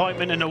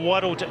disappointment in the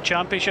World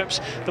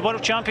Championships. The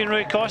World Champion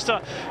Rui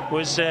Costa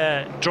was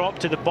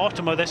dropped to the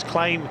bottom of this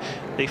climb.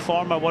 The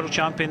former World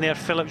Champion there,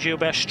 Philip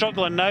Gilbert,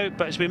 struggling now.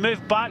 But as we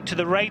move back to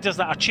the riders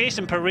that are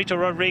chasing Pedro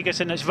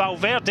Rodriguez, and it's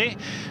Valverde,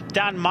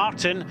 Dan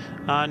Martin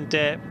and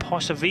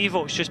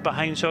Pozzovivo is just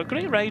behind. So a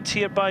great ride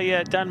here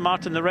by Dan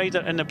Martin, the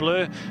rider in the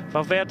blue.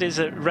 Valverde's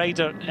a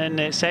rider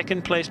in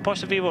second place.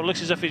 Pozzovivo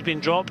looks as if he's been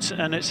dropped,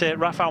 and it's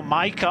Rafael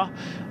Maica,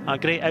 a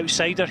great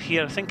outsider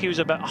here. I think he was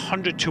about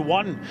 100 to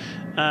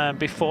 1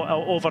 before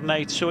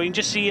overnight. So you can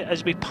just see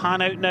as we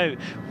pan out now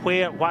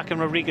where Joaquin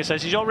Rodriguez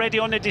is. He's already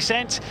on the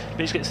descent, but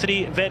he's got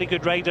three very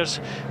good riders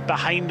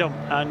behind him.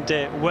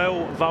 And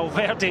will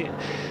Valverde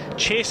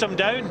chase him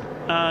down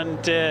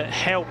and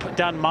help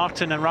Dan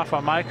Martin and Rafa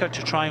Maica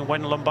to try and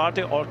win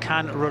Lombardia, or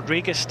can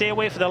Rodriguez stay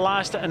away for the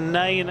last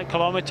 9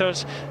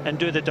 kilometres and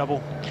do the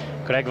double?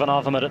 Greg Van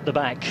Avermaet at the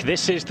back.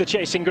 This is the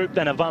chasing group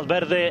then of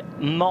Valverde,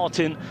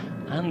 Martin,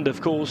 and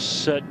of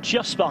course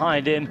just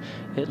behind him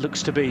it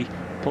looks to be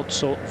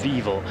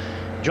Pozzovivo.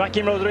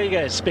 Joaquin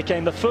Rodriguez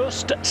became the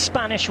first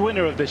Spanish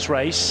winner of this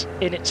race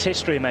in its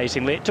history,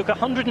 amazingly. It took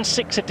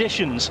 106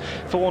 editions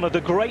for one of the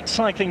great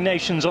cycling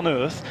nations on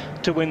earth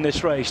to win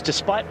this race.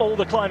 Despite all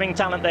the climbing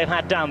talent they've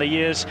had down the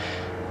years,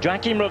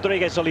 Joaquin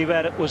Rodriguez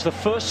Oliver was the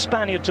first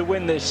Spaniard to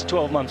win this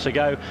 12 months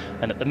ago,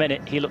 and at the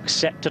minute he looks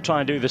set to try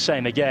and do the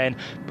same again.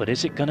 But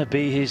is it going to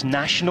be his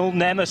national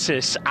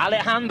nemesis,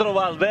 Alejandro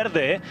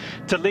Valverde,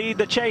 to lead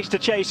the chase to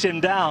chase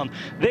him down?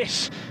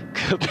 This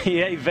could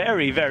be a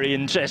very, very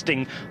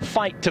interesting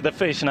fight to the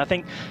finish, and I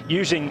think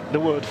using the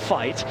word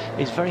fight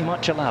is very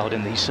much allowed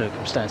in these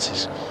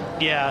circumstances.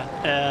 Yeah,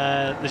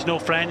 there's no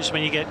friends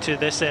when you get to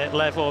this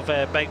level of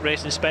bike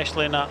racing,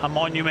 especially in a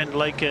monument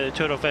like the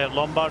Tour of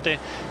Lombardy.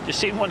 You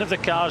see one of the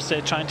cars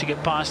trying to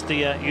get past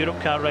the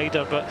Europcar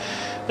rider, but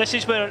this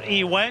is where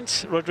he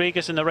went.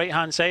 Rodriguez on the right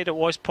hand side. It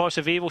was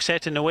Pozzovivo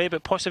set in the way,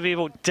 but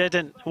Pozzovivo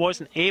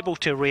wasn't able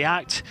to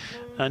react,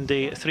 and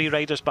the three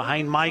riders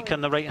behind Mike on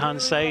the right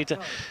hand side,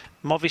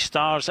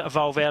 Movistar's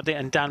Valverde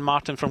and Dan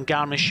Martin from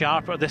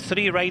Garmin-Sharp, are the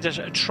three riders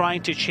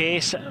trying to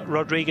chase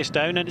Rodriguez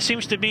down. And it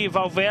seems to be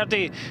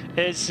Valverde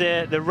is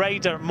the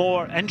rider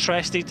more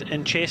interested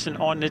in chasing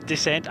on the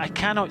descent. I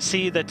cannot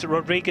see that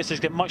Rodriguez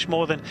has got much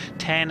more than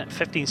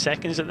 10-15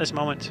 seconds at this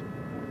moment.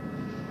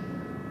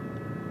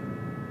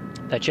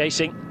 They're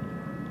chasing.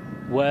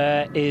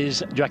 Where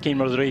is Joaquin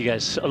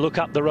Rodriguez? A look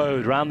up the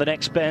road, round the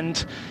next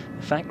bend.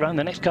 In fact, round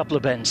the next couple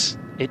of bends.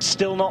 It's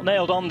still not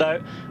nailed on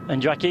though,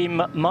 and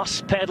Joaquin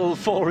must pedal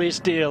for his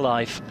dear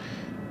life.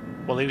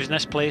 Well, he was in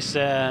this place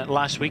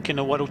last week in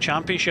the World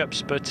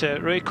Championships, but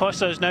Rui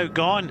Costa is now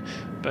gone.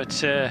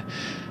 But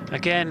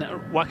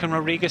again, Joaquin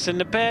Rodriguez in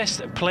the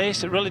best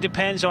place. It really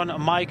depends on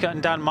Maica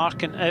and Dan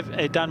Martin.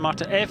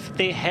 If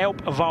they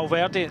help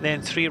Valverde,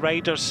 then three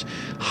riders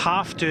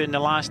have to, in the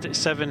last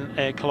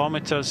 7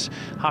 kilometres,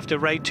 have to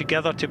ride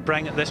together to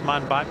bring this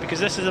man back, because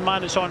this is a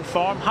man that's on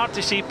form. Hard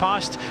to see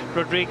past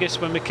Rodriguez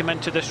when we come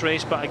into this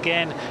race, but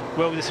again,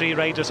 will the three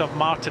riders of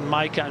Martin,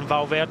 Maica and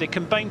Valverde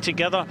combine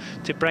together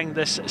to bring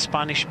this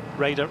Spanish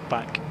rider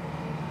back?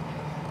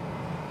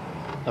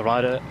 A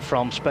rider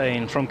from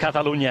Spain, from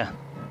Catalonia.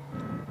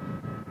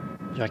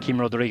 Joaquin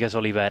Rodriguez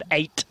Oliver,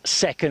 8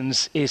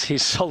 seconds is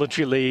his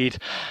solitary lead.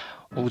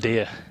 Oh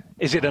dear,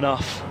 is it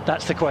enough?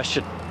 That's the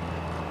question.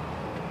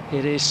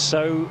 It is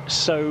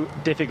so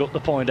difficult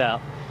to point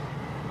out.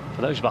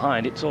 For those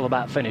behind, it's all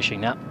about finishing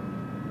now.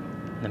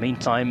 In the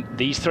meantime,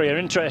 these three are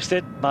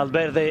interested.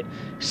 Valverde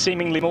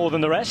seemingly more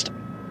than the rest.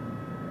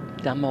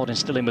 Dan Martin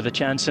still in with a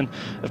chance, and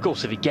of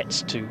course if he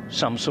gets to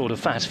some sort of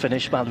fast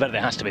finish, Valverde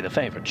has to be the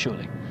favourite,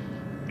 surely.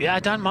 Yeah,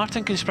 Dan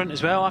Martin can sprint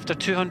as well after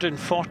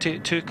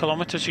 242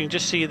 kilometres. You can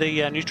just see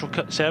the neutral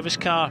service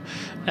car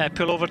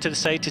pull over to the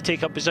side to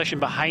take up position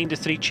behind the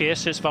three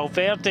chasers.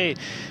 Valverde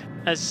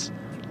has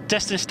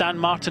distanced Dan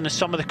Martin in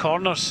some of the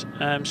corners,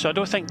 so I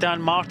don't think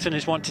Dan Martin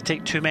is wanting to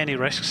take too many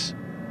risks.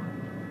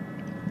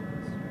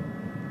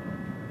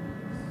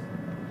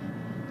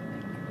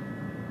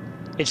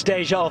 It's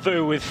deja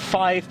vu with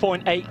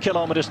 5.8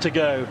 kilometres to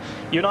go.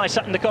 You and I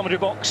sat in the commentary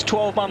box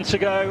 12 months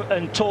ago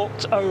and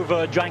talked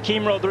over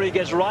Joaquin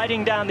Rodriguez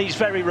riding down these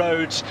very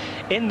roads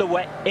in the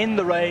wet, in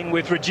the rain,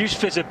 with reduced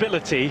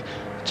visibility.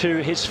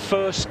 to his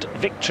first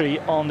victory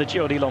on the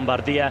Giro di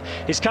Lombardia,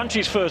 his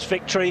country's first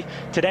victory.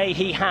 Today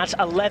he has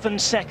 11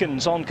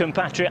 seconds on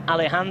compatriot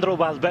Alejandro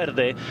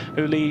Valverde,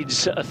 who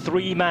leads a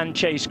three-man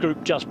chase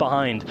group just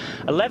behind.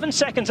 11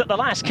 seconds at the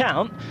last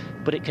count,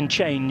 but it can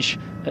change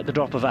at the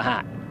drop of a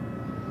hat.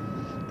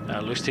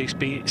 Looks to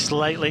be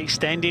slightly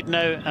extended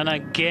now, and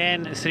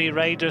again three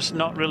riders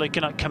not really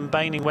kind of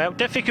combining well.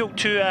 Difficult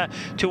to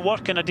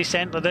work in a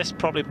descent like this.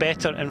 Probably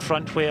better in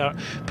front where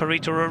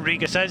Perito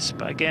Rodriguez is,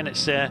 but again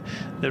it's the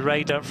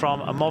rider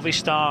from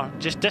Movistar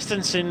just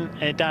distancing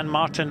Dan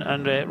Martin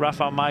and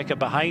Rafael Majka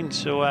behind.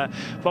 So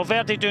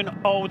Valverde doing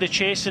all the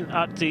chasing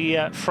at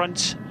the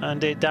front,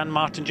 and Dan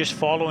Martin just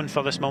following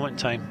for this moment in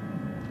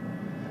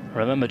time.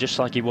 Remember, just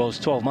like he was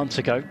 12 months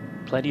ago,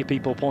 plenty of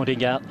people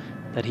pointing out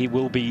that he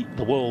will be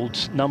the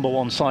world's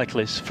 #1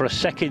 cyclist for a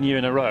second year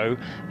in a row,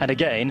 and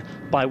again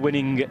by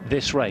winning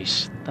this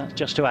race. That's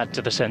just to add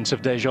to the sense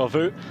of déjà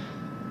vu.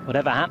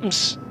 Whatever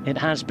happens, it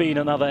has been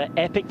another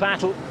epic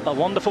battle, a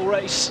wonderful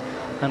race,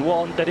 and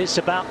one that is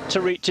about to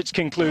reach its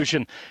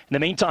conclusion. In the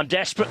meantime,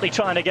 desperately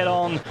trying to get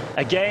on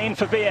again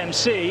for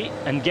BMC,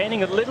 and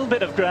gaining a little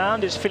bit of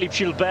ground is Philippe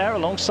Gilbert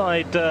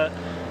alongside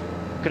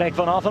Greg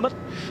van Avermaet.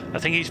 I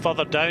think he's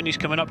further down. He's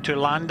coming up to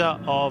Landa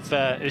of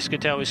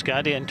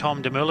Euskaltel-Euskadi and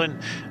Tom Dumoulin.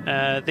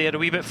 They're a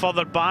wee bit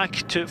further back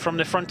from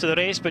the front of the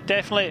race, but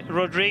definitely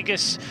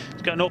Rodriguez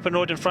has got an open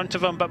road in front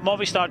of him. But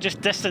Movistar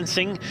just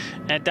distancing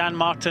Dan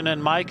Martin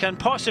and Majka, and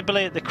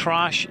possibly the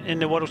crash in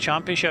the World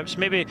Championships.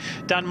 Maybe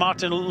Dan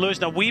Martin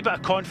losing a wee bit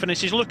of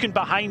confidence. He's looking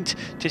behind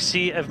to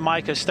see if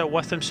Majka is still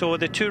with him. So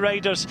the two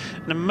riders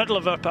in the middle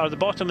of or the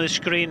bottom of the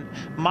screen,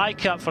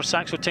 Majka for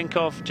Saxo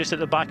Tinkoff just at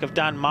the back of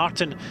Dan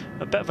Martin.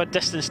 A bit of a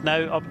distance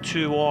now up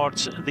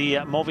towards the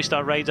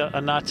Movistar rider,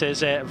 and that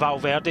is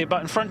Valverde.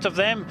 But in front of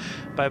them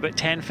by about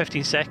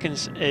 10-15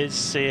 seconds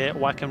is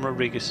Joaquin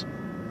Rodriguez.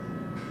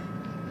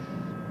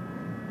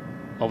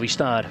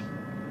 Movistar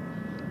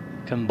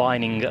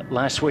combining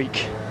last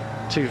week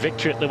to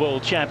victory at the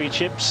World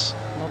Championships.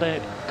 Not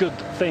a good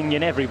thing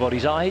in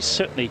everybody's eyes,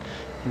 certainly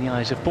in the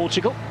eyes of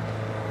Portugal,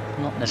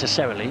 not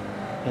necessarily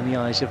in the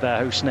eyes of their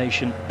host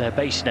nation, their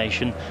base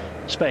nation,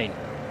 Spain.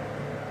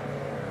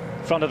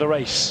 Front of the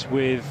race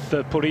with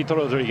Perito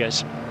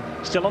Rodriguez,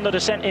 still on the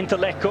descent into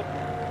Lecco.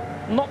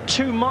 Not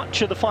too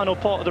much of the final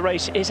part of the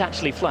race is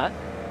actually flat.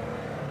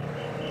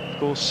 Of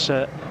course,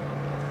 the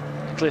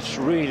cliffs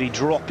really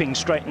dropping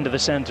straight into the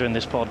centre in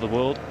this part of the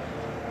world.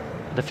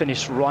 The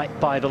finish right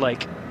by the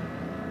lake.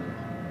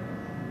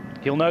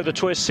 He'll know the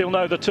twists, he'll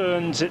know the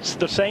turns. It's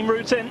the same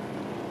routine.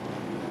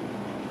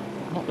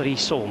 Not that he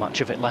saw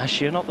much of it last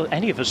year, not that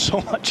any of us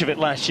saw much of it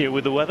last year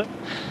with the weather.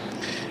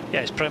 Yeah,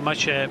 it's pretty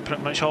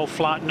much all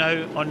flat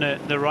now on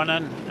the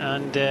run-in,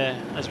 and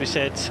as we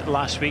said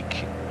last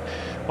week,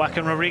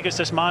 Joaquin Rodriguez,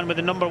 this man with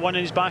the #1 in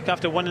his back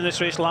after winning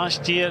this race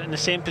last year, in the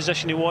same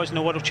position he was in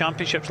the World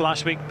Championships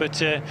last week.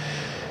 But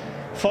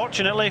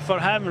fortunately for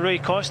him, Rui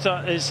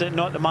Costa is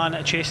not the man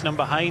chasing him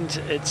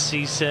behind. It's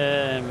his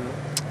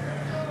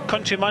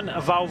countryman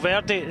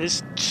Valverde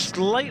is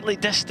slightly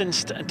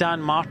distanced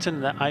Dan Martin,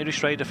 the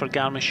Irish rider for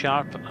Garmin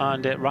Sharp,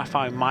 and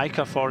Rafael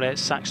Majka for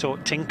Saxo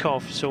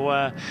Tinkoff.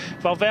 So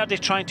Valverde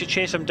trying to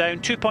chase him down.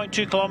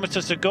 2.2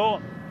 kilometres to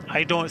go.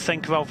 I don't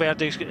think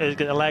Valverde's got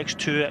the legs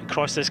to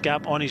cross this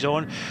gap on his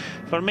own.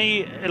 For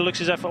me, it looks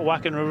as if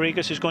Joaquin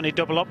Rodriguez is going to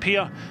double up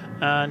here,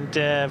 and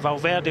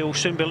Valverde will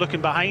soon be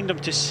looking behind him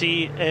to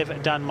see if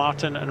Dan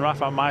Martin and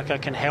Rafael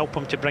Majka can help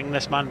him to bring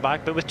this man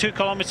back. But with 2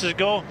 kilometres to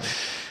go,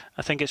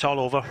 I think it's all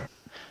over.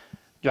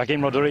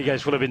 Joaquin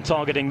Rodriguez will have been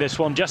targeting this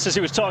one just as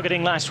he was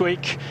targeting last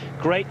week.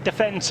 Great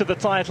defence of the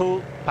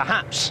title,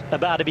 perhaps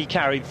about to be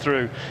carried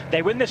through.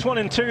 They win this one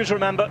in twos,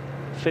 remember.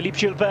 Philippe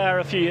Gilbert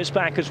a few years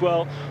back as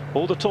well.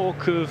 All the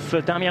talk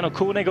of Damiano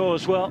Cunego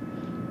as well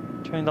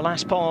during the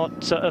last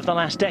part of the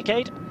last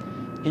decade.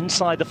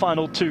 Inside the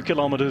final 2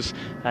 kilometres,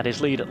 and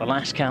his lead at the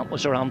last count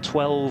was around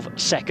 12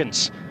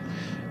 seconds.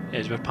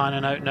 As we're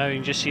panning out now, you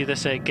can just see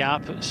this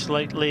gap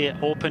slightly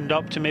opened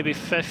up to maybe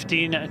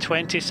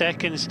 15-20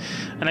 seconds.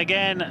 And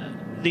again,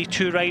 the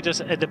two riders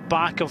at the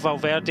back of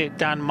Valverde,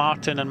 Dan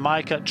Martin and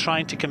Majka,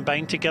 trying to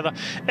combine together.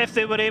 If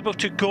they were able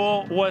to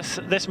go with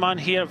this man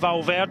here,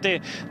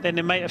 Valverde, then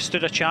they might have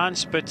stood a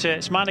chance. But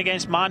it's man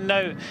against man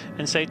now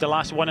inside the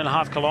last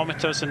 1.5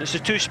 kilometres. And it's the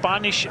two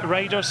Spanish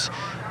riders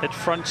at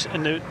front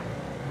in the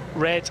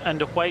red and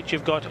the white.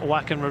 You've got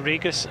Joaquin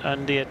Rodriguez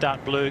and the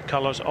dark blue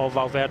colours of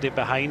Valverde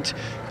behind.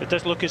 It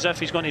does look as if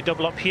he's going to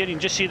double up here. You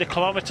can just see the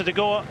kilometre to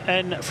go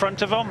in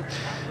front of him,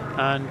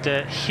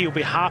 and he'll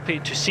be happy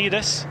to see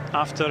this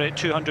after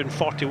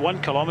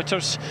 241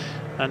 kilometres.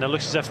 And it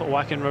looks as if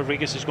Joaquin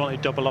Rodriguez is going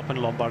to double up in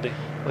Lombardy.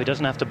 Well, he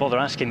doesn't have to bother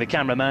asking the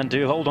cameraman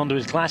to hold on to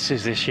his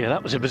glasses this year.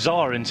 That was a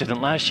bizarre incident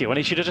last year when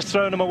he should have just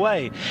thrown them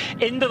away.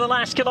 Into the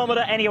last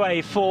kilometre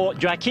anyway for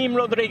Joaquim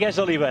Rodriguez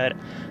Oliver,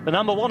 the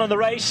 #1 on the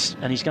race,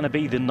 and he's going to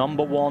be the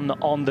 #1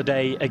 on the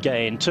day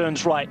again.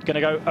 Turns right, going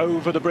to go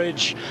over the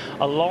bridge,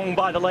 along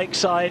by the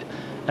lakeside,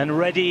 and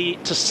ready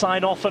to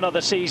sign off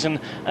another season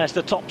as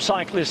the top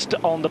cyclist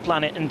on the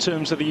planet in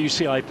terms of the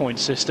UCI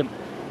points system.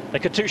 The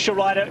Katusha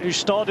rider who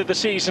started the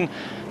season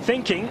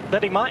thinking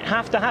that he might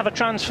have to have a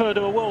transfer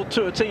to a World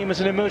Tour team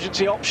as an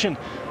emergency option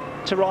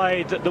to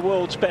ride the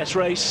world's best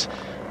race.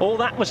 All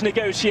that was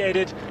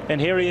negotiated,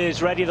 and here he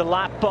is ready to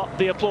lap up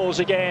the applause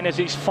again as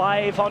he's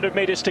 500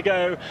 metres to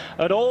go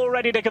and all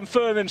ready to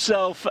confirm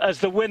himself as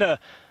the winner,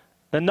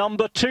 the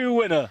 #2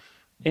 winner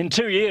in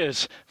 2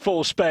 years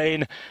for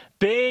Spain.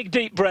 Big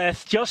deep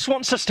breath, just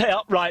wants to stay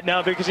upright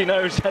now because he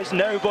knows there's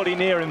nobody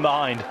near him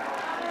behind.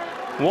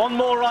 One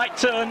more right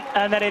turn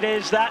and then it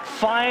is that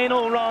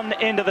final run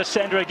into the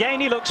centre.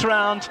 Again he looks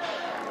round,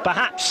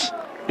 perhaps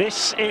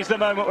this is the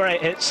moment where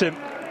it hits him.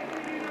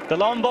 The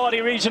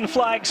Lombardy region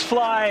flags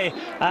fly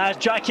as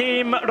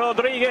Joaquim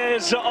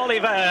Rodriguez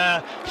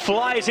Oliver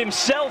flies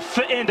himself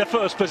into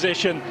first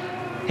position.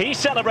 He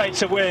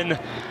celebrates a win,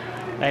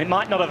 and it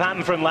might not have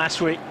happened for him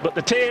last week, but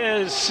the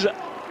tears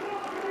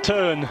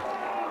turn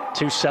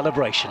to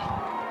celebration.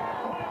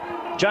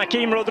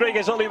 Joaquim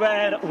Rodriguez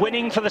Oliver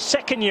winning for the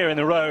 2nd year in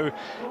a row.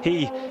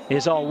 He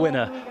is our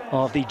winner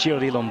of the Giro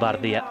di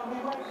Lombardia.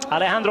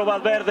 Alejandro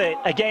Valverde,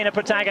 again a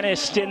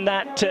protagonist in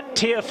that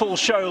tearful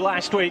show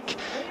last week,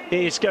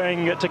 is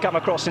going to come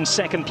across in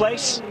 2nd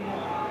place.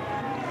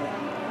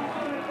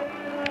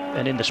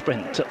 And in the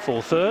sprint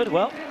for 3rd,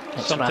 well,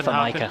 it's Rafa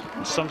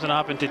Majka. Something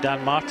happened to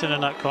Dan Martin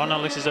in that corner.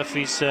 Looks as if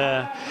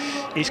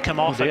he's come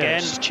off again.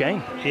 It's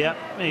chain. Yeah,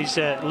 he's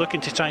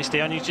looking to try and stay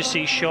on. You just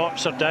see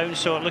shorts are down,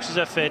 so it looks as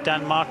if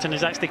Dan Martin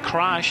has actually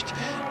crashed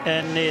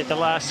in the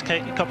last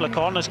couple of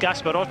corners.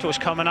 Gasparotto is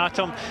coming at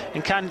him,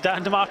 and can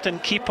Dan Martin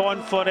keep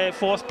on for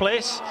 4th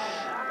place?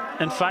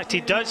 In fact, he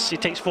does. He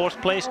takes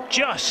 4th place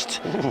just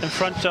in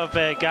front of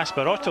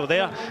Gasparotto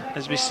there,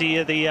 as we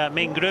see the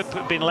main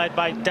group being led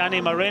by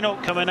Danny Moreno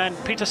coming in.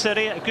 Peter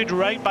Serre, a good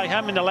ride by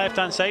him in the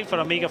left-hand side for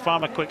Amiga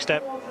Pharma Quick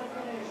Step.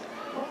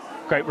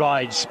 Great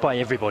rides by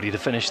everybody to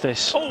finish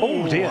this.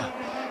 Oh dear.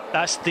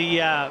 That's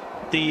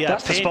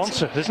that's the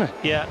sponsor, isn't it?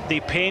 Yeah,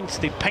 the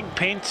pink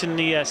paint in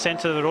the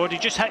centre of the road. He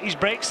just hit his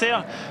brakes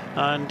there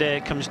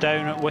and comes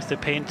down with the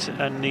paint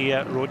in the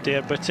road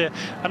there. But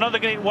another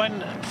great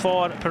win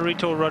for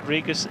Perito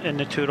Rodriguez in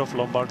the Tour of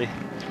Lombardy.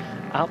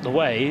 Out the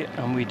way,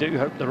 and we do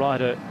hope the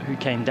rider who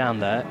came down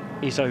there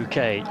is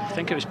okay. I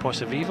think it was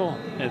Posivivo,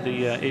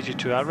 the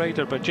AG2R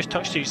rider, but just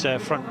touched his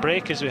front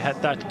brake as we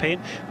hit that paint.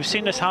 We've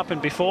seen this happen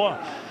before.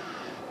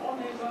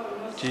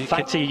 In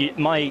fact,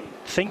 my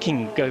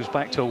thinking goes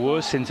back to a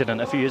worse incident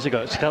a few years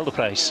ago at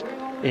Scheldeprijs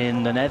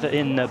in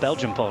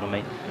Belgium, pardon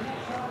me.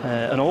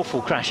 An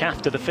awful crash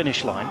after the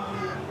finish line.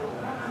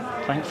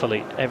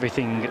 Thankfully,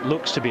 everything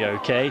looks to be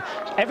okay.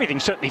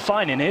 Everything's certainly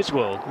fine in his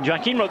world.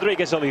 Joaquim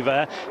Rodriguez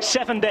Oliver,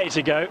 7 days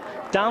ago,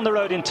 down the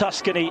road in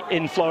Tuscany,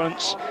 in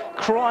Florence,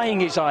 crying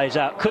his eyes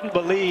out. Couldn't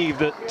believe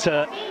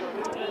that,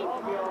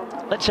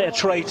 let's say, a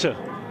traitor,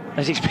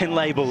 as he's been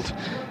labelled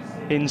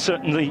in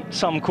certainly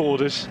some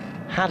quarters,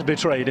 had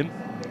betrayed him.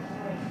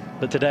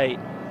 But today,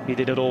 he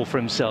did it all for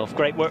himself.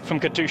 Great work from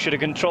Katusha to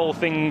control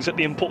things at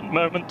the important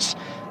moments.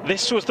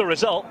 This was the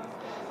result.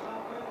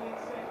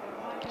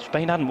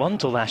 Spain hadn't won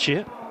till last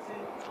year.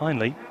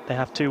 Finally, they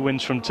have 2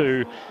 wins from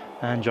 2,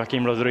 and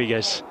Joaquim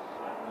Rodriguez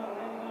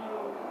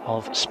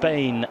of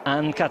Spain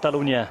and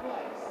Catalonia,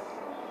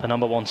 the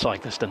 #1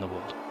 cyclist in the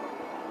world.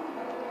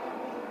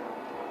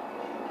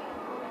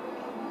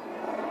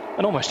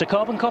 And almost a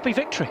carbon copy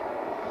victory.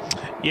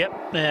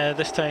 Yep,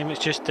 this time it's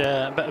just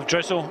a bit of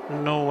drizzle,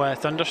 no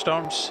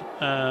thunderstorms.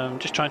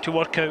 Just trying to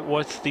work out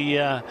what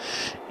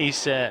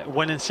his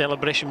winning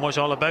celebration was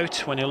all about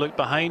when you look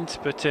behind.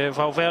 But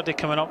Valverde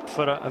coming up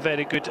for a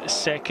very good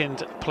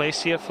 2nd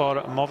place here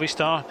for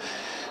Movistar.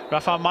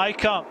 Rafa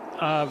Majka,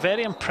 a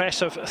very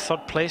impressive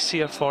 3rd place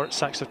here for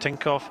Saxo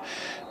Tinkoff.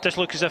 Does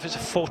look as if it's a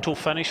photo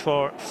finish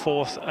for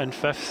 4th and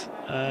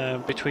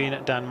 5th between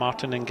Dan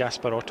Martin and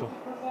Gasparotto.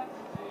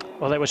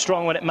 Well, they were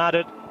strong when it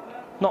mattered.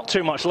 Not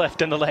too much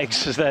left in the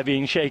legs as they're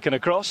being shaken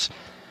across.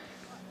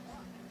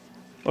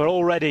 We're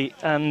all ready,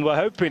 and we're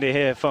hoping to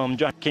hear from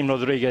Joaquim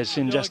Rodriguez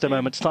in just a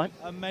moment's time.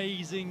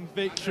 Amazing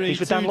victory,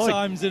 2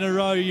 times in a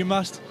row. You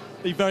must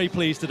be very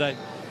pleased today.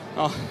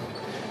 Oh,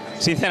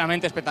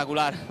 sinceramente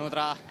espectacular.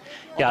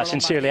 Yeah,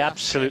 sincerely,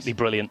 absolutely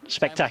brilliant,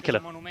 spectacular.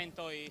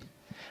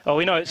 Oh,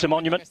 we know it's a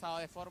monument.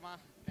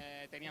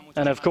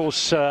 And of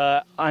course,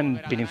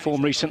 I've been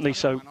informed recently,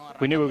 so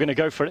we knew we were going to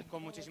go for it.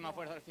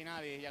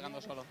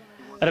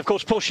 And of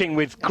course, pushing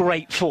with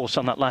great force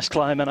on that last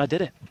climb, and I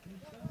did it.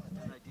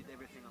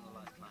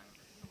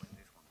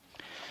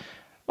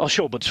 Oh,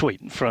 short but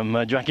sweet from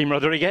Joaquim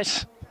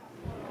Rodriguez.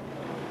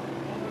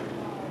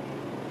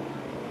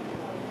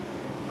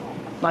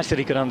 Nice that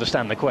he could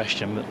understand the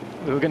question, but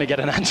we were going to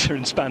get an answer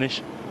in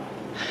Spanish.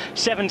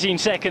 17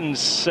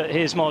 seconds,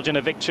 his margin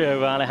of victory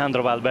over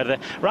Alejandro Valverde.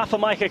 Rafa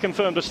Majka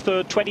confirmed as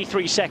 3rd,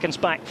 23 seconds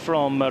back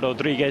from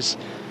Rodriguez.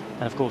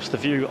 And of course the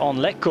view on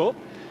Lecco.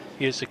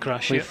 Here's the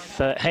crash with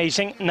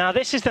hazing. Now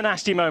this is the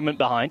nasty moment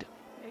behind.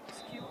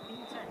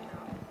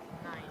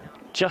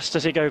 Just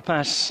as he go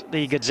past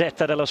the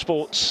Gazzetta dello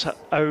Sport's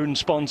own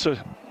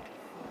sponsor.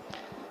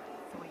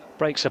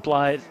 Brakes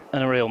applied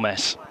and a real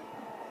mess.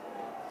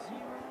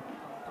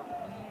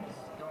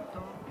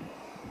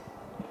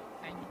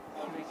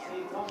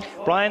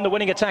 Brian, the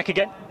winning attack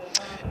again.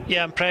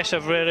 Yeah,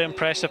 impressive, really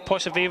impressive.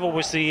 Pozzovivo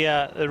was the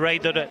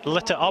rider that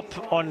lit it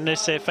up on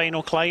this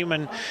final climb,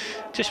 and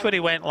just where he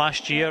went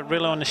last year,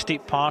 really on the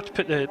steep part,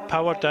 put the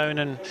power down,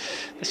 and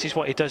this is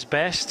what he does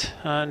best.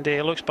 And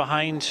he looks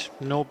behind,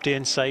 nobody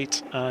in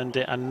sight, and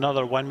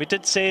another one. We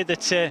did say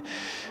that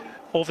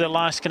over the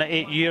last kind of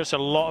 8 years, a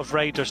lot of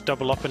riders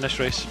double up in this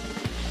race.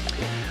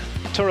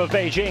 Tour of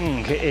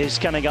Beijing is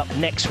coming up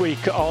next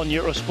week on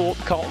Eurosport.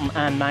 Colton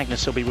and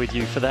Magnus will be with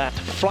you for that.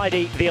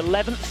 Friday the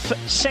 11th,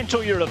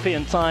 Central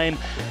European time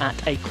at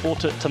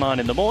 8:45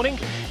 in the morning.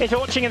 If you're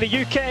watching in the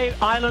UK,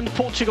 Ireland,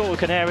 Portugal,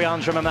 Canary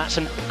Islands, remember that's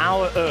an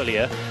hour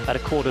earlier at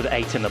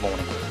 7:45 in the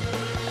morning.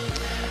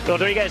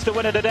 Rodriguez, the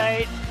winner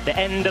today. The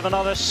end of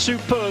another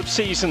superb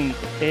season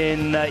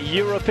in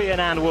European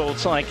and world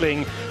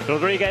cycling.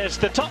 Rodriguez,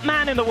 the top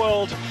man in the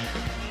world.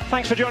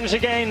 Thanks for joining us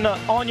again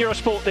on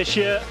Eurosport this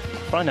year.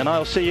 Brian and I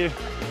will see you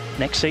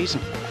next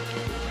season.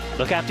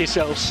 Look after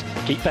yourselves.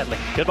 Keep pedaling.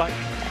 Goodbye.